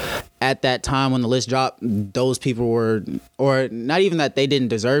like at that time when the list dropped, those people were, or not even that they didn't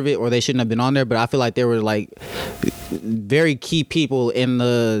deserve it or they shouldn't have been on there, but I feel like there were like very key people in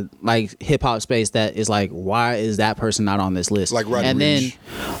the like hip hop space that is like, why is that person not on this list? Like Roddy and Ricch.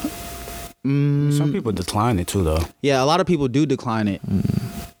 then Some people decline it too, though. yeah, a lot of people do decline it,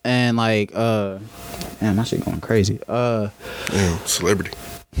 and like man, my shit going crazy. Damn, celebrity.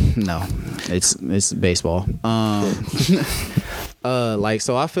 No, it's baseball. Like,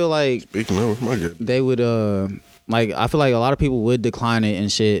 so I feel like Speaking of, my God. they would like, I feel like a lot of people would decline it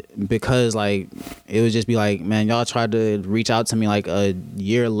and shit because like it would just be like, man, y'all tried to reach out to me like a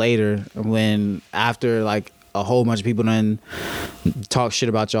year later when after like a whole bunch of people done talk shit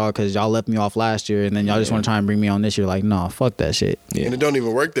about y'all because y'all left me off last year and then y'all just want to try and bring me on this year. Like, no, fuck that shit. And it don't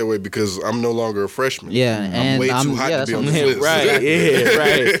even work that way because I'm no longer a freshman. Yeah, I'm and way too hot to be on this list. Right, yeah,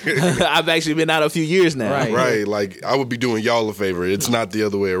 right. I've actually been out a few years now. Right, like I would be doing y'all a favor. It's not the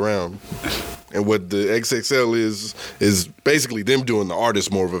other way around. And what the XXL is basically them doing the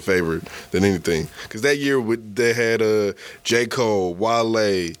artist more of a favor than anything. Because that year they had J. Cole,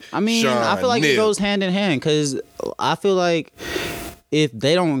 Wale, I mean, Sean, I feel like Nip. it goes hand in hand because I feel like if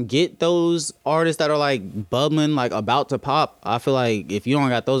they don't get those artists that are like bubbling, like about to pop, I feel like if you don't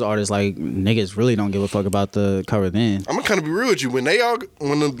got those artists, like niggas really don't give a fuck about the cover then. I'm gonna kind of be real with you. When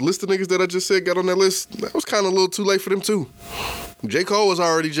the list of niggas that I just said got on that list, that was kind of a little too late for them too. J. Cole was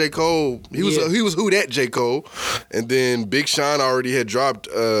already J. Cole. He was who that J. Cole, and then Big Sean already had dropped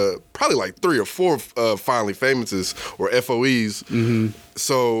probably like 3 or 4 Finally Famouses or FOEs. Mm-hmm.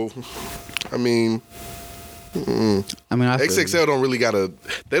 So, I mean. XXL don't really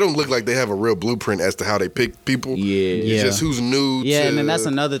they don't look like they have a real blueprint as to how they pick people. It's just who's new. Yeah, and then that's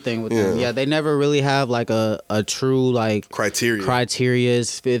another thing with them. Yeah, they never really have like a true like criteria.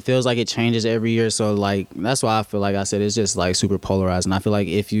 It feels like it changes every year. So like that's why I feel like I said it's just like super polarized. And I feel like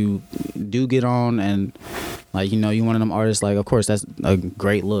if you do get on and like, you know, you one of them artists, like of course that's a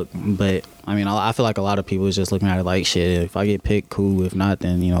great look. But I mean, I feel like a lot of people is just looking at it like, shit, if I get picked, cool. If not,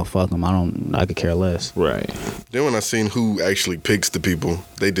 then, you know, fuck them. I could care less. Right. Then when I seen who actually picks the people,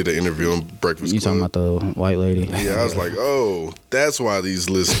 they did an interview on Breakfast Club. You talking about the white lady? Yeah, I was like, oh, that's why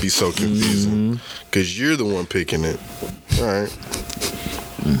these lists be so confusing. Because you're the one picking it. All right.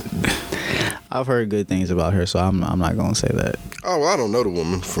 I've heard good things about her, so I'm not gonna say that. Oh, well, I don't know the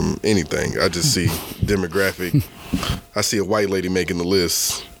woman from anything. I just see demographic. I see a white lady making the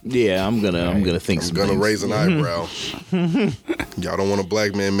list. Yeah, I'm gonna think. I'm gonna raise an eyebrow. Y'all don't want a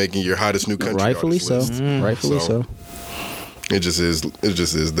black man making your hottest new country. Rightfully so. Rightfully so. It just is. It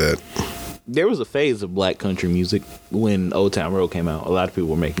just is that. There was a phase of black country music when Old Town Road came out. A lot of people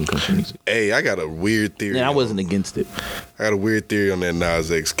were making country music. Hey, I got a weird theory. And I wasn't against it. I got a weird theory on that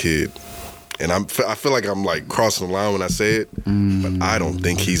Nas X kid. And I feel like I'm like crossing the line when I say it, but I don't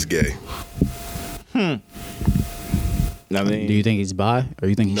think he's gay. I mean, do you think he's bi or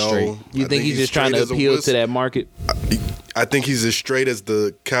you think he's straight? You think he's just trying to appeal to that market? I think he's as straight as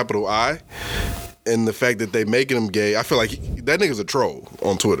the capital I. And the fact that they making him gay, I feel like that nigga's a troll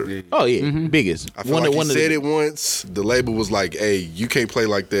on Twitter. Oh yeah, biggest. I feel like he said it once. The label was like, "Hey, you can't play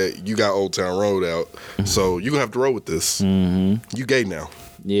like that. You got Old Town Road out, so you gonna have to roll with this. You gay now."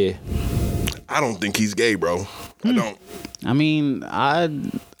 Yeah. I don't think he's gay, bro. I don't. I mean, I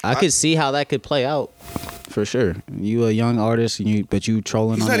could see how that could play out. For sure. You a young artist, but you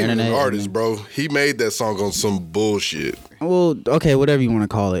trolling He's on the not even internet. an artist, bro. He made that song on some bullshit. Well, okay, whatever you want to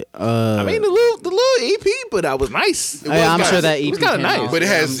call it. I mean, the little EP, but that was nice. I'm sure that EP was kind of nice, but it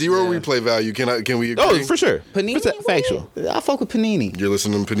has zero replay value. Can we agree? Oh, for sure. Panini, factual. I fuck with Panini. You're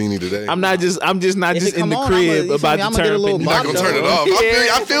listening to Panini today. I'm just not just in the crib about to turn Panini. You're not gonna turn it off.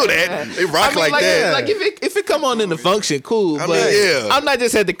 I feel that. It rock like that. Like if it come on in the function, cool. I But mean, I'm not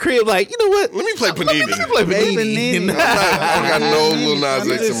just at the crib. Like, you know what? Let me play Panini. Let me play Panini. I got no little Nas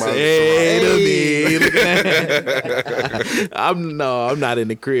X in my. I'm not in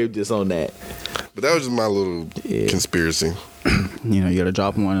the crib just on that. But that was just my little conspiracy. You know, you gotta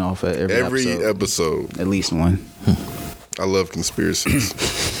drop one off at every episode. At least one. I love conspiracies.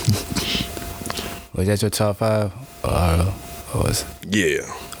 Was that your top 5? Or was it? Yeah.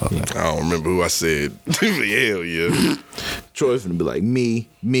 Okay. I don't remember who I said. Hell yeah. Troy's gonna be like me,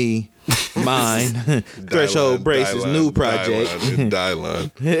 mine, Threshold Braces, new project.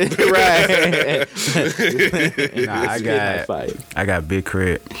 Die-line. Right. Nah, I got Big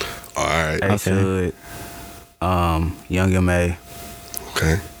Crit. All right. Ace Hood, Young M.A.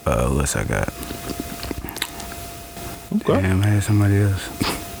 Okay. What else I got? Okay. Damn, I had somebody else.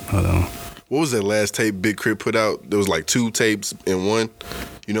 Hold on. What was that last tape Big Crit put out? There was like 2 tapes in one.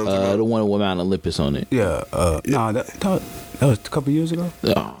 You know what I'm talking The about? one with Mount Olympus on it. Yeah. No, that was a couple years ago.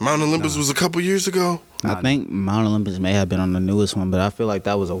 Mount Olympus was a couple years ago. I think Mount Olympus may have been on the newest one, but I feel like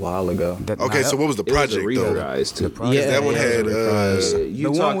that was a while ago. Okay, so what was the project though? Yeah, that one had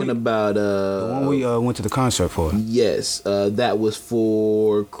you talking about the one we went to the concert for? Yes, that was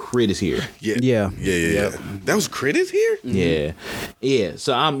for Crit is Here. Yeah. That was Crit is Here? Yeah.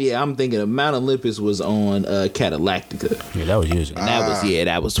 So I'm thinking of Mount Olympus was on Catalactica. Yeah, that was years ago. And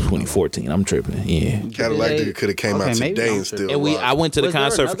that was 2014. I'm tripping. Yeah. Catalactica could have came out today and still. And I went to the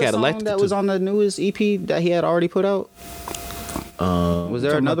concert for Catalactica. That was on the newest EP that he had already put out. Was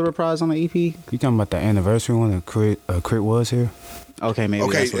there another reprise on the EP? You talking about the anniversary one that Crit was here? Okay, maybe.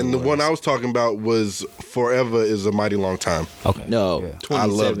 Okay, and the one I was talking about was Forever is a Mighty Long Time. Okay. No, I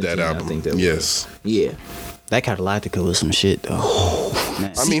love that album. I think that yes. Was. Yeah. That Catalactica was some shit though.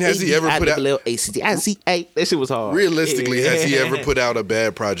 I mean, has he ever put out? That shit was hard. Realistically, has he ever put out a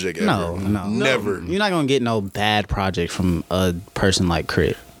bad project? Ever? No, never. You're not gonna get no bad project from a person like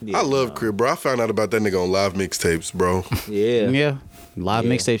Crit. I love Crit, bro. I found out about that nigga on live mixtapes, bro. Yeah. Live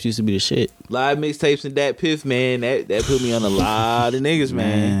mixtapes used to be the shit. Live mixtapes and that Piff, man, that put me on a lot of niggas,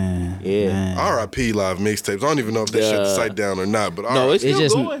 man. Yeah. R.I.P. live mixtapes. I don't even know if they shut the site down or not, but no, it's still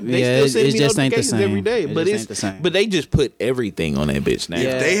going. They still send me notifications every day, but ain't the same. But they just put everything on that bitch now.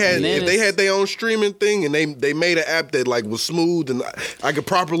 If they had their own streaming thing and they made an app that like was smooth and I could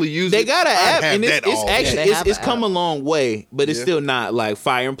properly use they it. got an app and it's it's come a long way, but it's still not like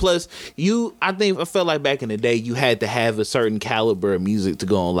fire. And plus, I felt like back in the day you had to have a certain caliber of music to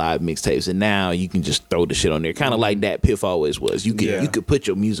go on live mixtapes, and now you can just throw the shit on there, kind of like that Piff always was. You could put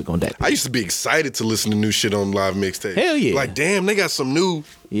your music on that. I used to be excited to listen to new shit on live mixtapes. Hell yeah! Like damn, they got some new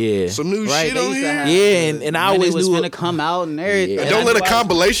shit on here. And I always was knew gonna come out and everything. And don't let a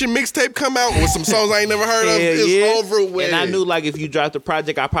compilation mixtape come out with some songs I ain't never heard of. It's over with. And I knew like if you dropped a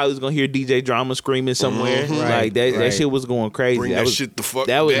project, I probably was gonna hear DJ Drama screaming somewhere. Like that shit was going crazy. Bring that shit the fuck.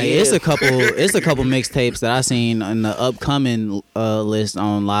 That was back. It's a couple mixtapes that I seen in the upcoming list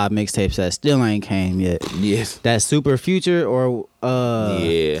on live mixtapes that still ain't came yet. Yes. That Super Future or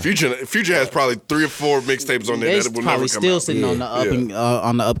Future has probably 3 or 4 mixtapes on there that will never come still out. sitting on the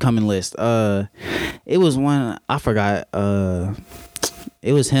on the upcoming list. It was one I forgot.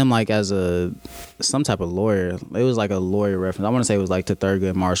 It was him like as some type of lawyer. It was like a lawyer reference. I want to say it was like to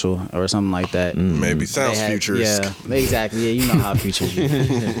Thurgood Marshall or something like that. Maybe sounds futurist. Yeah, exactly. Yeah, you know how futures.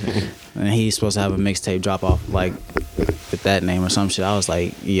 And he's supposed to have a mixtape drop off like with that name or some shit. I was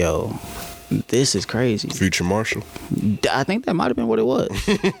like, yo, this is crazy. Future Marshall. I think that might have been what it was.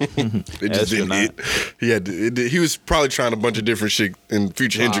 It just didn't hit. He was probably trying a bunch of different shit and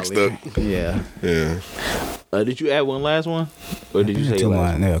Future Hendrix stuff. Yeah. Did you add one last one, or did you say two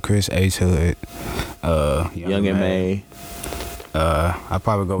last? Yeah, Chris Ace Hood, Young M.A. I'll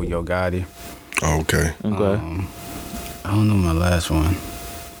probably go with Yo Gotti. Oh, okay. I don't know my last one.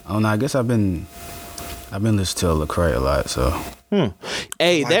 I don't know. I guess I've been listening to Lecrae a lot, so.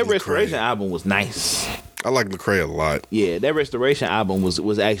 Hey, that Lecrae. Restoration album was nice. I like Lecrae a lot. Yeah, that Restoration album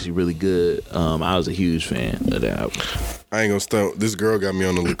was actually really good. I was a huge fan of that album. I ain't gonna stunt. This girl got me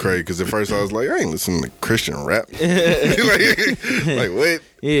on the Lecrae because at first I was like, I ain't listening to Christian rap. like what?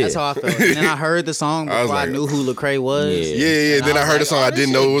 Yeah, that's how I felt. And then I heard the song before I knew who Lecrae was. Yeah. Then I heard the song. I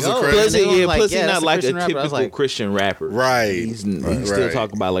didn't know it was Lecrae. Plus, he's not like a typical Christian rapper. Right. He's still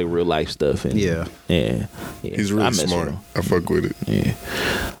talking about like real life stuff. And, yeah. He's really smart. I fuck with it. Yeah.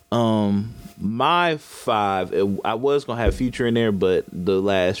 My 5, I was gonna have Future in there, but the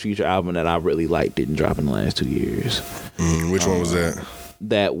last Future album that I really liked didn't drop in the last 2 years. Which one was that?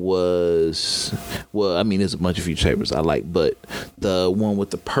 That was, well, I mean, there's a bunch of Future papers I like, but the one with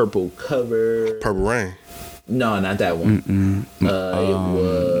the purple cover, Purple Rain. No, not that one.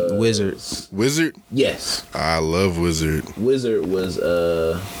 It was Wizard. Yes, I love Wizard. Wizard was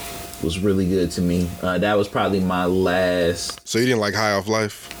really good to me. That was probably my last. So you didn't like High Off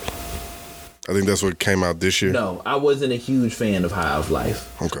Life? I think that's what came out this year. No, I wasn't a huge fan of High Off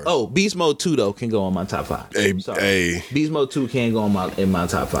Life. Okay. Oh, Beast Mode 2 though can go on my top 5. Hey. Beast Mode 2 can go in my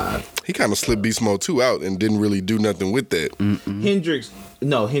top 5. He kind of slipped Beast Mode 2 out and didn't really do nothing with that. Hendrix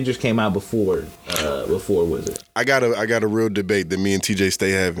came out before Wizard. I got a real debate that me and TJ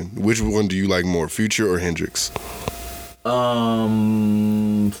stay having. Which one do you like more, Future or Hendrix? For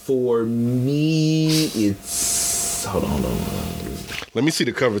me, it's hold on. Let me see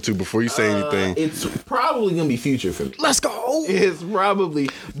the cover too before you say anything. It's probably gonna be Future for me. Let's go. It's probably,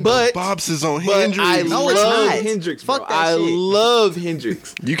 but Bops is on but Hendrix. I No, it's love not. Hendrix. Fuck Bro. that I shit. love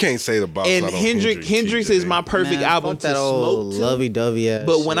Hendrix. You can't say the Bops And not on Hendrix TJ. is my perfect Man, album fuck to that old smoke to. lovey-dovey ass.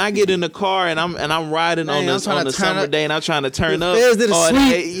 But when shit. I get in the car and I'm riding Man, on I'm this trying on to a turn summer up- day and I'm trying to turn up, fizz to the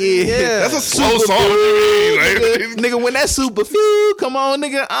sweet. yeah, That's a slow Super song. Bowl, Like- nigga, when that super few come on,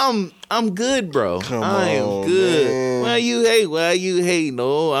 nigga, I'm good, bro. I am on, good. man. Why you hate?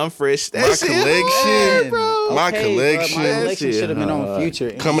 No, I'm fresh. That My shit collection, hard, bro. my Okay, collection, bro, my collection That shit should have been on hard.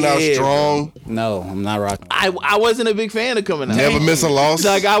 Future. coming out Yeah, strong. No, I'm not rocking. I wasn't a big fan of coming out. Never miss a loss.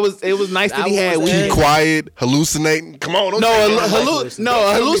 Like it was nice that he had was weed. Keep quiet, hallucinating. Come on, don't No, say that. hallucinate.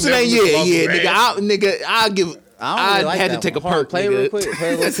 Yeah, I'll give. I don't really I like had to that take one. a Hold on, perk. play nigga. real quick.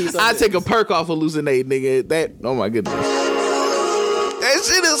 Play a little piece of I it. take a perk off hallucinate, nigga. That oh my goodness. That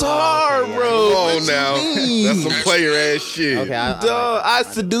shit is hard, okay, yeah. bro. Come What on you now. mean? That's some player ass shit. Okay, Dog, I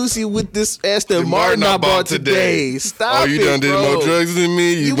seduce you with this Aston The Martin I bought today. Stop Oh, you it, done did bro. more drugs than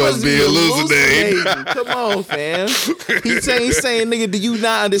me? You must be hallucinating. Come on, fam. He's saying, nigga, do you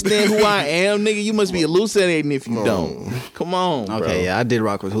not understand who I am, nigga? You must be hallucinating if you don't. Come on, bro. Okay, yeah, I did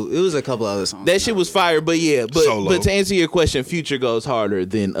rock with who. It was a couple other songs. That shit was fire, but yeah, Solo. but to answer your question, Future goes harder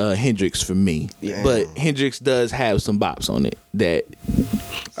than Hendrix for me. Yeah. But Hendrix does have some bops on it that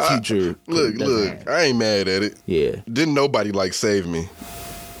Future Look, doesn't have. I ain't mad at it. Yeah. Didn't nobody like Save Me?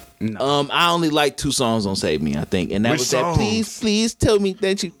 I only like 2 songs on Save Me, I think, and that Which was songs? that. Please tell me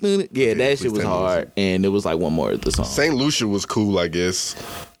that you. Yeah, that shit was tell me. hard, and it was like one more of the song. St. Lucia was cool, I guess.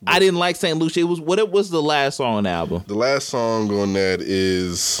 I didn't like St. Lucia. It was the last song on the album. The last song on that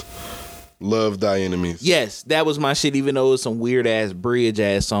is Love Thy Enemies. Yes, that was my shit. Even though it was some weird ass bridge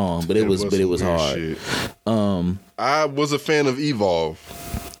ass song, but it was some weird hard. shit. I was a fan of Evolve.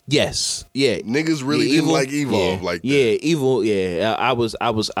 Yes, yeah. Niggas really didn't like Evolve yeah. like that. Yeah, Evil. Yeah, I was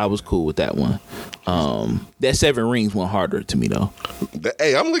cool with that one. That 7 Rings went harder to me though.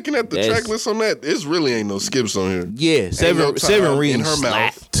 Hey, I'm looking at the That's- track list on that. It really ain't no skips on here. Yeah, Ain't seven no seven Time Rings in her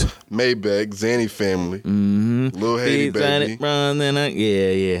slapped. mouth. Maybach, Zanny Family, Lil Haiti Baby,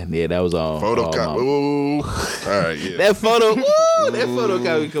 Yeah, that was all. Photocopy. all my- Ooh, all right, yeah. That photo, that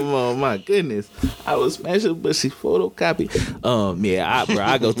photocopy. Come on, my goodness, I was smashing, but she photocopy.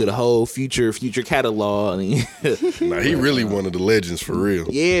 I go through the whole future catalog. Nah, he really one of the legends for real.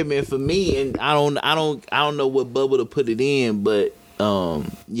 Yeah, man. For me, and I don't know what bubble to put it in, but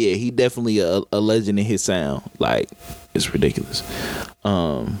yeah, he definitely a legend in his sound. Like, it's ridiculous.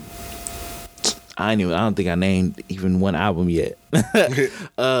 I don't think I named even one album yet.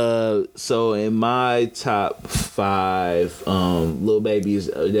 So in my top 5, Lil Baby is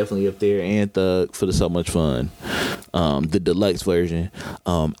definitely up there, and Thug for the So Much Fun. The deluxe version.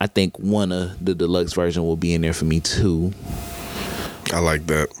 I think one of the deluxe version will be in there for me too. I like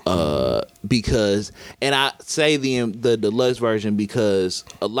that. Because, and I say the deluxe version because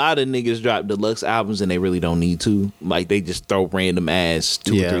a lot of niggas drop deluxe albums and they really don't need to. Like, they just throw random ass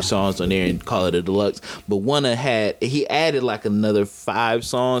 2 or 3 songs on there and call it a deluxe. But he added like another 5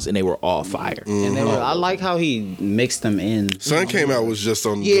 songs and they were all fire. And they were, I like how he mixed them in. Sun Came Out was just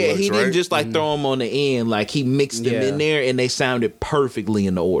on the Yeah, deluxe, he didn't right? just like throw them on the end. Like, he mixed them in there and they sounded perfectly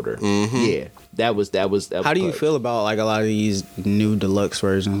in the order. Yeah. That was How do you feel about like a lot of these new deluxe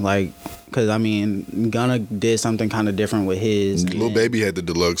versions? Like, because I mean, Gunna did something kind of different with his. Lil Baby had the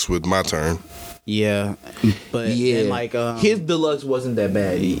deluxe with My Turn. Yeah, but Yeah, and like his deluxe wasn't that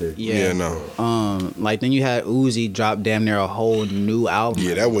bad either. Yeah, no. Like then you had Uzi drop damn near a whole new album.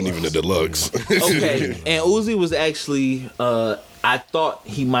 Yeah, that wasn't even a deluxe. Okay, and Uzi was actually. I thought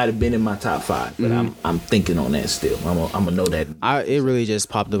he might have been in my top 5, but I'm thinking on that still. I'm gonna know that. It really just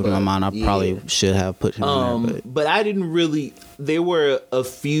popped up in my mind. I probably should have put him in there, but I didn't really. There were a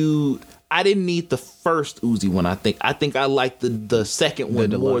few. I didn't need the first Uzi one. I think I liked the second one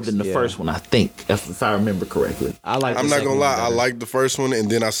deluxe, more than the first one. I think if I remember correctly. I'm not gonna lie. I liked the first one, and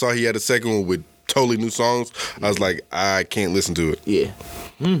then I saw he had a second one with totally new songs. I was like, I can't listen to it. Yeah.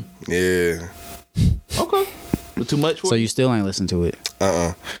 Yeah. Okay. But too much. so you still ain't listen to it.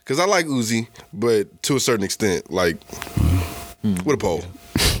 Because I like Uzi, but to a certain extent, like with a pole.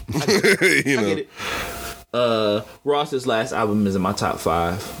 You know. I get it. Ross's last album is in my top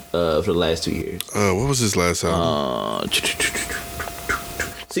 5 for the last 2 years. What was his last album?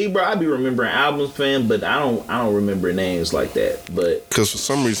 See, bro, I be remembering albums, fam, but I don't remember names like that. But Because for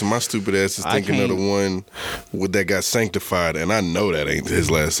some reason, my stupid ass is thinking of the one that got sanctified, and I know that ain't his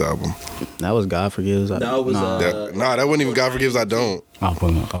last album. That was God Forgives. That was That wasn't even God Forgives. I Don't.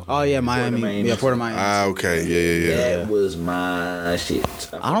 Oh yeah, Miami. Yeah, Port of Miami. Ah, okay, yeah. That was my shit.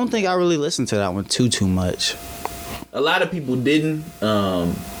 I don't think I really listened to that one too much. A lot of people didn't.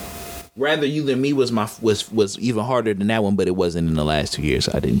 Rather You Than Me was even harder than that one, but it wasn't in the last 2 years,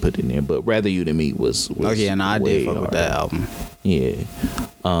 so I didn't put it in there. But Rather You Than Me was okay, and I did fuck with that album. Yeah.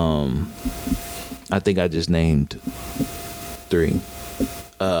 I think I just named 3.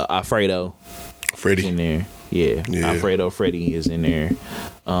 Alfredo. Freddie in there. Yeah. Alfredo Freddie is in there.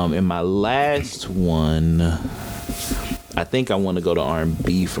 And my last one, I think I want to go to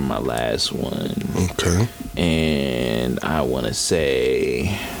R&B for my last one. Okay. And I want to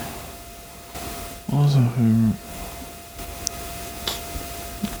say, what was my favorite?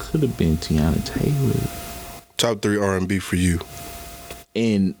 Could have been Tiana Taylor. Top 3 R&B for you.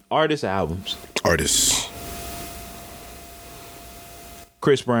 In artist albums. Artists.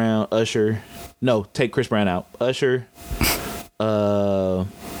 Chris Brown, Usher. No, take Chris Brown out. Usher.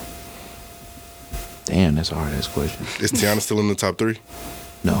 Damn, that's a hard ass question. Is Tiana still in the top 3?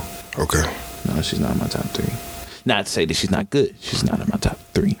 No. Okay. No, she's not in my top 3. Not to say that she's not good. She's not in my top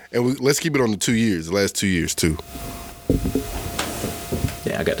 3. And let's keep it on the 2 years, the last 2 years too.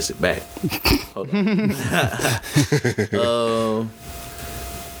 Yeah, I got to sit back. Hold on.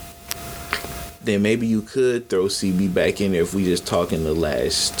 Then maybe you could throw CB back in there if we just talk in the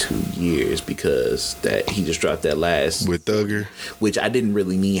last 2 years, because that he just dropped that last with Thugger, which I didn't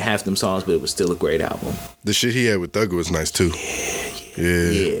really need half them songs, but it was still a great album. The shit he had with Thugger was nice too.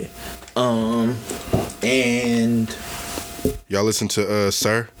 Yeah. And y'all listen to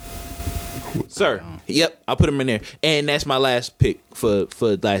Sir? Sir. Yep, I'll put him in there. And that's my last pick for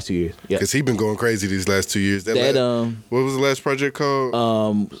the last 2 years. Yeah. Because he been going crazy these last 2 years. What was the last project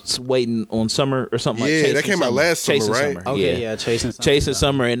called? Waiting on Summer or something like that. Yeah, that came out last summer, right? Summer. Okay, yeah, Chasing Summer. Chasing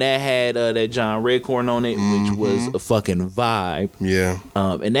Summer, and that had that John Redcorn on it, which was a fucking vibe. Yeah.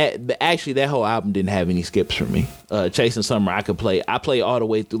 And that whole album didn't have any skips for me. Chasing Summer, I play all the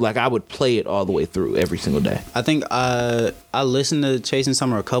way through. Like I would play it all the way through every single day. I think I listened to Chasing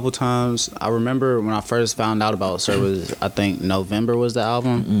Summer a couple times. I remember when I first found out about Sir was, I think November was the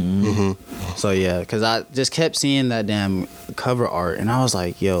album. Mm-hmm. So yeah, because I just kept seeing that damn cover art, and I was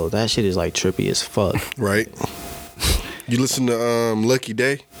like, yo, that shit is like trippy as fuck. Right. You listen to Lucky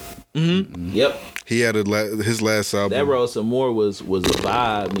Day? Mm-hmm. Yep. He had his last album. That Roll Some More was a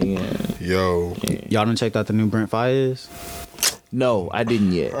vibe, man. Yo. Yeah. Y'all done checked out the new Brent Faiyaz? No, I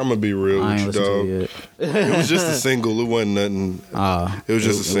didn't yet. I'm gonna be real I ain't with you, listened dog. to it yet. It was just a single. It wasn't nothing. It was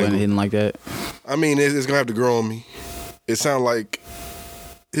just a single. It wasn't hitting like that. I mean, it's gonna have to grow on me. It sounded like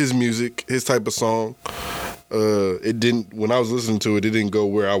his music, his type of song. It didn't. When I was listening to it, it didn't go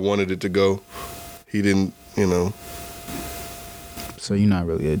where I wanted it to go. He didn't, So you're not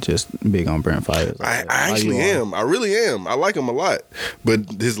really just big on Brent Faiyaz. I actually am. I really am. I like him a lot. But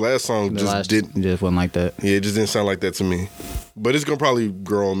his last song just wasn't like that. Yeah, it just didn't sound like that to me. But it's gonna probably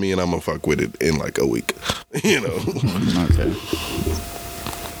grow on me, and I'm gonna fuck with it in like a week. Okay.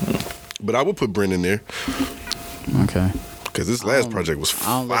 But I would put Brent in there. Okay. Because this last project was fire.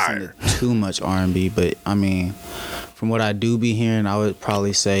 I don't listen to too much R&B, but I mean, from what I do be hearing, I would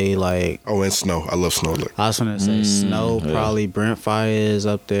probably say like. Oh, and Snow. I love Snow. I was gonna say Snow, probably Brent Faiyaz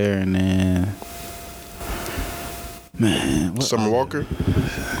up there, and then man, Summer Walker.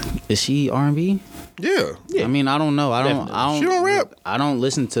 Is she R&B? Yeah. I mean, I don't know. I don't. She don't rap. I don't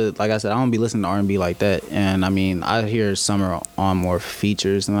listen to, like I said, I don't be listening to R&B like that. And I mean, I hear Summer on more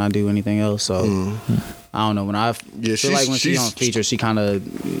features than I do anything else. So I don't know. When I feel like when she's on features, she kind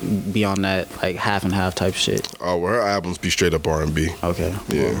of be on that like half and half type shit. Oh, well, her albums be straight up R&B. Okay.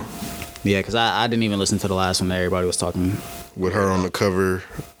 Yeah. Well, yeah, because I didn't even listen to the last one that everybody was talking. With her on the cover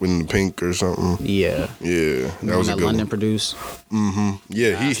in the pink or something. Yeah. Yeah. That was a good London one. produced. Mm-hmm.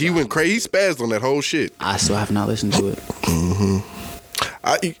 Yeah, he went crazy. He spazzed on that whole shit. I still have not listened to it.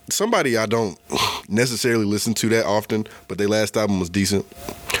 Mm-hmm. Somebody I don't necessarily listen to that often, but their last album was decent.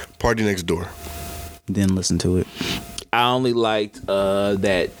 Party Next Door. Didn't listen to it. I only liked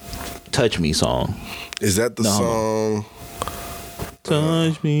that Touch Me song. Is that the song?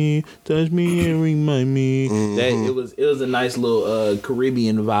 Touch me and remind me. That it was a nice little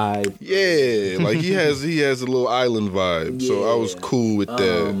Caribbean vibe. Yeah, like he has a little island vibe. Yeah. So I was cool with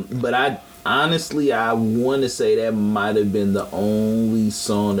that. But I want to say that might have been the only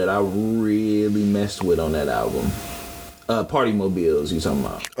song that I really messed with on that album. Party Mobiles, you talking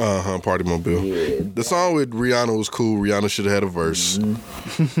about? Party Mobile. Yeah. The song with Rihanna was cool. Rihanna should have had a verse. And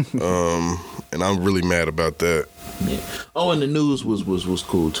I'm really mad about that. Yeah. Oh, and the news was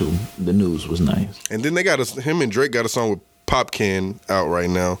cool too. The news was nice. And then they got him and Drake got a song with Popcan out right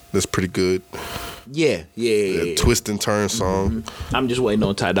now. That's pretty good. Yeah. Twist and Turn song. I'm just waiting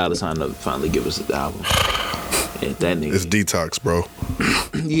on Ty Dolla $ign to finally give us the album. That nigga. It's detox, bro.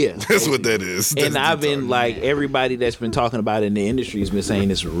 Yeah, that's what that is. And I've been like, everybody that's been talking about it in the industry has been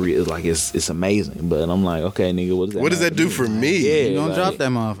saying it's real, like it's amazing. But I'm like, okay, nigga, what does that do for me? Yeah, You gonna like, drop that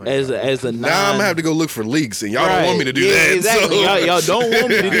motherfucker. as a now I'm gonna have to go look for leaks, and y'all don't want me to do that. Exactly. So. Y'all don't want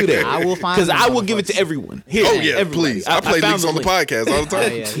me to do that. I will find because I will give it to everyone. Here, everybody. Please. I play leaks on the podcast all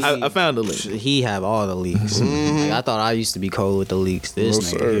the time. Yeah, I found the link. He have all the leaks. Like, I thought I used to be cold with the leaks. This No,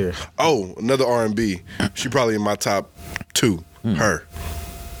 nigga sir. here. Oh, another R&B. She probably in my top 2. Her.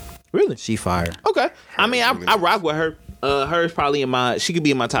 Really? She fire. Okay. I mean, I rock with her. Hers probably she could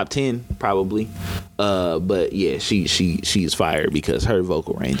be in my top 10 probably. But yeah, she's fire because her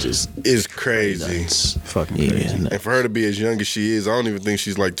vocal range is crazy. Fucking crazy. And for her to be as young as she is, I don't even think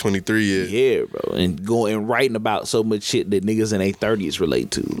she's like 23 yet. Yeah, bro. And going and writing about so much shit that niggas in their 30s relate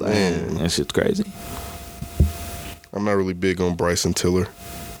to. Like, that shit's crazy. I'm not really big on Bryson Tiller.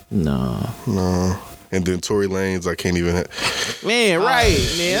 No. And then Tory Lanez, I can't even. Man, right.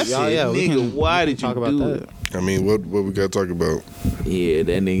 Man, I said, yeah, we nigga, can- why we did can you talk about do that? it? I mean, what we got to talk about? Yeah,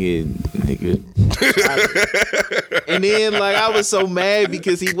 that nigga. And then, like, I was so mad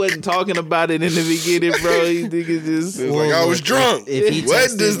because he wasn't talking about it in the beginning, bro. He nigga just. It's like, I was drunk. If he What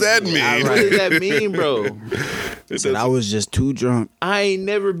texted- does that mean? What does that mean, bro? Said I was just too drunk. I ain't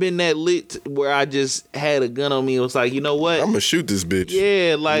never been that lit where I just had a gun on me and was like, you know what? I'm gonna shoot this bitch.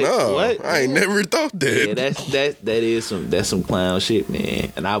 Yeah, like no, what? I ain't never thought that. Yeah, that's some clown shit,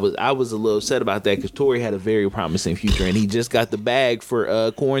 man. And I was a little upset about that because Tory had a very promising future, and he just got the bag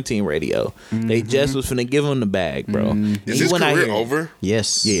for quarantine radio. They just was finna give him the bag, bro. Is his career over?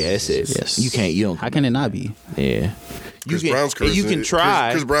 Yes. Yeah, it is. Yes. You don't. How can it not be? Yeah. Chris Brown's career. You can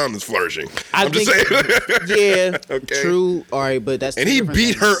try. Chris Brown is flourishing. I I'm just think- saying. Yeah. Okay. True. All right, but that's And two he different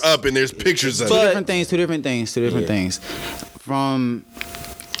beat things. her up, and there's pictures of Two it. different things. From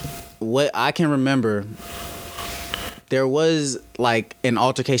what I can remember, there was like an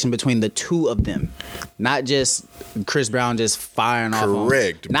altercation between the two of them, not just Chris Brown just firing off.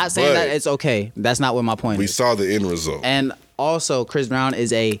 Correct, Not saying but that it's okay. That's not what my point We is. saw the end result. And also, Chris Brown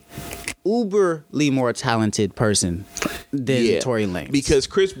is a uberly more talented person than Tory Lanez. Because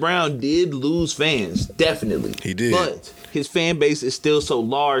Chris Brown did lose fans, definitely. He did. But his fan base is still so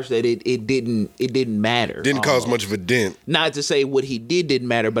large that it didn't matter. Didn't cause much of a dent. Not to say what he didn't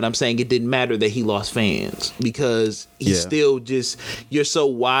matter, but I'm saying it didn't matter that he lost fans because he's Yeah. still just, you're so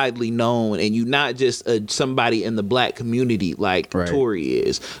widely known, and you're not just somebody in the black community like Right. Tory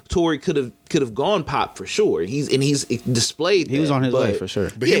is. Tory could have gone pop for sure. He's displayed. He was that, on his but- way for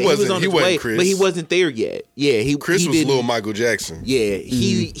sure. But he wasn't way, Chris. but he wasn't there yet. Yeah, Chris was didn't- little Michael Jackson. Yeah,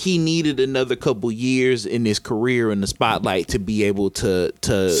 he needed another couple years in his career in the spotlight to be able to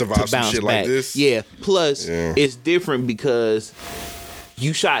Survive some bounce shit back. like this? Yeah. Plus, Yeah. it's different because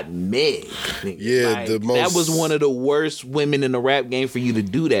you shot Meg. Nigga. Yeah, the that most- was one of the worst women in the rap game for you to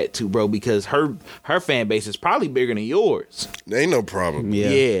do that to, bro. Because her fan base is probably bigger than yours. Ain't no problem.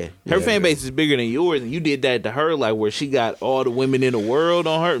 Yeah, her fan base is bigger than yours, and you did that to her, like where she got all the women in the world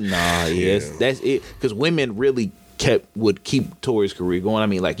on her. Nah, that's it. Because women really would keep Tory's career going. I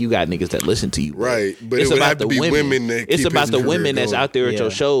mean, like you got niggas that listen to you, Right, but it would have to be women that It's keep about his the career women that's going. out there at your Yeah.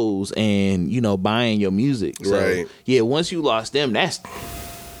 shows and buying your music. So, Right. yeah, once you lost them, that's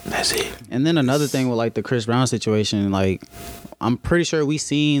it. And then another thing with like the Chris Brown situation, like I'm pretty sure we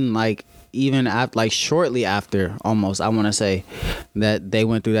seen like even after, like shortly after, almost I want to say that they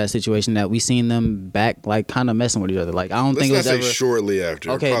went through that situation, that we seen them back like kind of messing with each other. Like I don't Let's think it not was say ever shortly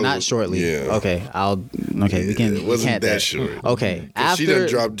after. okay, Probably- not shortly. Yeah. Okay, we can. It we wasn't can't that short. Okay, 'Cause she done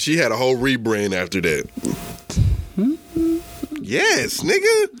dropped. She had a whole rebrand after that. Yes,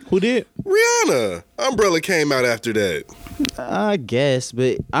 nigga. Who did? Rihanna. Umbrella came out after that. I guess,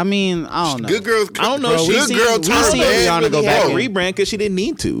 but I mean, I don't know. Good girls. I don't know. Bro, She we seen- girl we turned seen bad. Rihanna go back a in. rebrand because she didn't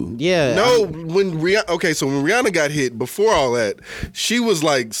need to. Yeah, No, when Rihanna, okay, so when Rihanna got hit, before all that, she was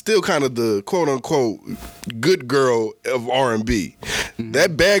like still kind of the quote unquote good girl of R&B.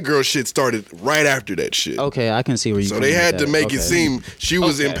 That bad girl shit started right after that shit. Okay, I can see where you. So they had to make it seem she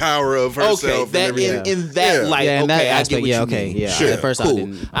was in power of herself. Okay, and that everything. in that Yeah. light, Yeah, in that okay, I aspect, get what yeah, you okay, mean. yeah. Sure. At first, I Cool.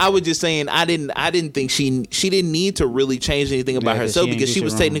 didn't. I was just saying I didn't think she didn't need to really change anything about Yeah, 'cause herself she ain't because do she shit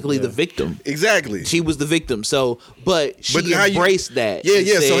was wrong. technically the Yeah. victim. Exactly. She was the victim. So, but she how you- embraced that. Yeah, and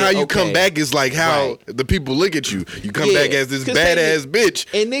yeah. So said, how you okay. come back is like how Right. the people look at you. You come Yeah, back as this 'cause badass bitch.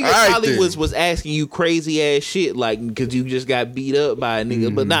 And niggas All right, probably then. was asking you crazy ass shit like because you just got beat up by a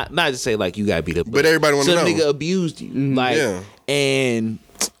nigga, but not to say like you got beat up. But everybody wanna some know. nigga abused you, like, Yeah. and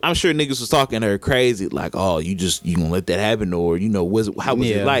I'm sure niggas was talking to her crazy, like, oh, you gonna let that happen, or how was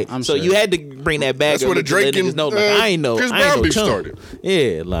Yeah, it like? I'm So sure. you had to bring that back. That's up where the to let Drake niggas and, know, like, I ain't no, Chris I ain't Brown no beef chump. started.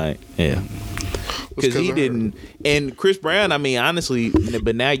 Yeah, like, yeah. because he didn't. And Chris Brown, I mean, honestly,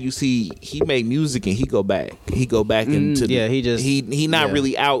 but now you see he made music and he go back into he not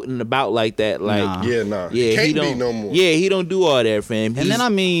really out and about like that. Like he don't no more. Yeah, he don't do all that, fam. And then I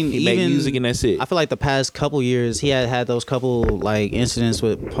mean, he made music and that's it. I feel like the past couple years he had those couple like incidents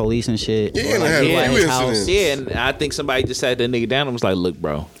with police and shit. Yeah, and had a few incidents. Yeah, and I think somebody just sat that nigga down and was like, "Look,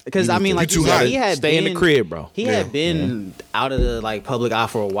 bro." Because I mean, like you said, he had stay in the crib, bro. He had been out of the like public eye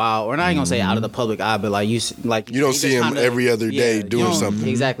for a while, or not even gonna say out of the public eye, but like you don't see him every other day doing something.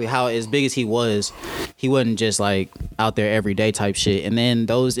 Exactly. How as big as he wasn't just like out there every day type shit. And then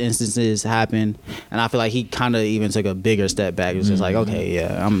those instances happened, and I feel like he kind of even took a bigger step back. It was just like, okay,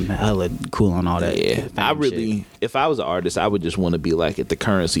 yeah, I'm hella cool on all that. Yeah, I really, if I was an artist, I would just want to be like at the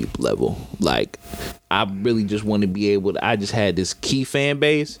Currency level. Like, I really just want to be able to, I just had this key fan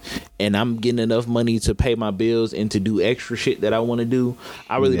base and I'm getting enough money to pay my bills and to do extra shit that I want to do.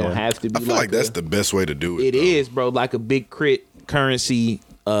 I really don't have to be I feel like that's the best way to do it. It is, bro. Like a Big Crit, Currency,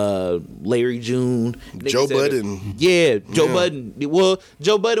 Larry June, Joe Budden. Joe Budden. Well,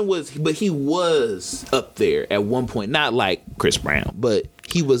 Joe Budden was up there at one point. Not like Chris Brown, but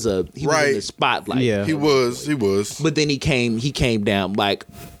he was in the spotlight. Yeah, he was. But then he came down like,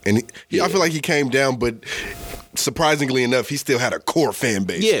 and I feel like he came down, but surprisingly enough, he still had a core fan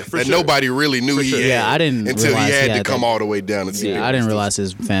base. Yeah, for that sure. Nobody really knew he had. Yeah, I didn't until he had to come that. all the way down and see. Yeah, I didn't realize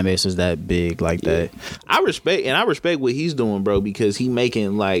his fan base was that big like that. I respect what he's doing, bro, because he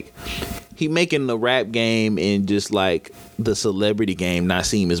making the rap game and just like the celebrity game not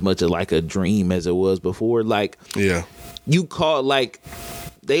seem as much of like a dream as it was before. Like, you call like.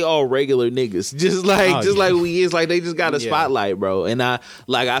 They all regular niggas, just like we is. Like they just got a spotlight, bro. And I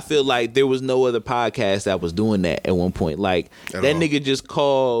feel like there was no other podcast that was doing that at one point. Like that nigga just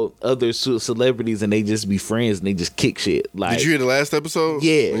called other celebrities and they just be friends and they just kick shit. Like, did you hear the last episode?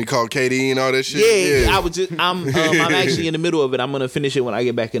 Yeah, when he called KD and all that shit. Yeah. I'm actually in the middle of it. I'm gonna finish it when I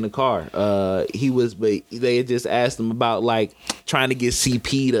get back in the car. But they had just asked him about like trying to get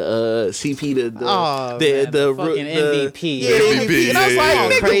CP the fucking MVP. Yeah, MVP. And I was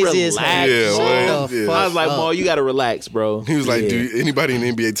like, crazy as relax. I was like, Maul, you gotta relax, bro. He was like, do anybody in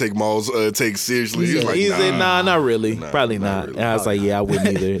the NBA take Maul's take seriously? He said, nah, not really. Probably not. Really. And I was like, yeah, I wouldn't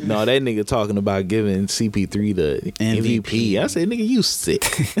either. No, that nigga talking about giving CP3 the MVP. I said, nigga, you sick.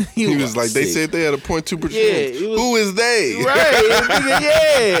 He was like, they said they had a 0.2%. Yeah, who is they? Right.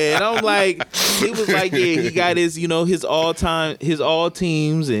 Nigga, and I'm like, he was like, yeah, he got his, his all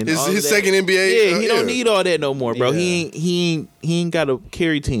teams and his second NBA. Yeah, he don't need all that no more, bro. He ain't got to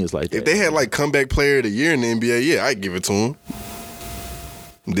carry teams like that. If they had like comeback player of the year in the NBA, I'd give it to him.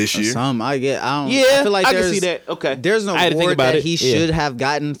 This year, I feel like I can see that. Okay, there's no award that he should have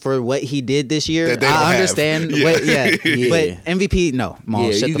gotten for what he did this year. I understand, but MVP, no.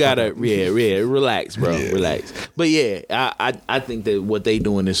 Mom, you gotta, relax, bro, relax. But I think that what they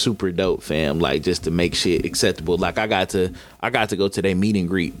doing is super dope, fam. Like just to make shit acceptable. Like I got to go to their meet and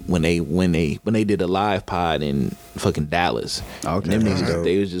greet when they did a live pod in fucking Dallas. Okay, them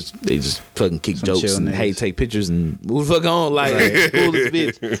niggas, they just fucking kick jokes and hey, take pictures and move the fuck on like cool as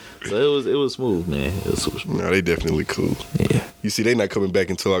bitch. So it was smooth, man. It was super smooth. No, they definitely cool. Yeah. You see, they not coming back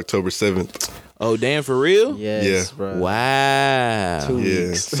until October 7th. Oh, damn, for real? Yes, bro. Wow. 2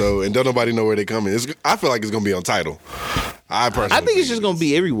 weeks. So, and don't nobody know where they coming. I feel like it's gonna be on Tidal. I think it's just gonna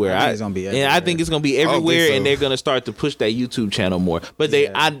be everywhere. I think it's gonna be everywhere. I think it's gonna be everywhere, and they're gonna start to push that YouTube channel more. But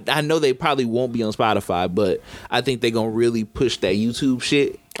I know they probably won't be on Spotify, but I think they're gonna really push that YouTube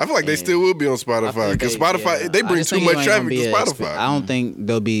shit. I feel like they still will be on Spotify because Spotify they bring too much traffic to Spotify. I don't think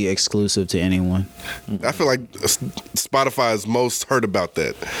they'll be exclusive to anyone. I feel like Spotify is most hurt about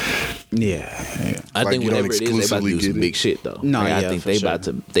that. Yeah. I think whatever it is, they about to do some big shit though. No, I think they about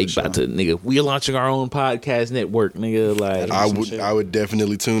to nigga. We're launching our own podcast network, nigga. Like I would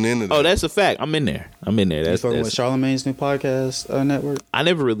definitely tune in to that. Oh, that's a fact. I'm in there. That's with Charlamagne's new podcast network. I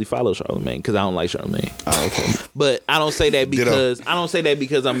never really follow Charlamagne because I don't like Charlamagne. Oh, okay. But I don't say that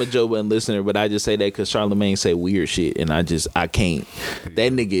because I'm a Joe Budden listener, but I just say that because Charlamagne say weird shit, and I can't.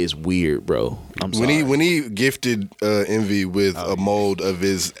 That nigga is weird, bro. I'm sorry. When he gifted Envy with a mold of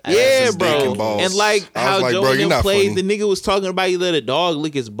his bro, and balls, and like how Joe and them played, the nigga was talking about he let a dog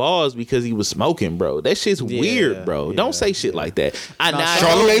lick his balls because he was smoking, bro. That shit's weird, bro. Don't say shit like that.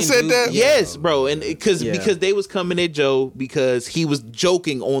 Charlamagne said that? Yes, bro. And because they was coming at Joe because he was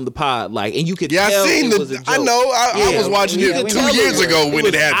joking on the pod, like, and you could Yeah, tell I seen it was a joke. I know. I was watching it 2 years ago when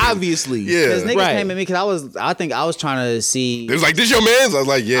it happened. Obviously, Yeah. Because niggas Right. came at me because I think I was trying to see. It was like, this your man's? I was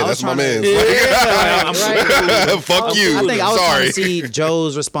like, yeah, I was that's my trying man's. to- Fuck you. I think I was trying Sorry. to see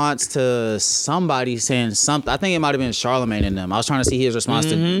Joe's response to somebody saying something. I think it might have been Charlamagne and them. I was trying to see his response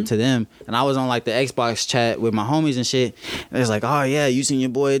to them, and I was on like the Xbox chat with my homies and shit. And it was like, oh yeah, you seen your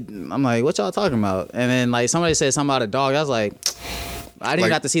boy? I'm like, what y'all talking about? And then like somebody said something about a dog. I was like, I didn't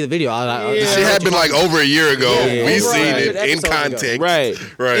Like- have to see the video. Shit happened like over a year ago. Yeah, We over seen a it good in episode ago. context. Right.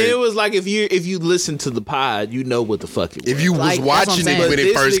 Right. And it was like if you listen to the pod, you know what the fuck it was. If you Like, was that's what I'm watching saying. it when But it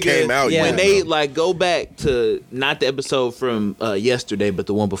this first nigga, came out, yeah. you when know. they like go back to not the episode from yesterday, but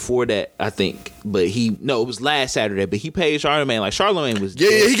the one before that, I think. But it was last Saturday. But he paid Charlamagne. Like Charlamagne was Yeah,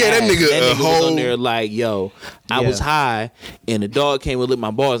 he gave that ass. nigga a was whole- on there like, yo, I was high and the dog came and licked my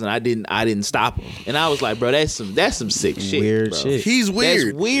balls and I didn't stop him. And I was like, bro, that's some sick shit. Weird bro. shit. He's weird.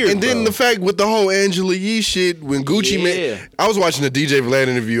 That's weird. And then bro. the fact with the whole Angela Yee shit, when Gucci Yeah. made, I was watching the DJ Vlad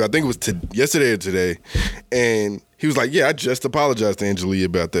interview, I think it was yesterday or today, and he was like, yeah, I just apologized to Angela Yee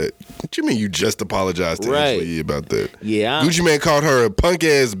about that. What you mean you just apologized to Angela Yee about that? Yeah. Gucci Mane called her a punk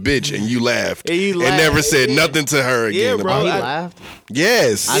ass bitch and you laughed. And you and laughed. never said nothing to her again. Yeah, bro. about He it. laughed.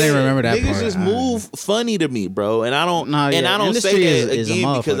 Yes. I didn't remember that Niggas part. just move funny to me, bro, and I don't. Nah, and yeah, I don't industry say that is a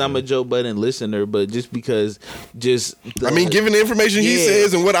again because motherfucker. I'm a Joe Budden listener, but just because, I mean, given the information he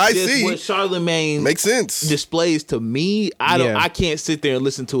says and what I just see, what Charlamagne makes sense. displays to me, I don't. Yeah. I can't sit there and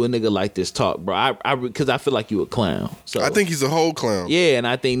listen to a nigga like this talk, bro. Because I feel like you a clown. So I think he's a whole clown. yeah, and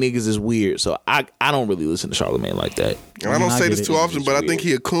I think niggas is weird. So I don't really listen to Charlamagne like that. And I don't I say get this it. too often, It's but I weird. think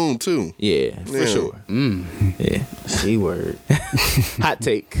he a coon too. Yeah, for Yeah. sure. Yeah, C word. hot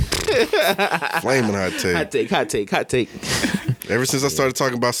take, Flaming hot take. hot take, hot take, hot take. Ever since I started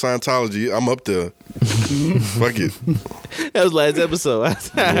talking about Scientology, I'm up there. Fuck it. That was last episode. I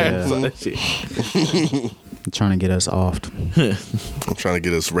saw Yeah. that shit. Trying to get us off. I'm trying to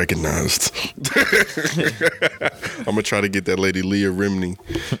get us recognized. I'm gonna try to get that lady Leah Remini.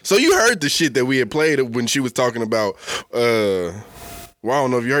 So you heard the shit that we had played when she was talking about well, I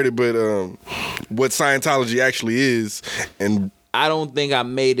don't know if you heard it, but what Scientology actually is, and I don't think I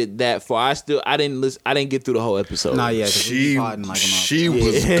made it that far. I didn't listen. I didn't get through the whole episode. Nah, yeah. 'cause we she be potting like a she motherfucker.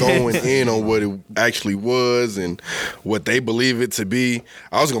 was going in on what it actually was and what they believe it to be.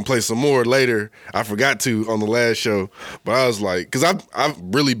 I was gonna play some more later. I forgot to on the last show, but I was like, because I've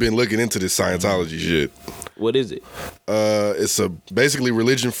really been looking into this Scientology shit. What is it? It's a basically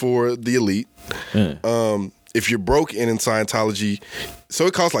religion for the elite. If you're broke and in Scientology, so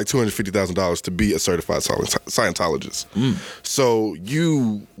it costs like $250,000 to be a certified Scientologist. So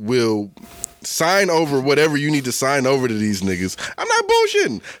you will sign over whatever you need to sign over to these niggas. I'm not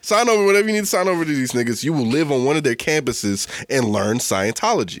bullshitting. Sign over whatever you need to sign over to these niggas. You will live on one of their campuses and learn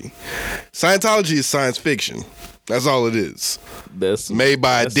Scientology. Scientology is science fiction. That's all it is. That's Made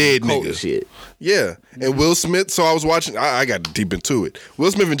by a that's dead some cult nigga. shit. Yeah. And Will Smith, so I was watching, I got deep into it.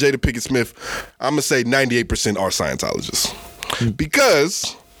 Will Smith and Jada Pinkett Smith, I'm going to say 98% are Scientologists.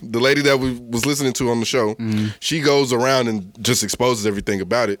 Because the lady that we was listening to on the show, she goes around and just exposes everything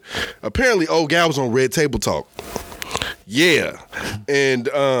about it. Apparently, old gal was on Red Table Talk. Yeah. And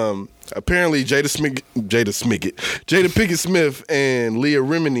apparently Jada Pinkett Smith and Leah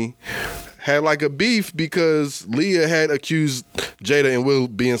Remini had like a beef because Leah had accused Jada and Will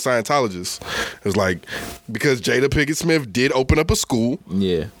being Scientologists. It was like, because Jada Pinkett Smith did open up a school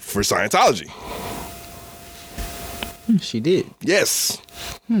for Scientology. She did. Yes.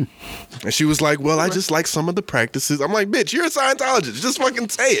 And she was like, well, I just like some of the practices. I'm like, bitch, you're a Scientologist. Just fucking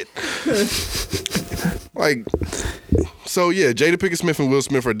say it. Like, so yeah, Jada Pinkett Smith and Will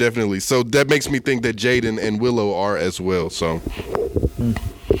Smith are definitely. So that makes me think that Jaden and Willow are as well. So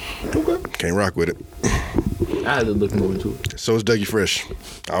can't rock with it. I had to look more into it. So is Dougie Fresh.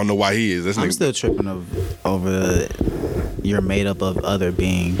 I don't know why he is. That's I'm nigga- still tripping over you're made up of other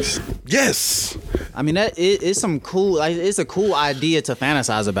beings. Yes. I mean it's some cool. Like, it's a cool idea to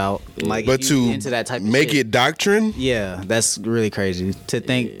fantasize about. Like, But if you to into that type of make shit. it doctrine, Yeah, that's really crazy to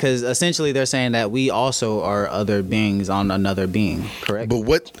think, because essentially they're saying that we also are other beings on another being, correct? but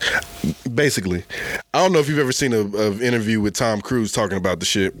what? Basically, I don't know if you've ever seen a interview with Tom Cruise talking about the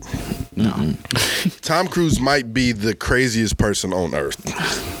shit. No. Tom Cruise might be the craziest person on earth.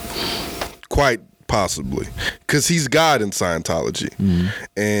 Quite possibly. Because he's God in Scientology.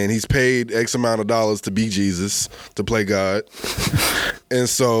 And he's paid X amount of dollars to be Jesus, to play God. And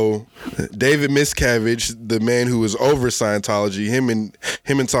so David Miscavige, the man who is over Scientology, him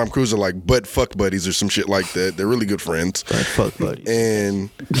and Tom Cruise are like butt fuck buddies or some shit like that. They're really good friends. Butt fuck buddies. And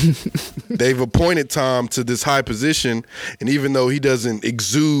they've appointed Tom to this high position, and even though he doesn't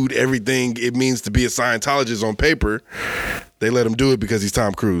exude everything it means to be a Scientologist on paper, they let him do it because he's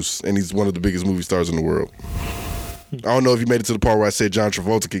Tom Cruise and he's one of the biggest movie stars in the world. I don't know if you made it to the part where I said John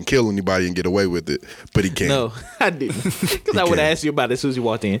Travolta can kill anybody and get away with it, but he can. No, I didn't. Because I would have asked you about it as soon as you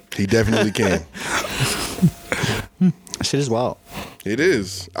walked in. He definitely can. Shit is wild. It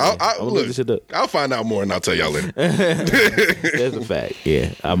is. I'll find out more and I'll tell y'all later. That's a fact.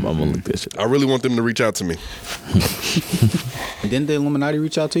 Yeah, I'm gonna look this shit up. I really want them to reach out to me. Didn't the Illuminati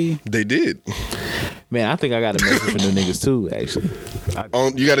reach out to you? They did. Man, I think I got a message from them niggas too, actually.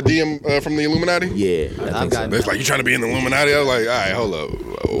 You got a DM from the Illuminati? Yeah. I've gotten It's like, you trying to be in the Illuminati? I was like, all right, hold up.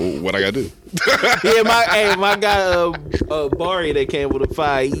 What I got to do? Yeah, my guy Barry that came with a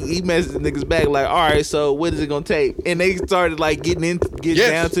fight, he messaged the niggas back like, all right, so what is it gonna take? And they started like getting down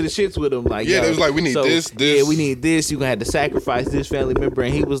to the shits with him. Like, yeah, it was like, we need this. Yeah, we need this. You gonna have to sacrifice this family member.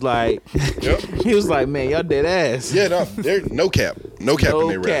 And he was like, he was like, man, y'all dead ass. Yeah, no, there's no cap in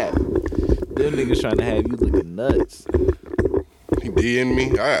their rap. Them niggas trying to have you looking nuts. He DM'd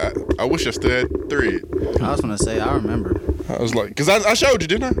me. I wish I still had thread. I was gonna say, I remember. I was like, because I showed you,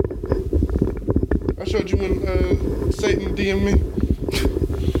 didn't I? I showed you when Satan DM'd me.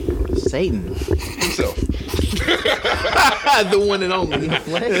 Satan himself. The one and only.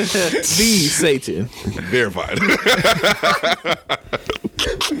 The Satan. Verified.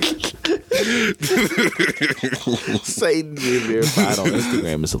 Satan being verified on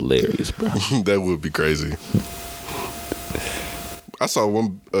Instagram is hilarious, bro. That would be crazy. I saw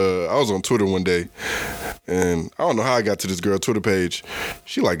one. I was on Twitter one day, and I don't know how I got to this girl Twitter page.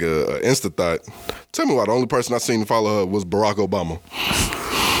 She like a Insta thought. Tell me why the only person I seen to follow her was Barack Obama.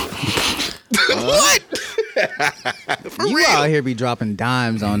 What? You real? Out here be dropping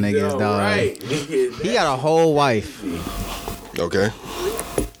dimes on niggas, dog. Right. He got a whole wife. Okay.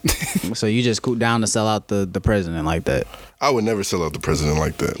 So you just down to sell out the president like that? I would never sell out the president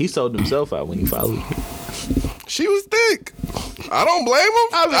like that. He sold himself out when he followed. She was thick. I don't blame him.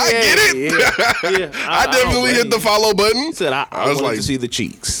 I get it. Yeah. I definitely hit the follow button. Said I was like to see the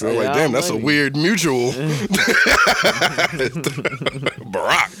cheeks. I was like, damn, that's a weird mutual.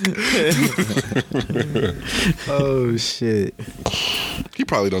 Barack. Oh shit. He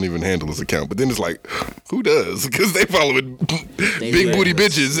probably don't even handle his account, but then it's like, who does? Because they following big booty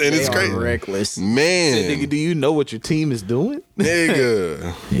bitches, and it's crazy. Reckless, man. Nigga, do you know what your team is doing,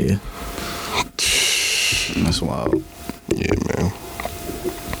 nigga? Yeah. That's wild. Yeah, man.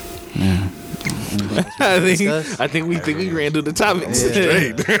 Yeah. I think we ran through the topics.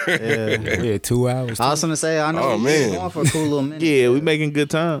 Yeah. Yeah, 2 hours. I was gonna say, I know. Oh man, going for a cool little minute. Yeah, we making good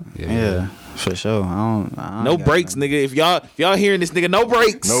time. Yeah. For sure. I don't no breaks, nigga. If y'all hearing this, nigga, no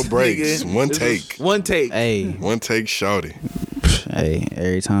breaks. No breaks. Nigga. One take. One take. Hey. One take, shawty. Hey,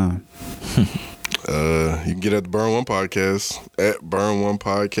 every time. You can get at the Burn One Podcast at Burn One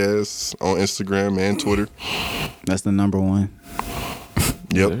Podcast on Instagram and Twitter. That's the number one.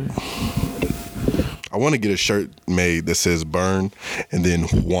 Yep. I want to get a shirt made that says Burn and then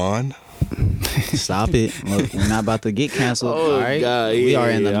Juan. Stop it. Look, we're not about to get canceled. Oh, all right? God, we are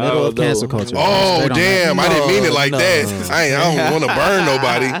in the middle of cancel culture. Oh, damn. I didn't mean it like that. I don't want to burn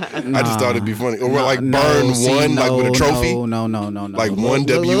nobody. I just thought it'd be funny. Or like burn one, like with a trophy. No. Like one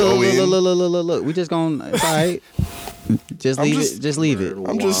W-O-N. Look. We just gonna, it's all right. Just leave it.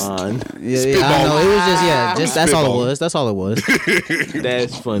 I'm just yeah, I know. It was just that's all it was. That's all it was.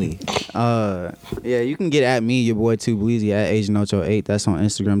 That's funny. Yeah, you can get at me, your boy Too Bleezy at Agent Ocho 8. That's on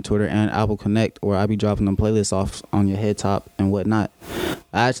Instagram, Twitter, and Apple Connect, where I be dropping them playlists off on your head top and whatnot.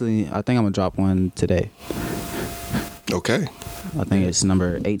 I think I'm gonna drop one today. Okay. I think it's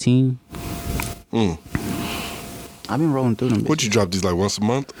number 18. I've been rolling through them. Would you drop these like once a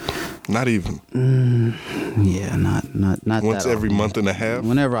month? Not even. Yeah, not once that every often. month and a half.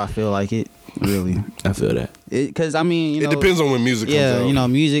 Whenever I feel like it, really. I feel that. Because I mean, you know, it depends on when music comes out. Yeah, you know,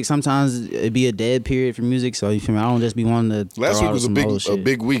 music sometimes it be a dead period for music. So you feel me? I don't just be wanting to. Last week was a big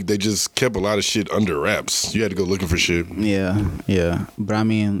big week. They just kept a lot of shit under wraps. You had to go looking for shit. Yeah. But I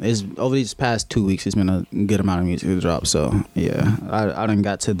mean, it's over these past 2 weeks. It's been a good amount of music to drop. So yeah, I done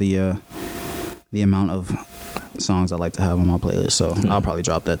got to the amount of songs I like to have on my playlist. So I'll probably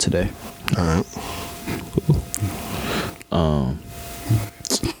drop that today. All right.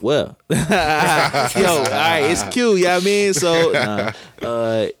 Well, yo, all right, it's Q, you know what I mean? So,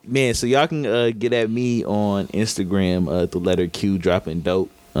 man, so y'all can get at me on Instagram, the letter Q dropping dope.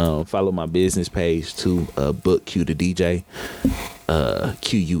 Follow my business page too, book Q the DJ.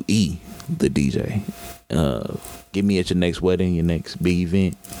 QUE, the DJ. Get me at your next wedding, your next big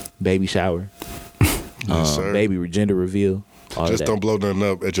event, baby shower, Yes, sir. baby gender reveal. All Just that. don't blow nothing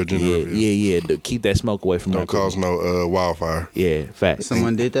up at your gender reveal. Yeah. Keep that smoke away from Don't cause no wildfire. Yeah, facts.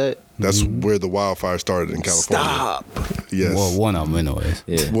 Someone did that? That's where the wildfire started in California. Stop. Yes. Well, one of them, anyways.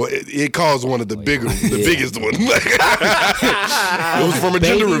 Yeah. Well, it caused one of the biggest one. It was from a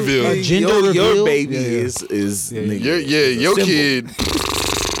gender reveal. A gender Your reveal? baby is nigga, Your symbol.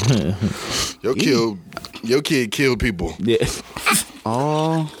 kid. Your kid killed people. Yeah.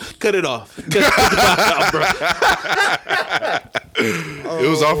 Oh, Cut it off. Bro. It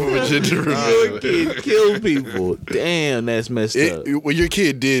was off of a gender reveal. Your kid killed people. Damn, that's messed up. Well, your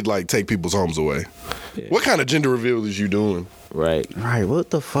kid did like take people's homes away. Yeah. What kind of gender reveal is you doing? Right. right. What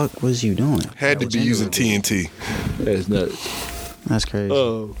the fuck was you doing? Had to be using TNT. That's nuts. That's crazy.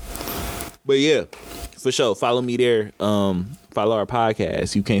 But yeah, for sure. Follow me there. Follow our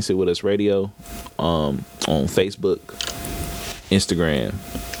podcast, You Can't Sit With Us Radio, on Facebook, Instagram.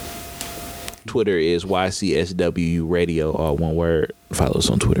 Twitter is YCSWU Radio, all one word. Follow us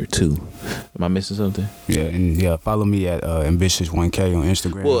on Twitter too. Am I missing something? Yeah, and follow me at Ambitious1K on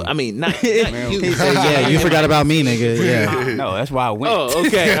Instagram. Well, I mean, not you. Yeah, you forgot about me, nigga. Yeah. No, that's why I went. Oh,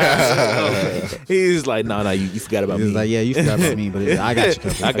 okay. Okay. He's like, no, you forgot about He was me. like, yeah, you forgot about me, but I got you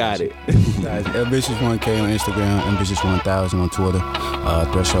covered. I got it. Guys, Ambitious1K on Instagram, Ambitious1000 on Twitter,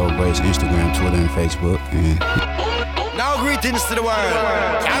 Threshold Breaks, Instagram, Twitter, and Facebook. And Now greetings to the world.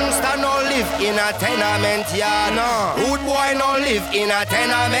 Gangsta no live in a tenement yard. No. Rude boy no live in a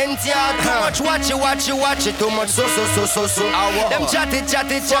tenement yard. Too much watch it. Too much so. Them chatty.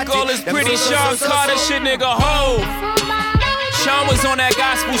 Fuck all this pretty Sean Carter shit, nigga. Ho! Sean was on that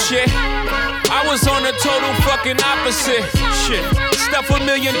gospel shit. I was on the total fucking opposite shit. Stuff $1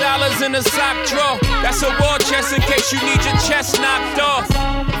 million in a sock drawer. That's a war chest in case you need your chest knocked off.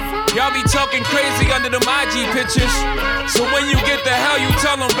 Y'all be talking crazy under them IG pictures. So when you get the hell, you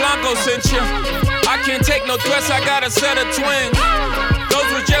tell them Blanco sent you. I can't take no threats, I got a set of twins. Those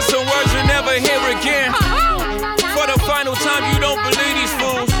were just some words you'll never hear again. For the final time, you don't believe these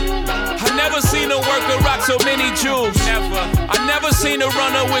fools. I never seen a worker rock so many jewels. Ever. I never seen a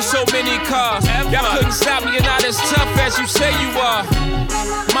runner with so many cars. Y'all couldn't stop me, you're not as tough as you say you are.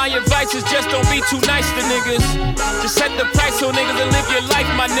 My advice is just don't be too nice to niggas. Just set the price so niggas and live your life,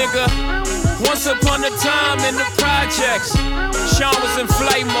 my nigga. Once upon a time in the projects, Sean was in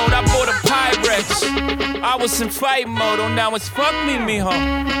flight mode, I bought a Pyrex. I was in fight mode, oh now it's fuck me, mijo.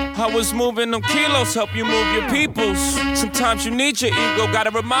 I was moving them kilos, help you move your peoples. Sometimes you need your ego, gotta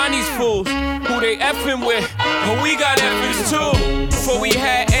remind these fools who they effing with. But we got effers too. Before we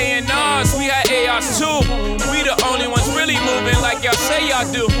had A&Rs, we had ARs too. We the only ones really moving like y'all say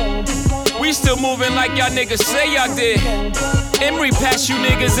y'all do. We still moving like y'all niggas say y'all did. Emery passed you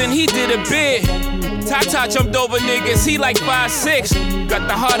niggas and he did a bid. Tata jumped over niggas, he like 5'6". Got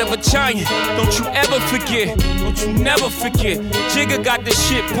the heart of a giant, don't you ever forget. Don't you never forget. Jigga got this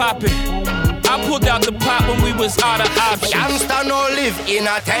shit poppin'. I pulled out the pot when we was out of options. Gangsta no live in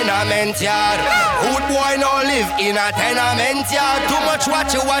a tenement yard. Hood boy no live in a tenement yard. Too much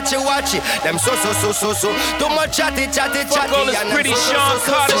watch it. Them so. Too much chatty. Fuck all this pretty Sean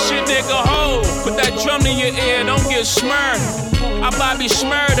Carter shit, nigga. Ho! Put that drum in your ear, don't get smirred. I Bobby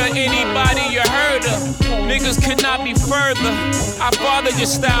Schmurder, anybody you heard of. Niggas could not be further. I father your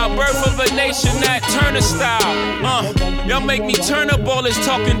style, birth of a nation, that Turner style. Y'all make me turn up all this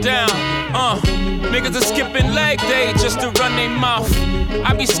talking down. Niggas are skipping leg day just to run their mouth.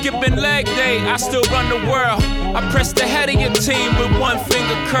 I be skipping leg day, I still run the world. I press the head of your team with one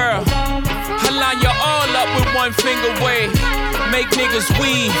finger curl. I line you all up with one finger wave. Make niggas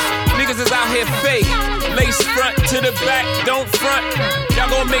weave, niggas is out here fake. Lace front to the back, don't front. Y'all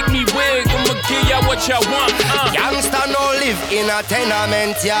gon' make me wig, I'ma give y'all what y'all want. Gangsta no live in a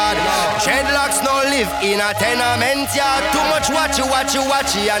tenement yard. Dreadlocks no live in a tenement yard. Too much watch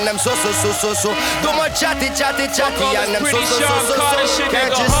it, and them so. Too much chatty, and them so.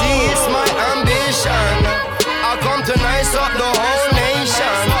 Can't you see it's my ambition? I come to nice up the whole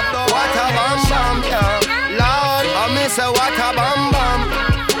nation. What a bam, yeah. Lord, I miss a what a bam.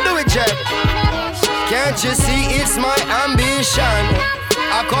 Do it, Jack. Can't you see it's my ambition?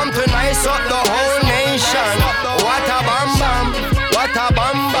 I come to nice up the whole nation. What a bam.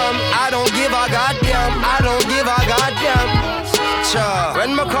 I don't give a goddamn. Sure.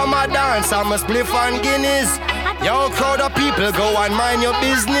 When me come a dance, I'm a spliff on Guinness. Yo, crowd of people, go and mind your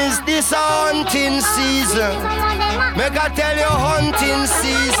business. This a hunting season. Make I tell you hunting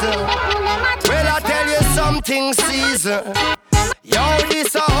season. Well, I tell you something season. Yo,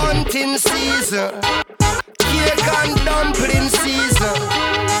 this a hunting season. Cake and dumpling season.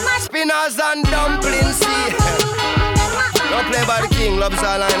 Spinners and dumpling season. Don't play by the king, love's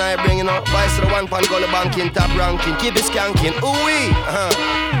all I bring, you know. Vice to the one pan, go to banking, top ranking, keep it skanking. Ooh-wee,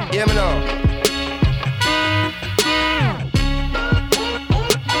 hear me now.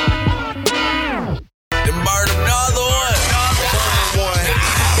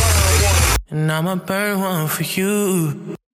 And I'ma burn one for you.